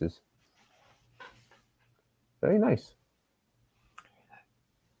Lego pieces. Very nice.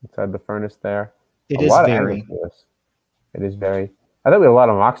 Inside the furnace there. It is very. It is very. I thought we had a lot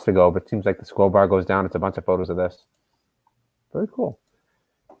of MOCs to go, but it seems like the scroll bar goes down. It's a bunch of photos of this. Very cool.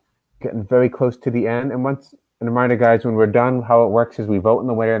 Getting very close to the end. And a reminder, guys, when we're done, how it works is we vote in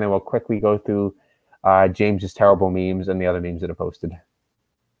the winner, and then we'll quickly go through James's terrible memes and the other memes that are posted.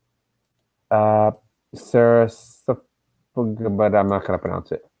 Sir, but I'm not going to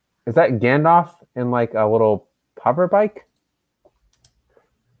pronounce it. Is that Gandalf in like a little hover bike?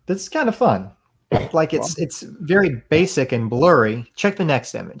 This is kind of fun. Like it's very basic and blurry. Check the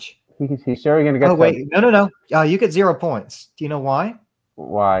next image. He's sure going to get. Oh wait, no. You get 0 points. Do you know why?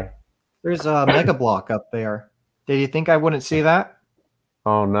 Why? There's a Mega Block up there. Did you think I wouldn't see that?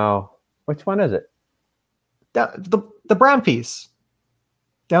 Oh no! Which one is it? The the brown piece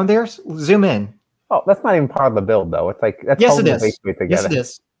down there. Zoom in. Oh, that's not even part of the build, though. It's like that's Yes, it holding is. the base together. Yes, it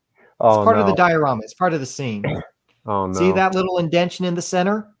is. Oh, it's part of the no. diorama. It's part of the scene. Oh no! See that little indention in the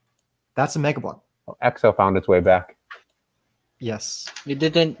center? That's a Mega Block. Oh, Exo found its way back. Yes. You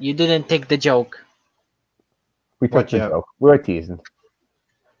didn't take the joke. We took the joke. We were teasing.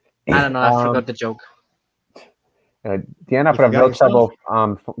 I don't know. I forgot the joke. Deanna would have no trouble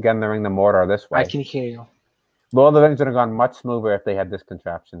getting the ring the mortar this way. I can hear you. Lord of the Rings would have gone much smoother if they had this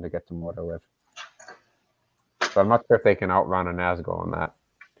contraption to get the mortar with. But I'm not sure if they can outrun a Nazgul on that.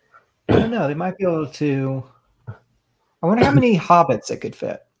 I don't know. They might be able to. I wonder how many hobbits it could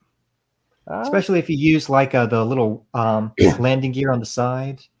fit. Especially if you use like the little landing gear on the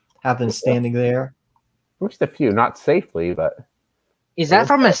side, have them standing there. Just a few, not safely, but. Is that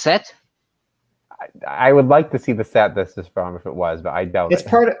from a set? I would like to see the set this is from if it was, but I doubt it's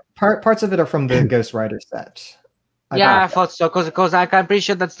it. Parts of it are from the Ghost Rider set. I thought so, because I'm pretty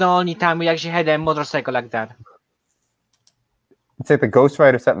sure that's the only time we actually had a motorcycle like that. It's like the Ghost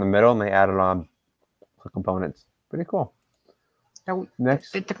Rider set in the middle, and they added on the components. Pretty cool.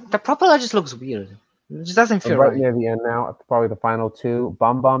 Next, the propeller just looks weird. It just doesn't feel right near the end now. Probably the final two.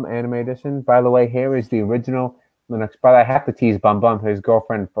 Bum Bum Anime Edition. By the way, here is the original Linux brother. I have to tease Bum Bum. His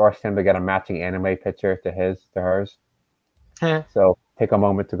girlfriend forced him to get a matching anime picture to hers. So take a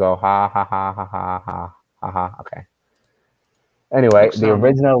moment to go ha ha ha ha ha ha ha ha. Okay. Anyway, the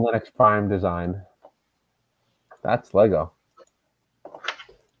original Linux Prime design. That's Lego.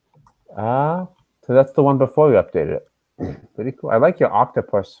 So that's the one before we updated it. Pretty cool. I like your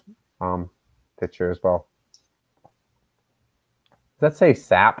octopus picture as well. Does that say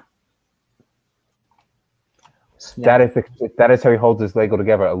SAP? Yeah. That is how he holds his Lego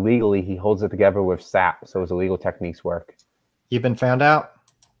together. Illegally, he holds it together with SAP, so his illegal techniques work. You've been found out?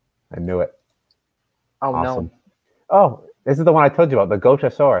 I knew it. Oh, awesome. no. Oh, this is the one I told you about, the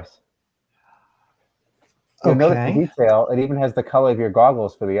Gotasaurus. You'll notice the detail. It even has the color of your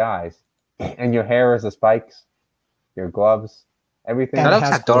goggles for the eyes. And your hair is the spikes. Your gloves. Everything. That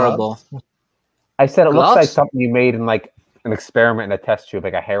looks adorable. I said it looks like something you made in like an experiment in a test tube,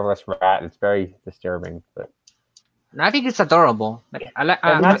 like a hairless rat. It's very disturbing. But I think it's adorable. That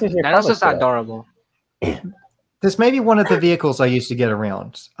also is adorable. This may be one of the vehicles I used to get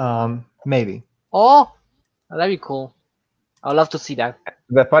around. Maybe. Oh, that'd be cool. I'd love to see that.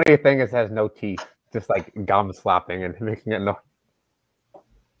 The funny thing is it has no teeth. Just like gum slapping and making it noise.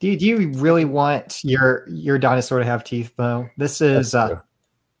 Do you really want your dinosaur to have teeth, though? This is a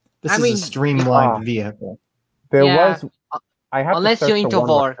streamlined vehicle. There was. I have unless you're into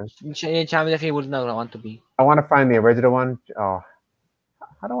war, Cham definitely would not want to be. I want to find the original one. Oh,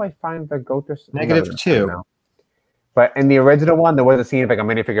 how do I find the Gotus? -2. But in the original one, there was a scene of like a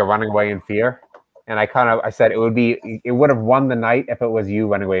minifigure running away in fear, and I said it would have won the night if it was you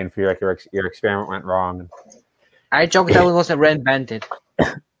running away in fear, like your experiment went wrong. I joked that it was a Red Bandit.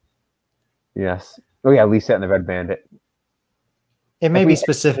 Yes. Oh yeah, Lisa and the Red Bandit. It may be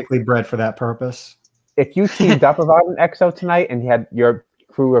specifically bred for that purpose. If you teamed up about an Exo tonight and you had your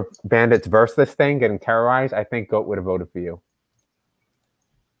crew of bandits versus this thing getting terrorized, I think Goat would have voted for you.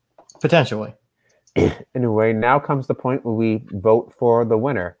 Potentially. Anyway, now comes the point where we vote for the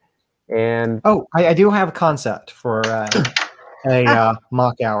winner. And I do have a concept for a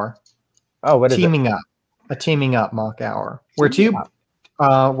mock hour. Oh, what is teaming up? A teaming up mock hour. Where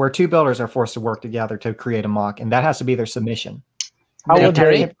two builders are forced to work together to create a mock, and that has to be their submission. How would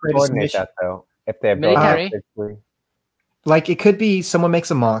they coordinate that though? If they have military, like it could be someone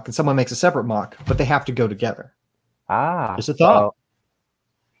makes a mock and someone makes a separate mock, but they have to go together. Just a thought.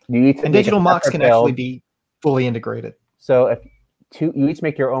 And digital mocks can actually be fully integrated. So if you each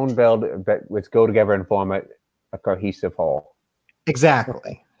make your own build, but let's go together and form a cohesive whole.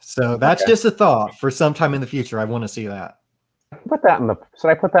 Exactly. So that's just a thought for sometime in the future. I want to see that. Put that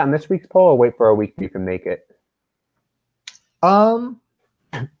should I put that in this week's poll or wait for a week you can make it?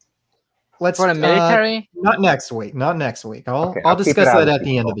 Let's for the military. Not next week. I'll discuss that at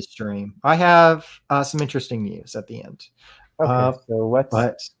the end of the stream. I have some interesting news at the end. Okay,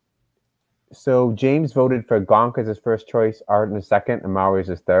 so James voted for Gonk as his first choice, Ardent as second, and Maui as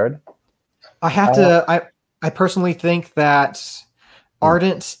his third. I have to. I personally think that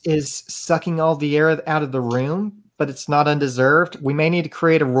Ardent is sucking all the air out of the room, but it's not undeserved. We may need to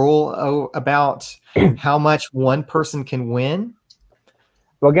create a rule about how much one person can win.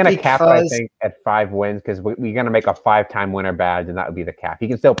 We're going to cap it, I think, at 5 wins because we're going to make a 5-time winner badge, and that would be the cap. He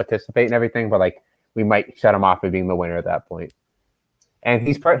can still participate and everything, but like we might shut him off of being the winner at that point. And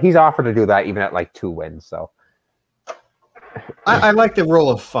he's offered to do that even at like 2 wins. So I like the roll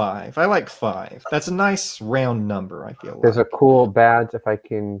of 5. I like 5. That's a nice round number, I feel There's like. a cool badge if I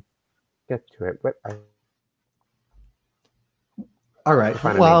can get to it. All right.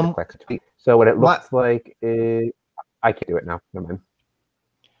 Find a name to click. So what it looks like is I can't do it now. Never mind.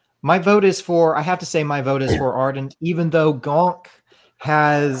 My vote is for, I have to say my vote is for Ardent, even though Gonk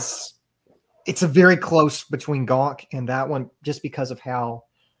has, it's a very close between Gonk and that one, just because of how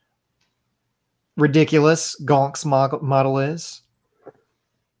ridiculous Gonk's model is.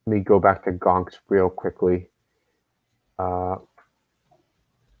 Let me go back to Gonk's real quickly. But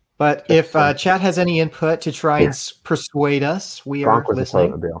if chat has any input to try and persuade us, we Gonk are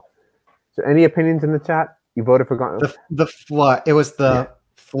listening. So any opinions in the chat? You voted for Gonk? It was the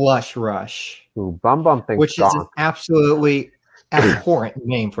Flush Rush. Ooh, Bum thinks which Gonk. Is an absolutely abhorrent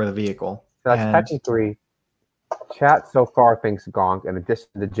name for the vehicle. So that's technically, chat so far thinks Gonk, in addition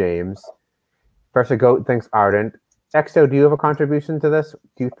to James. Professor Goat thinks Ardent. Exo, do you have a contribution to this?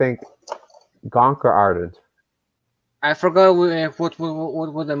 Do you think Gonk or Ardent? I forgot what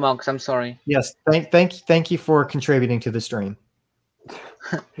were the monks. I'm sorry. Yes, thank you for contributing to the stream.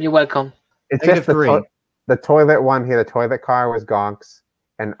 You're welcome. It's just the toilet one here. The toilet car was Gonk's,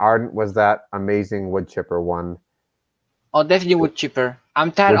 and Ardent was that amazing wood chipper one. Oh, definitely wood chipper.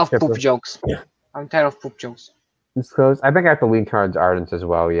 I'm tired of poop jokes. I'm tired of poop jokes. It's close. I think I have to lean towards Ardent as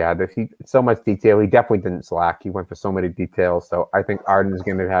well. Yeah, there's so much detail. He definitely didn't slack. He went for so many details. So I think Ardent is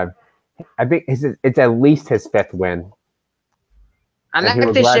going to have. I think it's at least his 5th win. I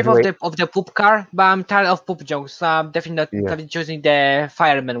like the shape of the poop car, but I'm tired of poop jokes. So I'm definitely not choosing the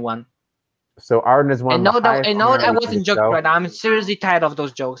fireman one. So Ardent is one. I know I wasn't joking, but I'm seriously tired of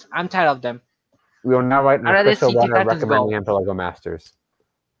those jokes. I'm tired of them. We will now write an official letter recommending him to LEGO Masters.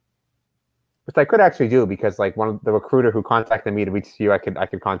 Which I could actually do because, like, the recruiter who contacted me to reach you, I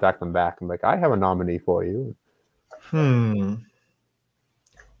could contact them back. I'm like, I have a nominee for you.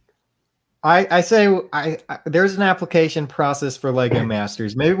 I say there's an application process for LEGO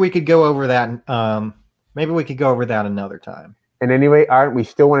Masters. Maybe we could go over that. Maybe we could go over that another time. And anyway, Art, we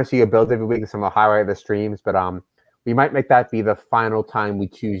still want to see your builds every week. Some of the highlight of the streams, but we might make that be the final time we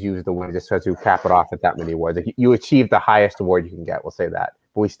choose you as the winner, just because we cap it off at that many awards. Like, you achieve the highest award you can get. We'll say that,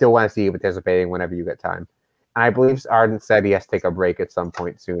 but we still want to see you participating whenever you get time. And I believe Arden said he has to take a break at some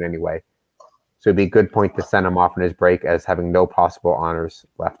point soon anyway. So it'd be a good point to send him off on his break as having no possible honors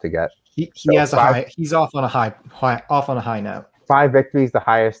left to get. He's off on a high note. 5 victories, the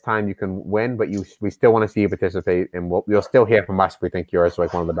highest time you can win, but we still want to see you participate, and you'll still hear from us if we think yours is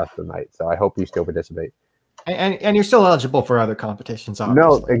like one of the best of the night. So I hope you still participate. And you're still eligible for other competitions, obviously.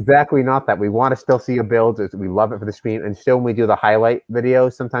 No, exactly not that. We want to still see your builds. We love it for the stream. And still, when we do the highlight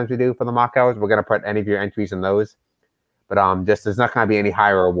videos, sometimes we do for the mock hours, we're going to put any of your entries in those. But just there's not going to be any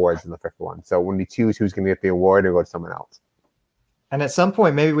higher awards in the 5th one. So when we choose who's going to get the award, it'll go to someone else. And at some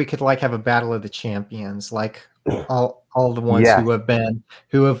point, maybe we could have a battle of the champions, like all the ones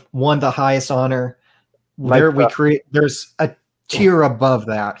who have won the highest honor. There's a tier above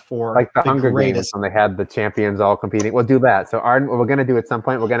that for like the Hunger Games when they had the champions all competing. We'll do that. So Arden, what we're going to do at some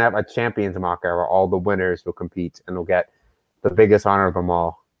point, we're going to have a champions mock hour where all the winners will compete and will get the biggest honor of them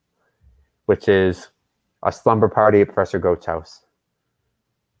all, which is a slumber party at Professor Goat's house.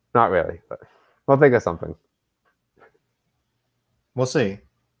 Not really, but we'll think of something. We'll see.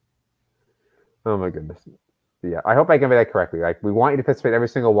 Oh my goodness. Yeah, I hope I can get that correctly. Like, we want you to participate in every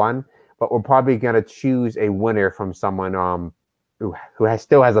single one, but we're probably going to choose a winner from someone who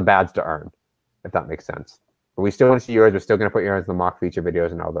still has a badge to earn, if that makes sense. But we still want to see yours. We're still going to put yours in the mock feature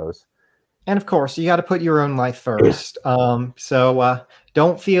videos and all those. And of course, you got to put your own life first. So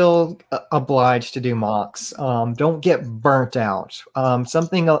don't feel obliged to do mocks. Don't get burnt out.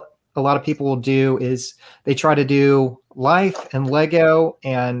 Something a lot of people will do is they try to do life and Lego,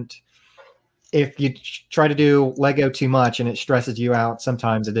 and if you try to do Lego too much and it stresses you out,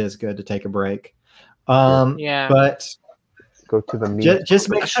 sometimes it is good to take a break. But go to the just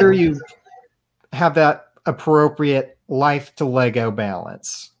make sure you have that appropriate life to Lego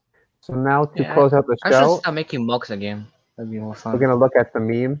balance. So now to close out the show, I should start making mocks again. That'd be more fun. We're going to look at the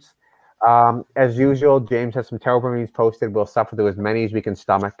memes. As usual, James has some terrible memes posted. We'll suffer through as many as we can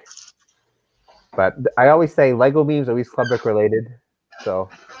stomach. But I always say Lego memes are always Clubbook related. So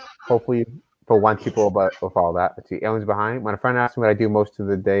hopefully for once people will follow that. Let's see, aliens behind. When a friend asks me what I do most of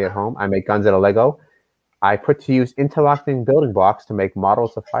the day at home, I make guns out of Lego. I put to use interlocking building blocks to make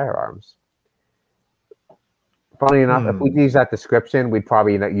models of firearms. Funny enough, if we use that description, we'd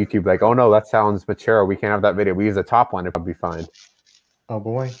probably YouTube like, oh no, that sounds mature. We can't have that video. We use the top one, it would be fine. Oh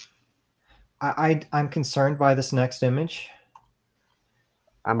boy. I'm concerned by this next image.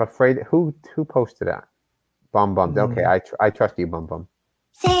 I'm afraid who posted that? Bum Bum. Okay, I trust you, Bum Bum.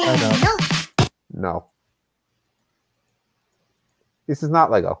 No. This is not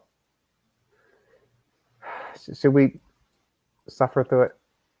Lego. Should we suffer through it?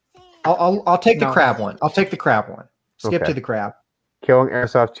 I'll take the crab one. I'll take the crab one. Skip to the crab. Killing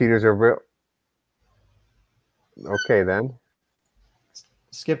airsoft cheaters are real. Okay, then.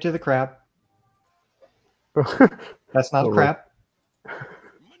 Skip to the crab. That's not a crab.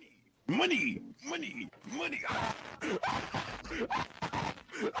 Money.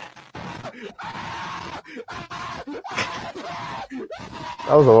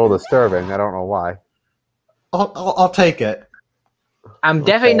 That was a little disturbing. I don't know why. I'll take it. I'm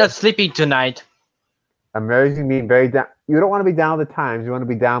definitely not sleeping tonight. Amazing meme, very down. You don't want to be down with the times. You want to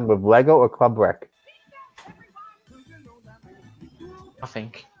be down with Lego or Club Wreck. I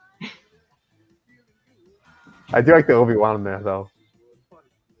think. I do like the Obi-Wan in there, though.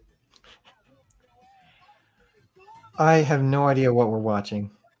 I have no idea what we're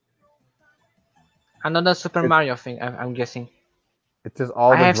watching. Another Super Mario thing, I'm guessing. It's just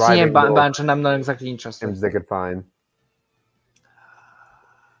all the I have seen a driving bunch, and I'm not exactly interested. games they could find.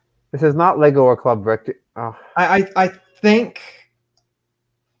 This is not Lego or Club Wreck. Oh. I think.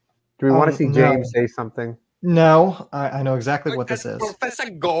 Do we want to see James say something? No, I know exactly what this is. Professor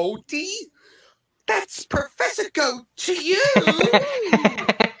Goatee? That's Professor Goatee.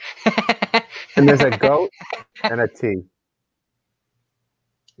 And there's a goat and a T.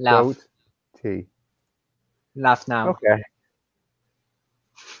 Laugh. Goat T. Laugh now. Okay.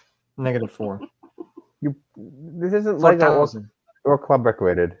 -4. This isn't Lego or Club Wreck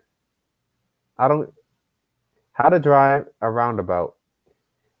rated. I don't. How to drive a roundabout.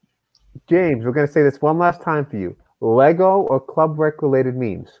 James, we're going to say this one last time for you. Lego or Club Wreck related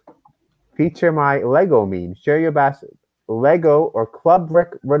memes. Feature my Lego memes. Share your best Lego or Club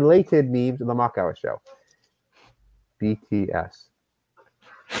Wreck related memes in the Mock Hour Show. BTS.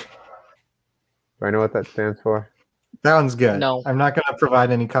 Do I know what that stands for? That one's good. No. I'm not going to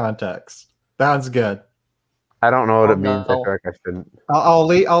provide any context. That one's good. I don't know what it means. I feel like I shouldn't.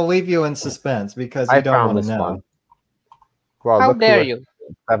 I'll leave you in suspense because you don't want to know. Fun. Well, How dare you?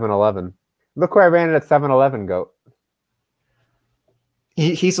 7-Eleven. Look where I ran it at 7-Eleven, Goat.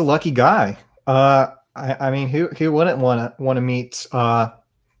 He's a lucky guy. I mean, who wouldn't want to meet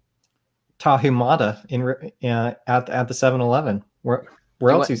Tahumada at the 7-Eleven? Where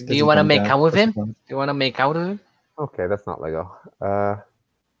else is do you want to make out with him? Do you want to make out with him? Okay, that's not Lego.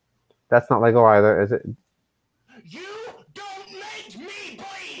 That's not Lego either, is it? You don't make me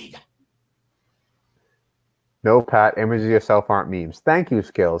bleed. No, Pat. Images of yourself aren't memes. Thank you,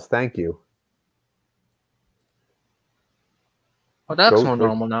 Skills. Thank you. Oh, that's more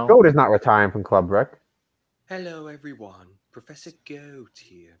normal now. Goat is not retiring from Club Wreck. Hello, everyone. Professor Goat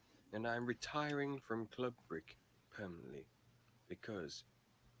here, and I'm retiring from Club Wreck permanently because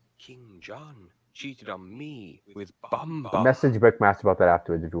King John cheated on me with Bum Bum. Message Brickmaster about that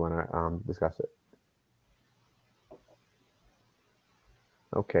afterwards if you want to discuss it.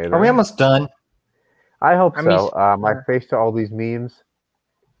 Okay. Are we almost done? I hope so. My face to all these memes.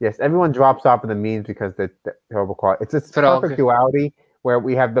 Yes, everyone drops off in the memes because they're terrible quality. It's this perfect duality where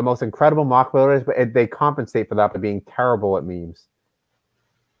we have the most incredible mock builders, but they compensate for that by being terrible at memes.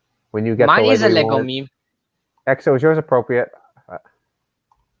 When you get mine is a Lego meme. EXO, is yours appropriate?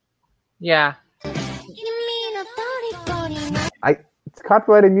 Yeah. It's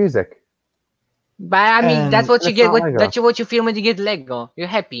copyrighted music. But I mean, that's what you get. That's what you feel when you get Lego. You're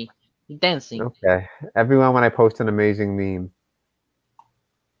happy. You're dancing. Okay. Everyone, when I post an amazing meme.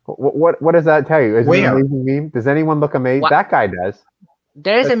 What does that tell you? Is it an amazing meme? Does anyone look amazing? That guy does.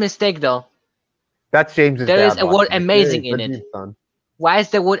 There is a mistake, though. That's James's. There is a word amazing in it. Why is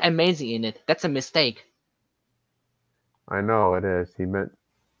the word amazing in it? That's a mistake. I know it is. He meant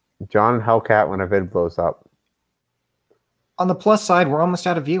John and Hellcat when a vid blows up. On the plus side, we're almost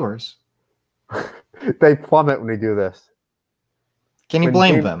out of viewers. They plummet when we do this. Can you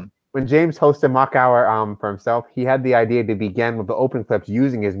blame them? When James hosted Mock Hour for himself, he had the idea to begin with the open clips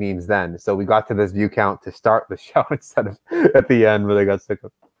using his memes then. So we got to this view count to start the show instead of at the end where they got sick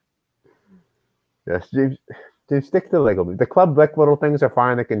of. Yes, James, stick to the Lego. The Club Wreck little things are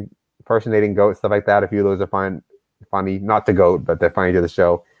fine. They can impersonating Goat, stuff like that. A few of those are fine, funny. Not to Goat, but they're funny to the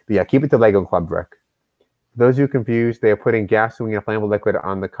show. But yeah, keep it to Lego and Club Wreck. For those who are confused, they are putting gasoline and flammable liquid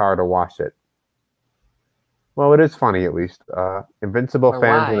on the car to wash it. Well, it is funny at least. Invincible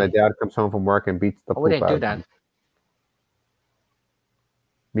fans when their dad comes home from work and beats the poop out of them.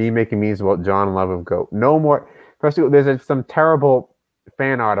 Me making memes about John and love of Goat. No more. First of all, there's some terrible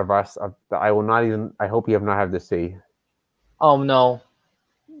fan art of us that I will not even. I hope you have not had to see. Oh no!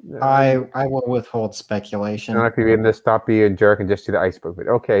 I will withhold speculation. I don't know if you're reading this, stop being a jerk and just do the iceberg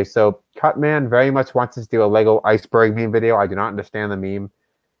video. Okay, so Cutman very much wants us to do a Lego iceberg meme video. I do not understand the meme,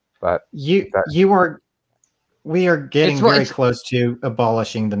 but we are getting very close to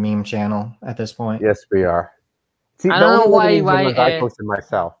abolishing the meme channel at this point. Yes, we are. See, I don't know why I posted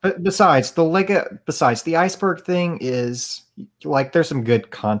myself. But besides the iceberg thing is like there's some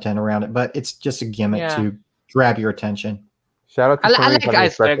good content around it, but it's just a gimmick to grab your attention. Shout out to I like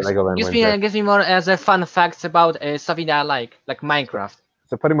icebergs. Gives me more as a fun facts about something that I like Minecraft.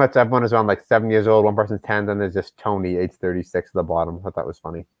 So pretty much everyone is around like 7 years old. One person's 10, then there's just Tony, age 36 at the bottom. I thought that was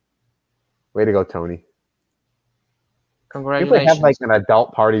funny. Way to go, Tony. Congratulations. People have like an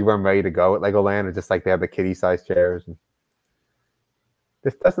adult party room ready to go at Legoland, or just like they have the kiddie-sized chairs. And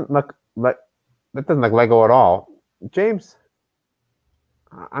this doesn't look like Lego at all. James,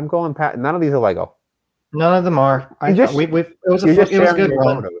 I'm going past. None of these are Lego. None of them are. It was a good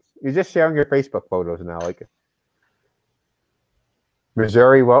one. You're just sharing your Facebook photos now, like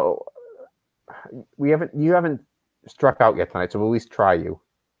Missouri. Well, you haven't struck out yet tonight, so we'll at least try you.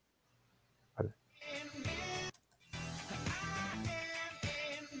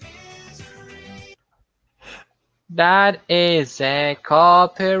 That is a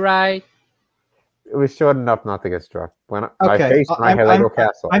copyright. It was short enough not to get struck. When I had Lego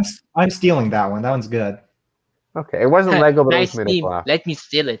Castle. I'm stealing that one. That one's good. Okay, it wasn't Lego, but nice it was made us laugh. Let me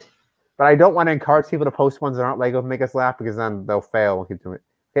steal it. But I don't want to encourage people to post ones that aren't Lego to make us laugh, because then they'll fail and keep doing it.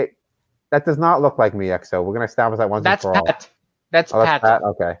 Okay, that does not look like me, XO. We're gonna establish that once and for all. That's Pat. Pat.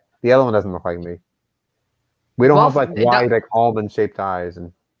 Okay, the other one doesn't look like me. We don't have like wide, like almond-shaped eyes.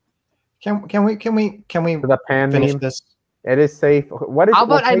 And can we the pan finish meme? this? It is safe. What is? How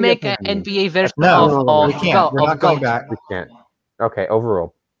about I make an NBA version No, we can't. We're not going back. We can't. Okay,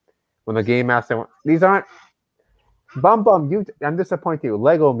 overruled. When the game master, these aren't. Bum. I'm disappointed. You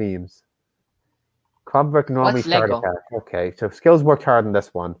Lego memes. Club Brick normally start attack. Okay, so Skills worked hard on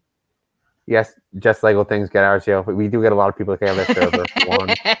this one. Yes, just Lego things get our jail, but we do get a lot of people that get on their server. One.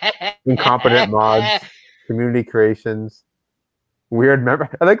 Incompetent mods, community creations, weird member.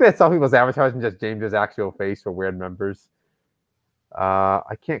 I like that some people's avatars and just James's actual face for weird members.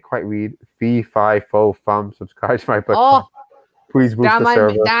 I can't quite read. Fee, fi, fo, fum. Subscribe to my book. Oh, please boost the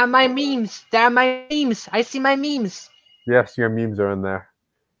server. There are my memes. I see my memes. Yes, your memes are in there.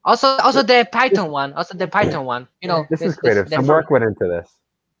 Also the Python one. You know, this is creative. Some work went into this.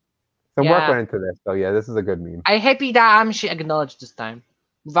 So yeah, this is a good meme. I'm happy that I'm acknowledged this time.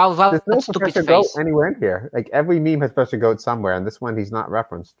 Without There's no stupid Professor face. Goat anywhere in here. Like every meme has Professor Goat somewhere, and this one he's not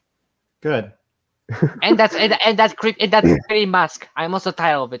referenced. Good. and that's creepy mask. I'm also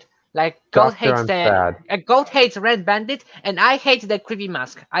tired of it. Like Goat hates Goat hates Red Bandit, and I hate the creepy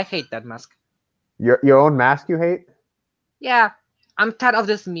mask. I hate that mask. Your own mask you hate? Yeah, I'm tired of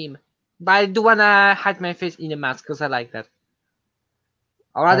this meme. But I do wanna hide my face in the mask because I like that.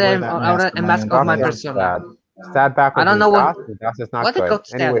 Or rather a mask of my persona. Stab back. I don't know what. That's just not good.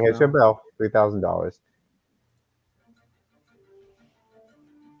 Anyway, here's your bill. $3,000.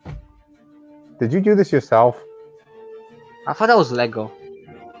 Did you do this yourself? I thought that was Lego.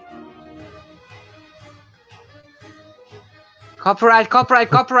 Copyright.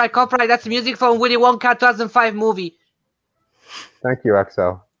 That's music from Willy Wonka 2005 movie. Thank you,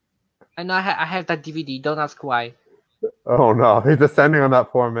 XO. I know I have that DVD. Don't ask why. Oh no, he's descending on that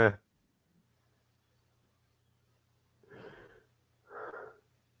poor man.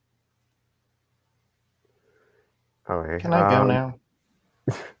 Okay. Can I go now?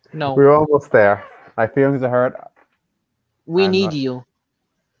 No. We're almost there. My feelings are hurt. We need you.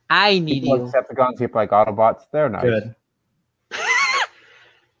 I need you. Decepticons, people like Autobots, they're nice. Good.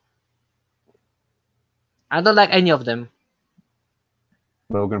 I don't like any of them.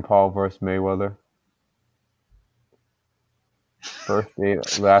 Logan Paul versus Mayweather. First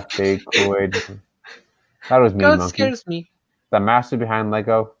date, last date, Kool-Aid. That was me, Monkey. Scares me. The master behind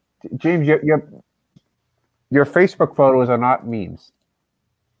Lego. James, your Facebook photos are not memes.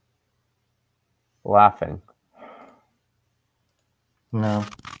 Laughing. No.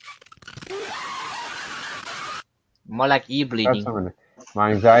 More like e-bleeding.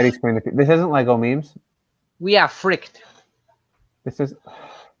 My anxiety explained this isn't Lego memes. We are fricked. This is.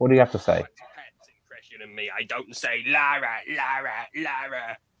 What do you have to say? Impression of me. I don't say Lara.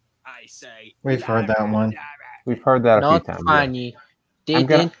 I say. We've heard that one. Lara. We've heard that a Not few times. funny. Yeah.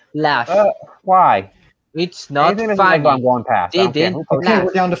 Didn't laugh. Why? It's not funny. I'm going past. Didn't Okay, laugh.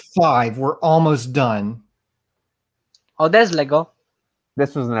 we're down to 5. We're almost done. Oh, there's Lego.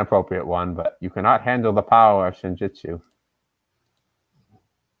 This was an appropriate one, but you cannot handle the power of Shinjitsu.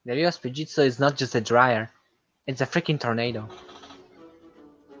 The real Spijitsu is not just a dryer. It's a freaking tornado.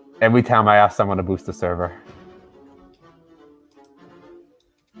 Every time I ask someone to boost the server.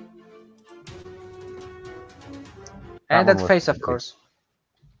 And that face, of course.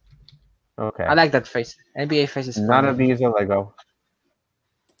 Okay. I like that face. NBA face is None funny. of these are Lego.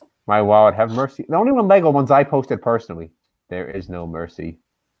 My wallet, have mercy. The only one Lego ones I posted personally. There is no mercy.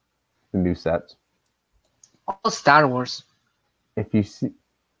 The new sets. All Star Wars. If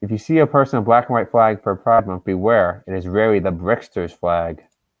you see a person in black and white flag for Pride Month, beware. It is rarely the Brickster's flag.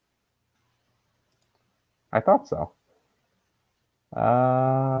 I thought so.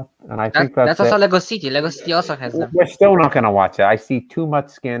 And I think that's also it. Lego City. Lego City also has them. We're still not going to watch it. I see too much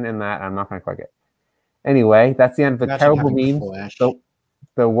skin in that. I'm not going to click it. Anyway, that's the end of the terrible memes.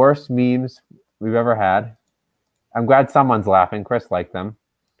 The worst memes we've ever had. I'm glad someone's laughing. Chris liked them.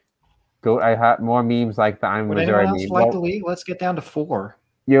 I had more memes like the I'm Missouri meme. Like the league? Let's get down to 4.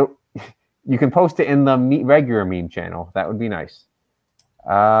 You can post it in the regular meme channel. That would be nice.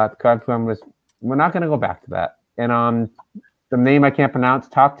 We're not going to go back to that. And the name I can't pronounce,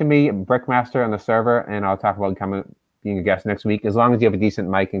 talk to me, Brickmaster on the server, and I'll talk about being a guest next week. As long as you have a decent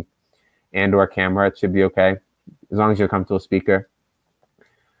mic and or camera, it should be okay. As long as you're a comfortable speaker.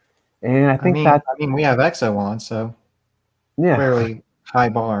 And I think we have EXO on, so yeah, fairly high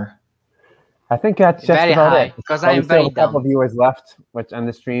bar. I think that's just very about high, it. because I am very a couple of viewers left on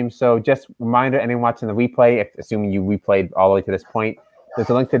the stream. So just reminder, anyone watching the replay, assuming you replayed all the way to this point, there's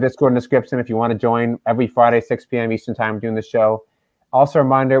a link to Discord in the description if you want to join every Friday, 6 p.m. Eastern Time doing the show. Also a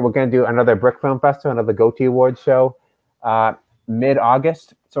reminder, we're going to do another Brick Film Festival, another Goatee Awards show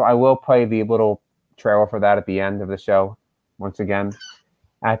mid-August. So I will play the little trailer for that at the end of the show once again.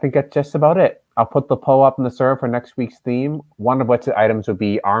 I think that's just about it. I'll put the poll up in the server for next week's theme. One of which the items would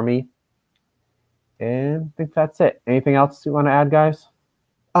be Army. And I think that's it. Anything else you want to add, guys?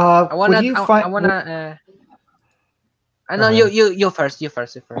 I wanna. No, you first. You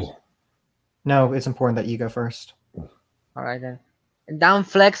first. No, it's important that you go first. All right then. Down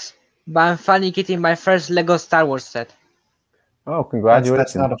flex, but I'm finally getting my first Lego Star Wars set. Oh, congratulations!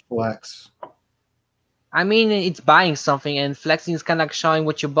 That's not a flex. I mean, it's buying something, and flexing is kind of showing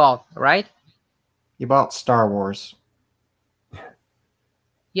what you bought, right? You bought Star Wars.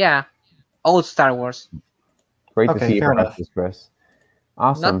 Yeah, old Star Wars. Great to see you, Chris.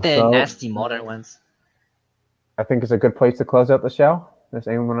 Awesome. Not the nasty modern ones. I think it's a good place to close out the show. Does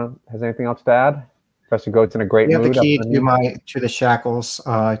anyone has anything else to add? Professor Goat's in a great mood. You have the key to the shackles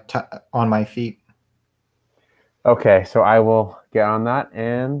on my feet. Okay, so I will get on that,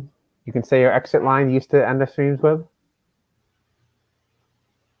 and you can say your exit line you used to end the streams with.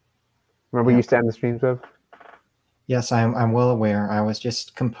 Remember you used to end the streams with? Yes, I'm well aware. I was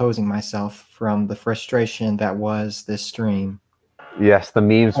just composing myself from the frustration that was this stream. Yes, the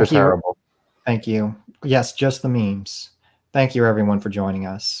memes are terrible. Thank you. Yes, just the memes. Thank you, everyone, for joining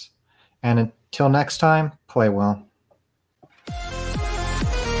us. And until next time, play well.